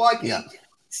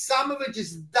 Some of it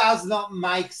just does not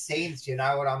make sense, you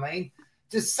know what I mean?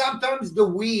 Just sometimes the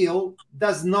wheel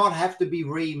does not have to be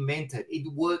reinvented.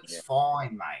 It works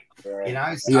fine, mate. You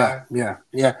know? So,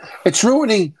 yeah. It's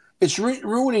ruining,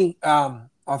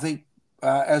 I think,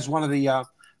 as one of the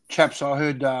chaps I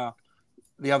heard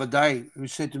the other day who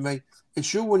said to me,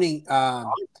 it's ruining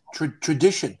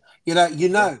tradition. You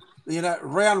know,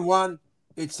 round 1,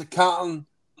 it's the Carlton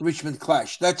Richmond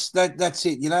clash. That's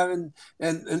it, you know,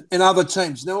 and other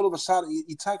teams. Now all of a sudden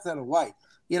you take that away.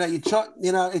 You know,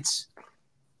 it's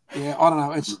I don't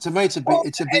know. It's to me it's a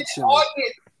bit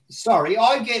silly.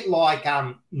 I get like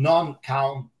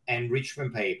non-Culm and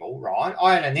Richmond people, right?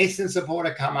 I had an Essendon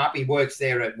supporter come up. He works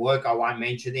there at work. I won't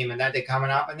mention him, and that they're coming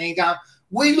up and they're going,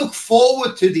 we look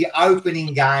forward to the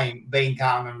opening game being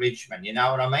Culm and Richmond. You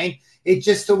know what I mean? It's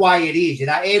just the way it is. You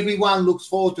know, everyone looks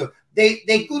forward to it.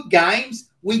 They're good games.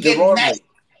 We get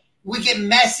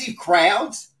massive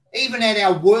crowds. Even at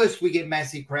our worst, we get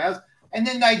massive crowds. And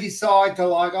then they decide to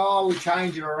like, oh, we'll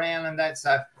change it around and that's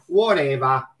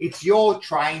whatever. It's your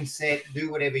train set. Do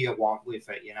whatever you want with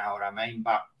it. You know what I mean?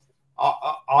 But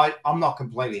I'm not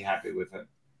completely happy with it.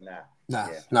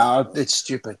 No, it's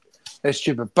stupid. It's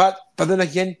stupid. But then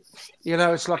again, you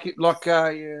know, it's like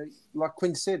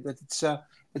Quinn said, that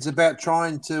it's about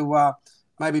trying to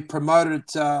maybe promote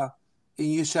it in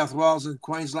New South Wales and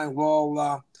Queensland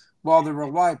while they're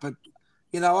away. But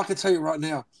you know, I can tell you right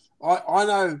now, I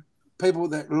know people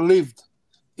that lived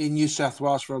in New South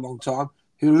Wales for a long time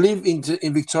who live in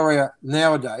Victoria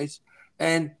nowadays,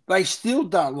 and they still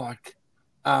don't like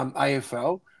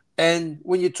AFL. And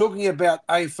when you're talking about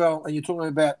AFL and you're talking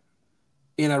about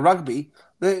rugby,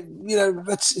 they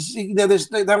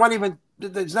won't even.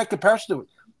 There's no comparison to it.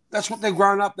 That's what they're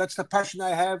growing up. That's the passion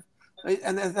they have,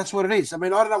 and that's what it is. I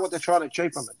mean, I don't know what they're trying to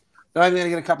achieve from it. They're only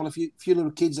going to get a few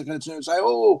little kids that are going to turn and say,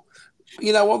 "Oh,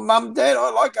 you know what, Mum, Dad,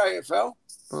 I like AFL."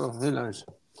 Oh, who knows?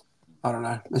 I don't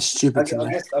know. It's stupid to me.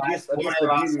 I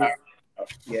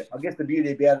guess the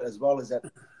beauty about it as well is that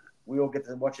we all get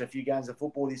to watch a few games of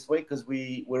football this week because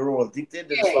we're all addicted.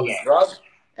 It's like a drug.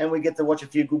 And we get to watch a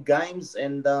few good games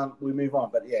and we move on.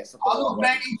 But yeah,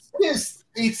 man, it's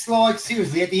like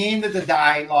seriously at the end of the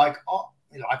day,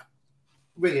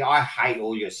 really, I hate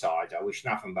all your sides. I wish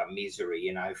nothing but misery,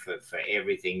 you know, for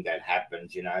everything that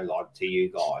happens, you know, like to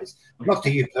you guys, not to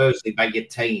you personally, but your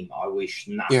team. I wish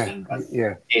nothing but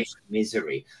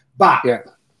misery. But it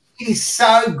is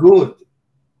so good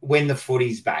when the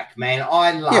footy's back, man.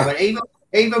 I love it.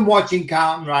 Even watching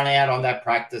Carlton run out on that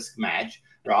practice match,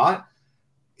 right?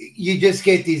 You just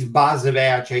get this buzz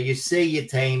about you. You see your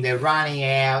team, they're running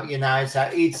out, you know. So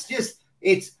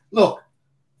look,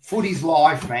 footy's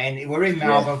life, man. We're in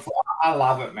Melbourne. I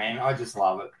love it, man. I just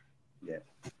love it. Yeah.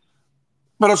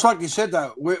 But it's like you said,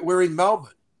 though, we're in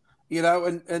Melbourne, you know,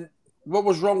 and what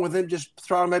was wrong with them just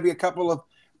throwing maybe a couple of,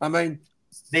 I mean.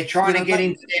 They're trying to get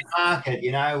into their market,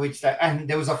 you know, and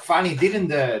there was a funny, didn't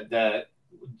the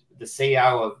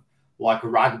CEO of like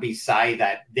rugby say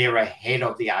that they're ahead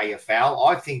of the AFL?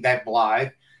 I think that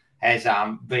bloke has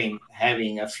been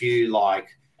having a few like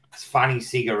funny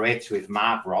cigarettes with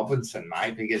Mark Robinson,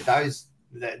 mate, because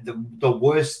the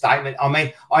worst statement. I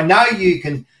mean, I know you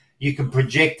can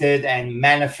project it and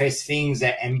manifest things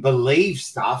and believe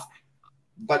stuff,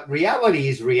 but reality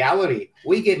is reality.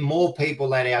 We get more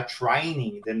people at our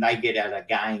training than they get at a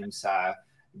game, so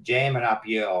jam it up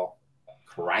your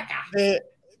cracker.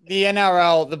 The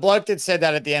NRL, the bloke that said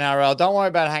that at the NRL, don't worry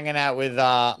about hanging out with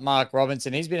Mark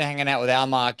Robinson. He's been hanging out with our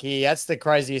Mark here. That's the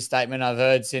craziest statement I've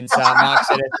heard since Mark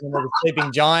said it to the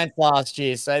Sleeping Giants last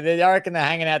year. So I reckon they're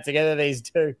hanging out together, these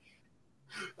two.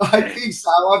 I think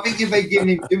so. I think you've been giving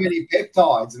him too many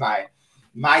peptides, mate.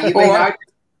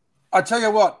 I tell you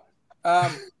what,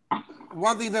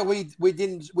 one thing that we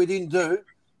didn't do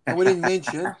and we didn't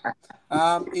mention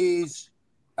is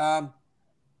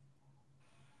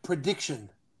prediction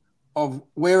of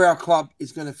where our club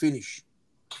is going to finish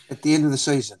at the end of the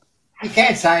season. You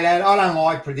can't say that. I don't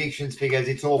like predictions because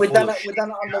it's all we've done it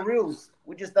on the reels.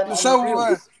 We just done it on the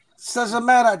reels. Doesn't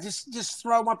matter. Just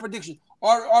throw my prediction.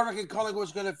 I reckon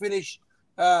Collingwood's going to finish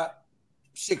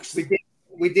sixth.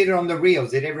 We did it on the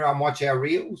reels. Did everyone watch our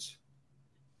reels?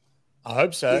 I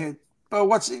hope so. Yeah, but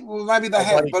maybe they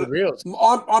have. But reels.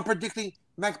 I'm predicting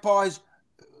Magpies.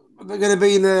 They're going to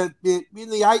be in the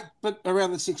 8th, but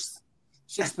around the sixth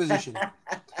position.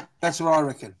 That's what I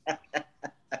reckon.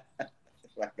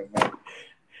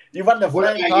 You won the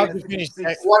What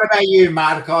about you,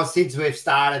 Marcos? Since we've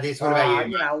started this, what about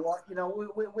you? You know what? You know,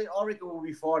 I reckon we'll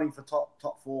be fighting for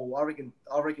top 4. I reckon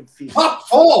fifth. Top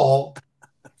 4.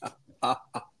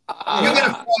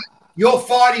 You're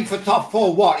fighting for top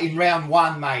 4. What in round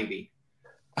 1, maybe?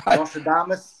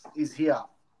 Nostradamus is here.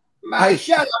 Mate,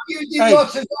 shut up. You did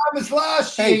lots of dramas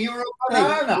last year. You were a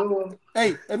banana.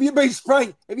 Hey, have you been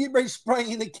spraying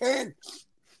in the can?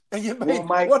 And you mean,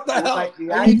 what the hell are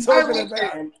you talking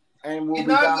about? And we'll you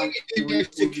know when you do your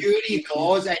security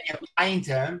doors and you paint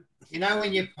them, you know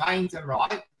when you paint them,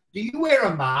 right? Do you wear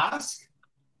a mask?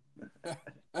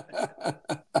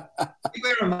 You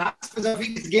wear a mask because I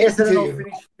think it's getting Essendon to will you.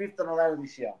 finish 5th on the ladder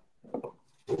this year. All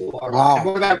right. Wow. And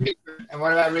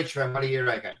what about Richmond? What do you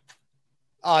reckon?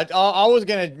 I was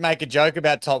going to make a joke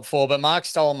about top 4, but Mark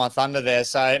stole my thunder there.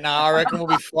 So no, I reckon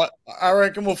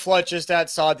we'll float just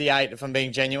outside the 8. If I'm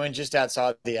being genuine, just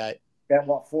outside the 8. About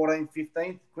what, 14th,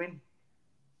 15th, Quinn?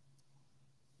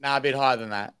 No, a bit higher than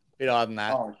that.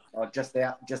 Oh, just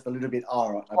out, just a little bit.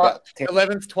 All right. What, About 10th.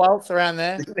 11th, 12th, around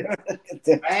there.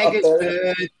 Tigers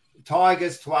 3rd,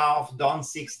 Tigers 12, Don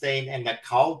 16, and the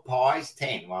Cold Pies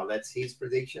 10. Well, that's his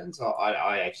predictions.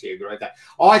 I actually agree with that.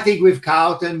 I think with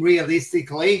Carlton,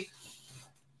 realistically,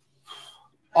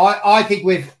 I think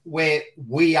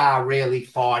we are really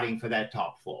fighting for that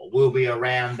top 4. We'll be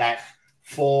around that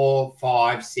 4,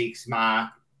 5, 6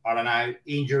 mark. I don't know,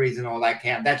 injuries and all that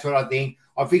count. That's what I think.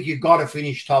 I think you've got to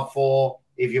finish top 4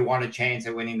 if you want a chance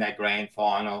of winning that grand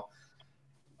final.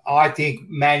 I think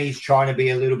Manny's trying to be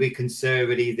a little bit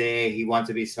conservative there. He wants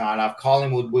to be smart enough.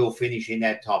 Collingwood will finish in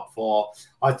that top 4.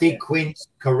 I think Quinn's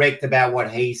correct about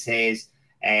what he says,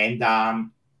 and I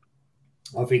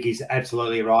think he's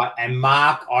absolutely right. And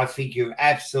Mark, I think you're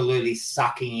absolutely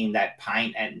sucking in that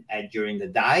paint and during the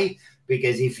day,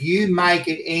 because if you make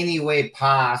it anywhere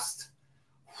past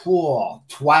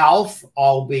 12th,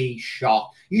 I'll be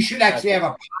shocked. You should actually have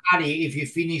a party if you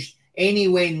finish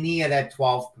anywhere near that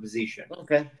 12th position.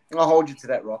 Okay, I'll hold you to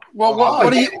that, Rock. Well,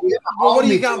 what are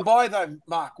you going by though,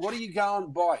 Mark? What are you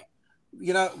going by?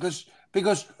 You know, because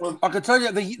I can tell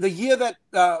you the year that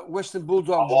Western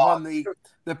Bulldogs won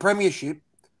the premiership,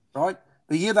 right?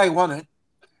 The year they won it,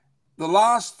 the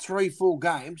last 3-4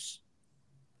 games,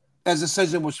 as the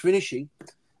season was finishing,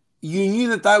 you knew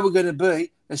that they were going to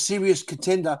be a serious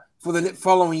contender for the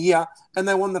following year, and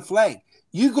they won the flag.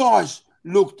 You guys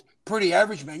looked pretty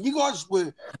average, man. You guys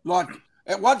were like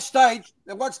at one stage.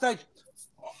 I think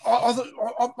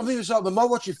it's like, am I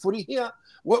watching footy here?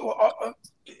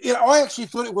 I actually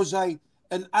thought it was an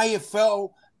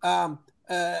AFL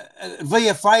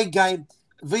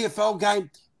VFL game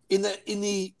in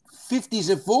the 50s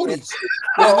and 40s.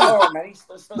 All right, Matty.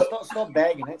 Stop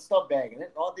bagging it. Stop bagging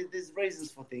it. Oh, there's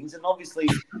reasons for things, and obviously,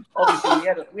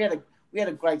 we had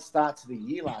a great start to the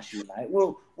year last year, mate. We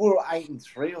were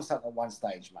 8-3 or something at one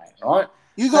stage, mate. Right?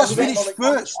 You guys finished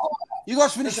first. You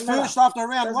guys finished first after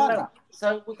round 1. Matter.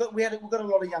 So we got a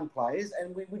lot of young players,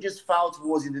 and we just failed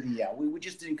towards the end of the year. We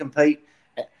just didn't compete.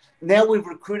 Now we've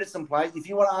recruited some players. If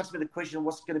you want to ask me the question,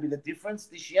 what's going to be the difference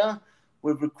this year?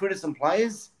 We've recruited some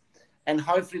players, and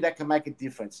hopefully that can make a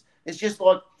difference. It's just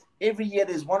like every year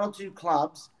there's 1 or 2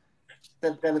 clubs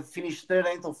that have finished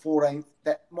 13th or 14th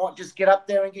that might just get up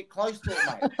there and get close to it,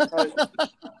 mate. So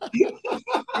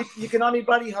you can only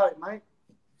bloody hope, mate.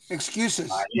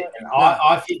 Excuses.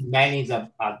 I think Manny's a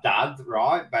dud,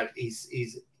 right? But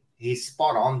he's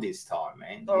spot on this time,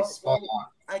 man. He's spot on.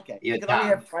 Okay. You're you can only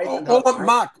have faith in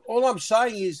Mark, hope, all I'm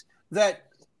saying is that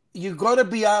you've got to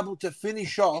be able to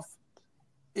finish off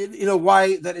in a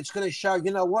way that it's going to show,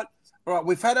 you know what? All right,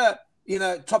 we've had a,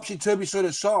 topsy-turvy sort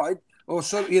of side or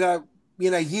sort of, year,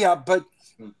 but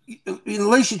at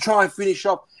least you try and finish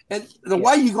off. And the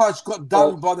way you guys got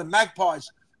done by the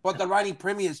Magpies, by the reigning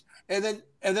premiers, and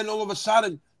then all of a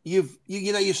sudden you're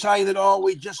saying that,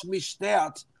 we just missed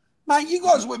out. Mate, you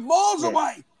guys were miles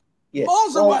away. Yeah.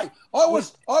 Miles away. I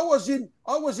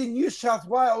was in New South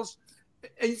Wales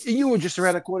and you were just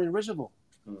around the corner in Reservoir.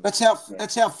 That's how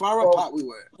far apart we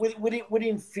were. We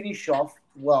didn't finish off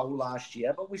well last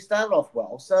year, but we started off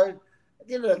well. So at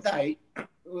the end of the day,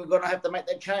 we're going to have to make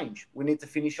that change. We need to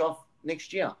finish off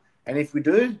next year. And if we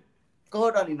do,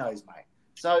 God only knows, mate.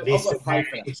 So I've got faith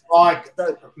in it. It's like,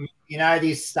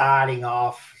 this starting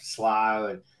off slow.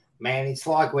 And, man, it's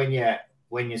like when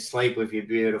you sleep with your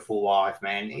beautiful wife,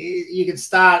 man. You can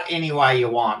start any way you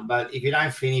want, but if you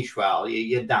don't finish well,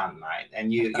 you're done, mate.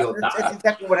 And you're done. That's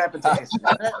exactly what happened to us.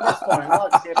 That's fine. I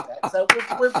accept that. So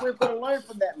we've got to learn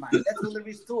from that, mate. That's all there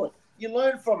is to it. You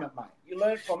learn from it, mate. You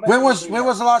learn from it. When was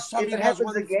the last time if you it guys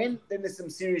happens won? Again, then there's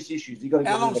some serious issues. You got to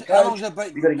get How long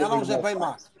has it been,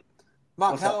 Mark?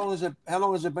 Mark, how long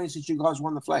has it been since you guys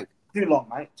won the flag? Too long,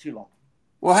 mate. Too long.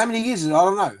 Well, how many years is it? I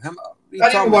don't know.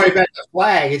 Don't worry about the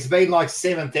flag. It's been like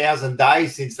 7,000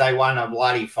 days since they won a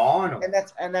bloody final. And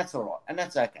that's all right. And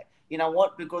that's okay. You know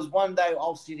what? Because one day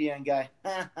I'll sit here and go,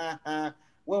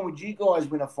 when would you guys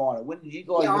win a final? When did you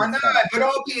guys win I a know, final? but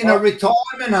I'll be in a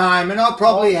retirement home and I'll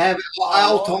probably have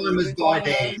Alzheimer's by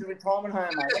then. Retirement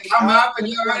home, mate. Come up and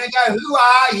you're going to go, who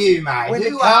are you, mate? When who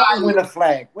did Carlton win a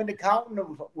flag? When did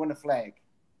Carlton win a flag?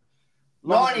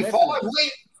 95.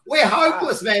 We're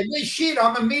hopeless, man. We're shit.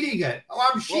 I'm admitting it.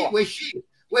 I'm shit. We're shit.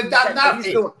 We've done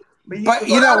nothing. But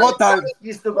you know what though?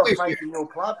 You still got faith in your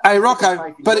club. Hey,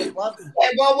 Rocco, but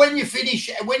well, when you finish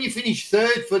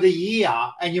third for the year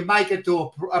and you make it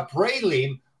to a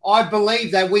prelim, I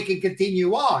believe that we can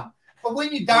continue on. But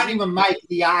when you don't even make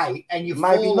the eight and you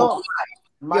fall away,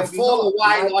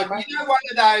 like one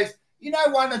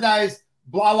of those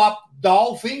blow up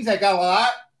dolphins that go like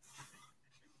that.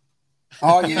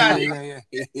 Oh yeah.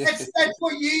 That's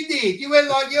what you did. You went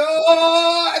like,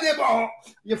 and then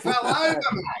you fell over,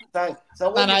 mate.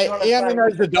 So he only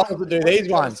knows the dogs to do these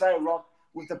ones. Say, Rock,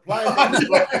 with the players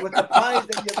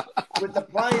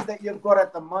that you've got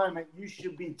at the moment, you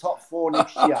should be top 4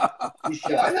 next year. I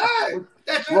know.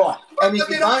 That's right. And if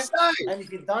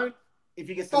you if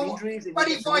you get some injuries, but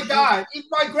if I don't, if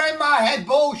my grandma had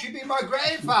balls, she'd be my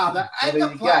grandfather. Well,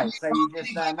 there you go. So you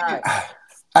just don't know.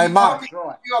 Hey, Mark,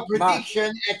 your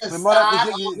prediction at the start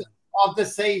of the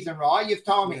season, right? You've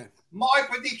told me. My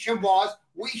prediction was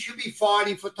we should be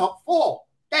fighting for top 4.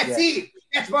 That's it.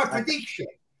 That's my prediction.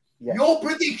 Yeah. Your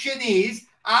prediction is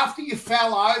after you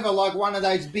fell over like one of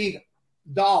those big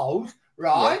dolls,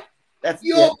 right?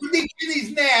 Your prediction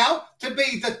is now to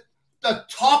be the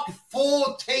top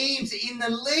 4 teams in the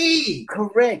league.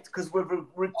 Correct, because we've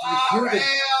recruited.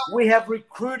 We have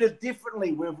recruited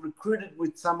differently. We've recruited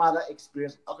with some other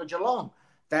experience, like a Geelong.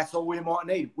 That's all we might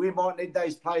need. We might need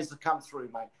those players to come through,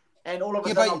 mate. And all of a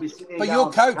sudden, I'll be sitting there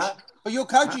but your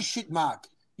coach is shit, Mark.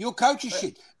 Your coach is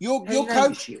shit. Your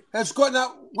coach has got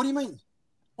no. What do you mean?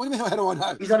 What do you mean? How do I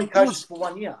know? He's only coached for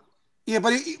 1 year. Yeah,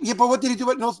 but what did he do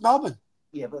at North Melbourne?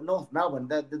 Yeah, but North Melbourne,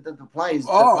 the players.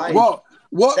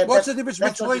 What's the difference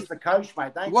that's between the coach,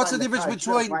 mate? What's the difference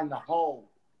between the whole?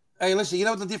 Hey, listen, you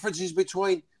know what the difference is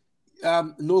between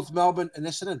North Melbourne and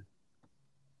Essendon?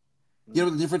 You know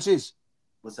what the difference is?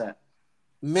 What's that?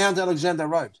 Mount Alexander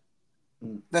Road.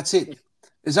 That's it.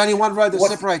 There's only one road that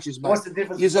separates you, mate. What's the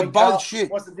difference? You're both shit.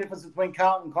 What's the difference between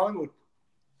Carlton and Collingwood?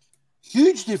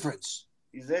 Huge difference.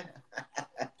 Is there?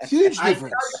 Huge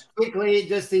difference. Quickly,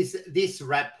 just this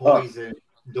rat poison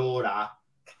daughter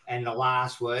and the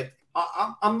last word.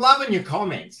 I'm loving your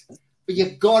comments, but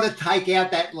you've got to take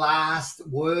out that last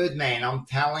word, man. I'm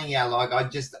telling you, like I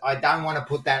don't want to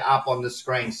put that up on the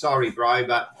screen. Sorry, bro,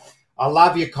 but I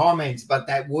love your comments. But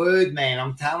that word, man,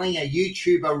 I'm telling you,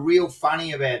 YouTube are real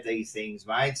funny about these things,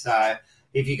 mate. So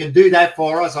if you can do that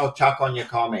for us, I'll chuck on your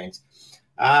comments.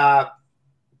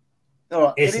 All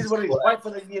right, it is what it is. Wait for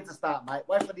the year to start, mate.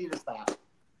 Wait for the year to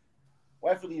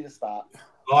start.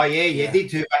 Oh, yeah, you did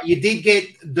too. But you did get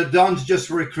the Dons just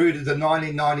recruited the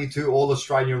 1992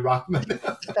 All-Australian Ruckman.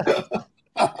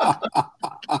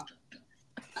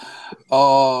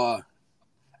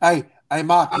 Hey,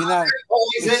 Mark, you know.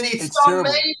 It's not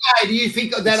terrible. Me, mate. Do you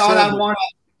think that I don't want to?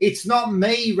 It's not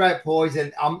me, Rat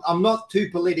Poison. I'm not too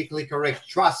politically correct.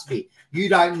 Trust me. You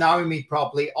don't know me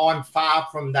properly. I'm far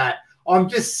from that. I'm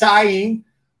just saying,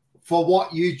 for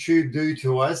what YouTube do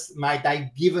to us, mate,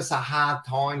 they give us a hard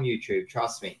time, YouTube.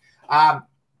 Trust me. But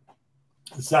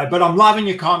I'm loving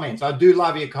your comments. I do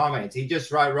love your comments. He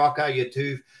just wrote, Rocco, you're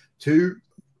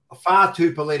far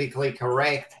too politically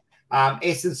correct.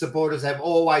 Essendon supporters have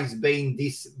always been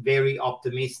this very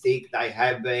optimistic. They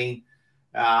have been.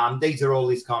 These are all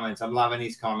his comments. I'm loving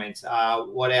his comments.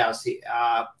 What else?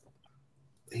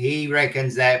 He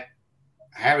reckons that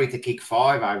Harry to kick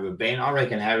 5 over Ben. I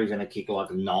reckon Harry's going to kick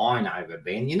like 9 over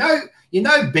Ben. You know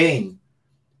Ben.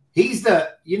 He's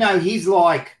the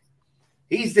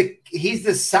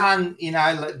son,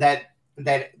 that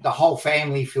the whole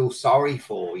family feels sorry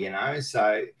for,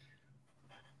 so.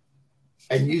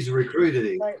 And you've recruited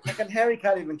him. Mate, Harry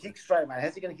can't even kick straight, mate.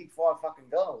 How's he going to kick 5 fucking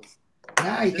goals?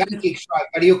 No, he can't kick straight,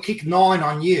 but he'll kick 9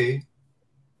 on you.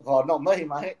 Oh, not me,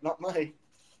 mate. Not me.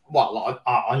 What, like,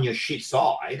 on your shit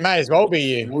side? May as well be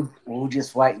you. We'll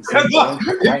just wait and see.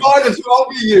 It might as well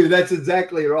be you. That's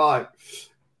exactly right.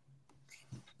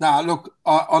 No, look,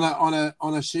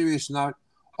 on a serious note,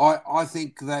 I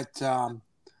think that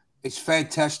it's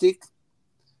fantastic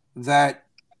that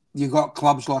you got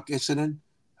clubs like Essendon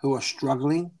who are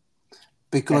struggling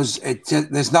because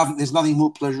there's nothing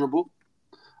more pleasurable.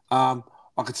 I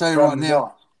can tell you right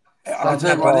now.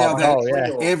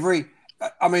 That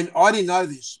I mean, I didn't know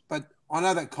this, but I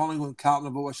know that Collingwood and Carlton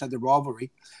have always had the rivalry,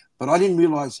 but I didn't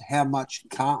realise how much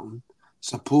Carlton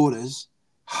supporters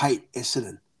hate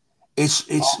Essendon. It's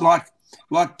like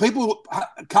people,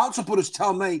 Carlton supporters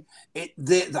tell me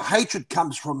the hatred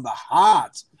comes from the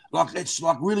heart. Like it's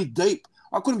like really deep.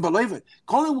 I couldn't believe it.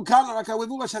 Collingwood, Carlton, okay, we've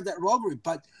always had that rivalry,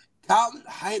 but Carlton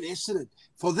hate Essendon.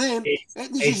 For them,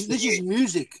 this is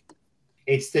music.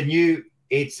 It's the new.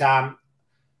 It's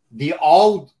the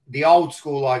old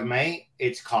school like me.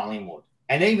 It's Collingwood,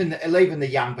 And even the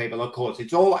young people, of course,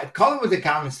 it's all Collingwood and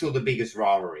Carlton is still the biggest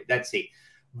rivalry. That's it.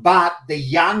 But the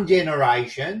young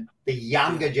generation, the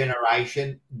younger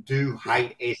generation, do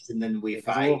hate Essendon with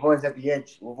We've always had the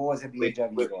edge. We've always had the edge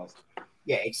over you guys.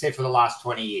 Yeah, except for the last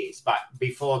 20 years. But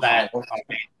before that,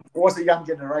 what's a young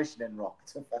generation then, Rock?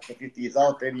 It's 50 years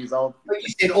old, 30 years old. But you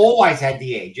said always had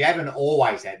the edge. You haven't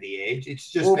always had the edge.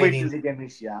 It's just All been beaches again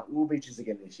this year. All beaches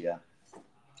again this year.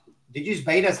 Did you just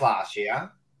beat us last year?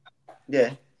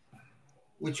 Yeah.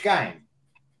 Which game?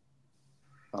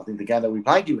 I think the game that we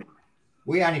played you in.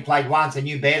 We only played once and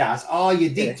you beat us. Oh, you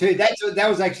did too. That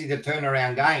was actually the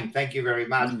turnaround game. Thank you very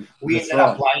much. We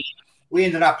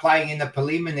ended up playing in the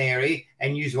preliminary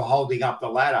and you were holding up the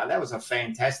ladder. That was a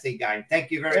fantastic game.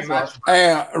 Thank you very much.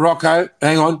 Rocco,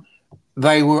 hang on.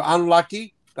 They were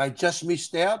unlucky. They just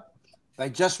missed out.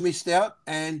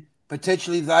 And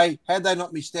potentially had they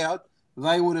not missed out,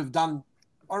 they would have done,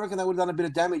 I reckon they would have done a bit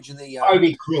of damage in the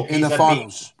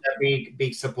finals. A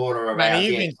big supporter of Man, ours.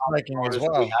 you've been smoking as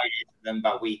well. We hate them,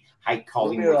 but we hate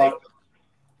Collingwood. Right.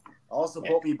 I'll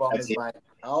support me Bombers, mate.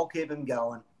 I'll keep them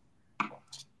going.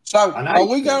 So are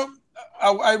we going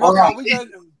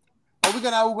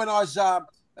to organise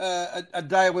a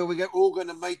day where we're all going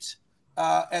to meet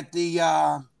at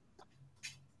the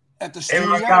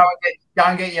studio? Everyone go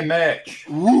and get your merch.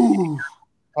 Woo.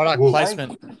 Product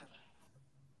placement.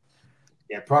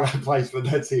 Yeah, product placement.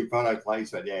 That's it. Product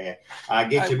placement. Yeah.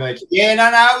 Get your merch. Yeah,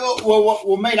 no.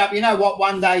 We'll meet up. You know what?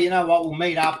 One day, we'll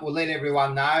meet up. We'll let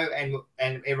everyone know,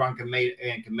 and everyone can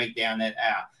meet down at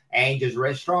our Angel's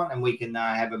restaurant, and we can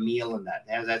have a meal and that.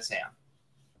 How's that sound?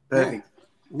 Perfect.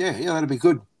 Yeah, that'd be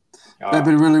good. That'd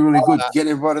be really, really good to get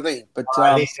everybody there. But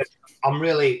listen, I'm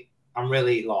really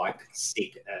like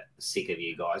sick of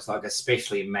you guys. Like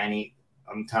especially Manny.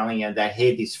 I'm telling you, that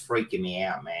head is freaking me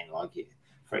out, man. Like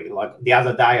the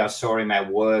other day, I saw him at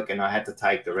work, and I had to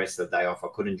take the rest of the day off. I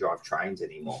couldn't drive trains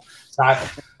anymore. So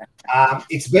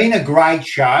it's been a great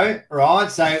show, right?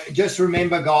 So just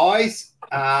remember, guys.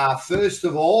 First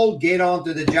of all, get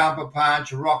onto the Jumper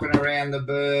Punch, rocking around the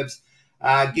burbs.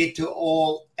 Get to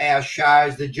all our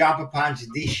shows. The Jumper Punch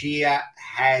this year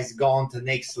has gone to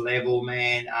next level,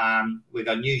 man. We've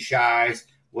got new shows.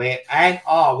 We're going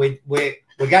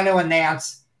to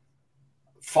announce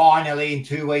finally in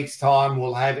 2 weeks' time.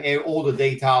 We'll have all the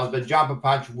details, but Jumper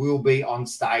Punch will be on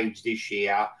stage this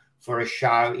year for a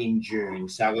show in June.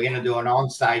 So we're going to do an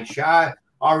on-stage show.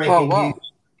 I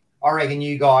reckon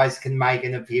you guys can make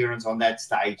an appearance on that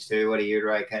stage too. What do you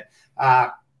reckon?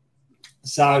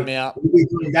 So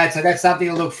that's something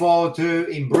to look forward to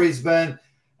in Brisbane.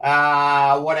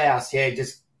 What else? Yeah,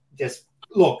 just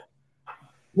look.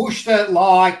 Push the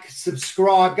like,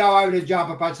 subscribe, go over to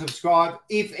Jumper Punch, subscribe.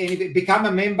 Become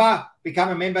a member.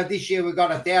 This year we've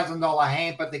got $1,000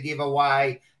 hamper to give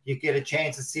away. You get a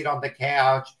chance to sit on the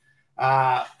couch.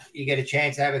 You get a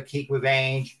chance to have a kick with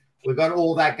Ange. We've got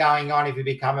all that going on if you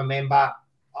become a member.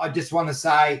 I just want to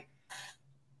say,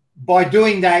 by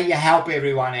doing that, you help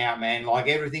everyone out, man. Like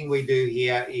everything we do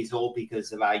here is all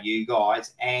because of you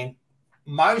guys. And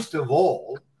most of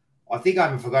all, I think I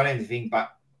haven't forgot anything, but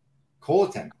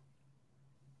Corton,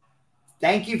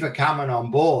 thank you for coming on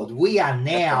board. We are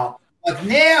now,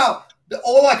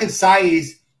 all I can say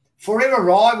is Fourever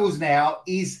Rivals now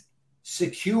is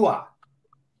secure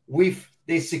with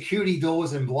their security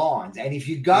doors and blinds. And if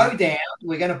you go down,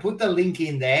 we're going to put the link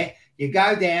in there. You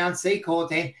go down, see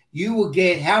Corton, you will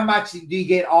get, how much do you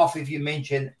get off if you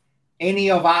mention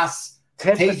any of us?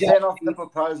 10% off the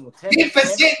proposal. 10%,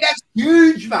 that's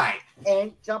huge, mate.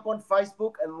 And jump on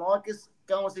Facebook and like us.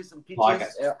 Go and see some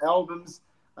pictures, our albums.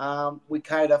 We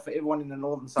cater for everyone in the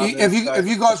northern suburbs. Have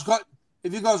you guys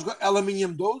got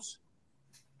aluminium doors?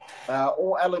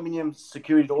 All aluminium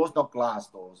security doors, not glass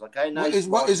doors. Okay. No.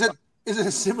 Is it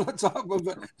a similar type of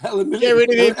aluminium? Get rid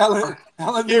of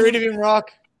him. Get rid of him,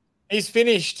 Rock. He's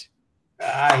finished.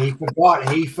 He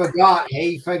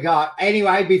forgot.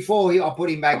 Anyway, before I put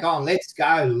him back on, let's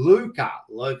go. Luca,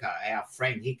 our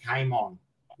friend, he came on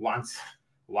once.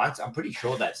 I'm pretty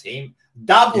sure that's him.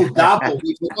 Double.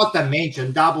 We forgot to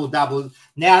mention double.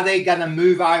 Now they're going to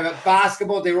move over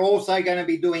basketball. They're also going to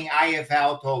be doing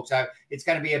AFL talk. So it's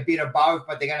going to be a bit of both,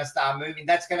 but they're going to start moving.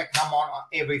 That's going to come on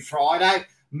every Friday.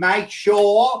 Make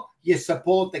sure you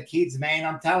support the kids, man.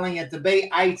 I'm telling you, to be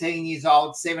 18 years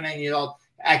old, 17 years old.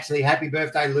 Actually, happy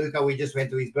birthday, Luca. We just went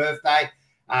to his birthday.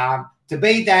 To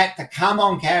be that, to come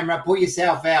on camera, put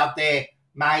yourself out there,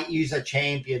 mate, use a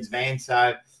champions, man.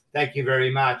 So thank you very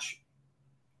much.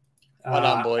 Well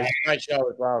done, boys. Great show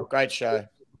as well. Great show.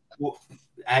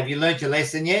 Have you learnt your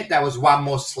lesson yet? That was one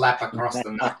more slap across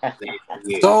the nut.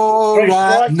 All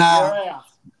right, now.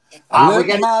 We're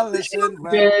going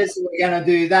to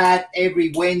do that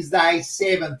every Wednesday,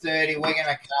 7:30. We're going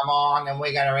to come on and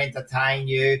we're going to entertain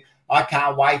you. I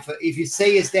can't wait for. If you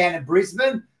see us down in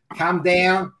Brisbane, come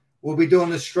down. We'll be doing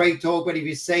the street talk. But if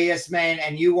you see us, man,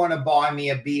 and you want to buy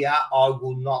me a beer, I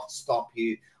will not stop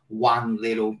you one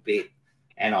little bit,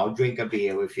 and I'll drink a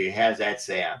beer with you. How's that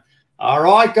sound? All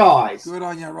right, guys. Good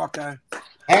on you, Rocco.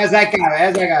 How's that go?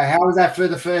 How was that for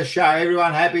the first show?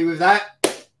 Everyone happy with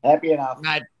that? Happy enough.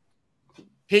 Mate,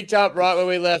 picked up right where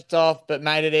we left off, but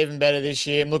made it even better this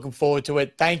year. I'm looking forward to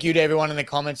it. Thank you to everyone in the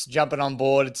comments jumping on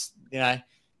board. It's, you know,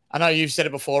 I know you've said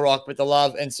it before, Rock, but the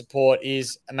love and support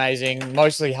is amazing.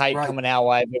 Mostly hate coming our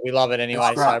way, but we love it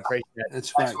anyway, so I appreciate it.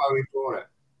 That's why we brought it.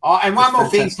 Oh, and one more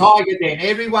thing, Tiger Den.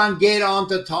 Everyone get on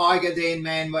to Tiger Den,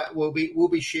 man. We'll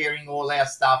be sharing all our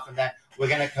stuff and that. We're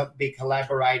going to be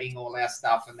collaborating all our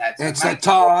stuff and that. So it's a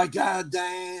Tiger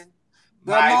Den.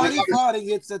 The mighty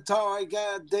fighting, it's a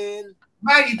Tiger Den.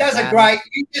 Mate, he does a great.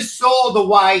 You just saw the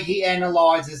way he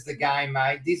analyzes the game,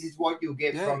 mate. This is what you'll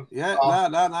get from. Yeah,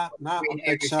 no.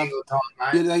 Every single time,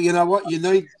 mate. You know what you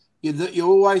need. You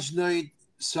always need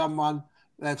someone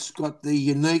that's got the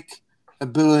unique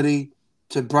ability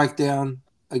to break down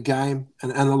a game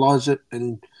and analyze it.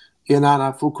 And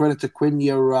full credit to Quinn.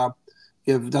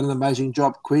 You've done an amazing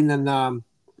job, Quinn. And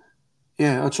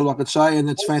that's all I could say.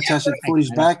 And it's fantastic. Footy's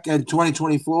back in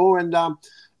 2024.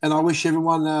 And I wish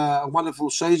everyone a wonderful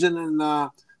season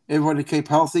and everyone to keep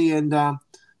healthy and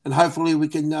hopefully we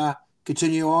can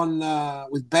continue on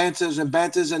with banters and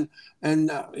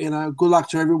good luck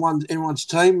to everyone's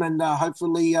team and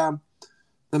hopefully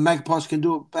the Magpies can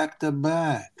do it back to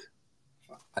back.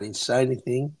 I didn't say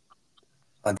anything.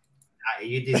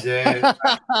 You deserve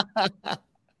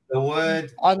the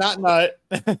word. On that note,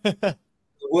 the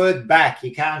word back.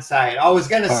 You can't say it. I was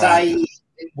going to say.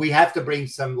 We have to bring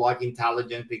some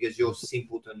intelligence because your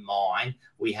simpleton mind.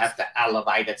 We have to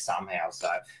elevate it somehow.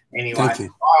 So anyway, all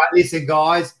right, listen,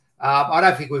 guys. I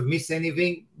don't think we've missed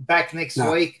anything. Back next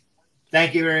week.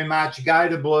 Thank you very much. Go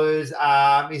to Blues.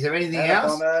 Is there anything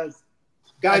else?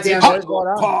 Go down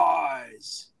to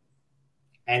Pies.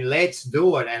 And let's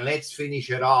do it. And let's finish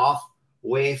it off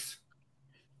with.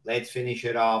 Wait, I've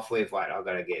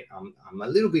got to get. I'm a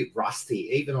little bit rusty.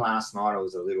 Even last night I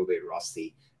was a little bit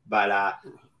rusty. But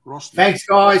thanks,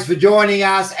 guys, for joining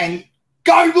us. And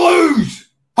go Blues!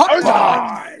 Hot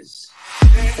Pies!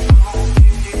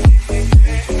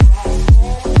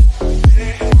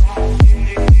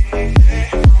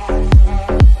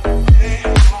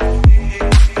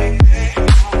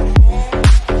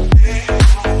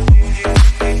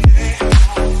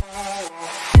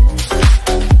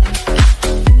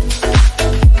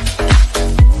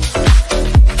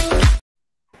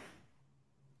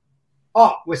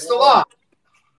 Oh, we're still on.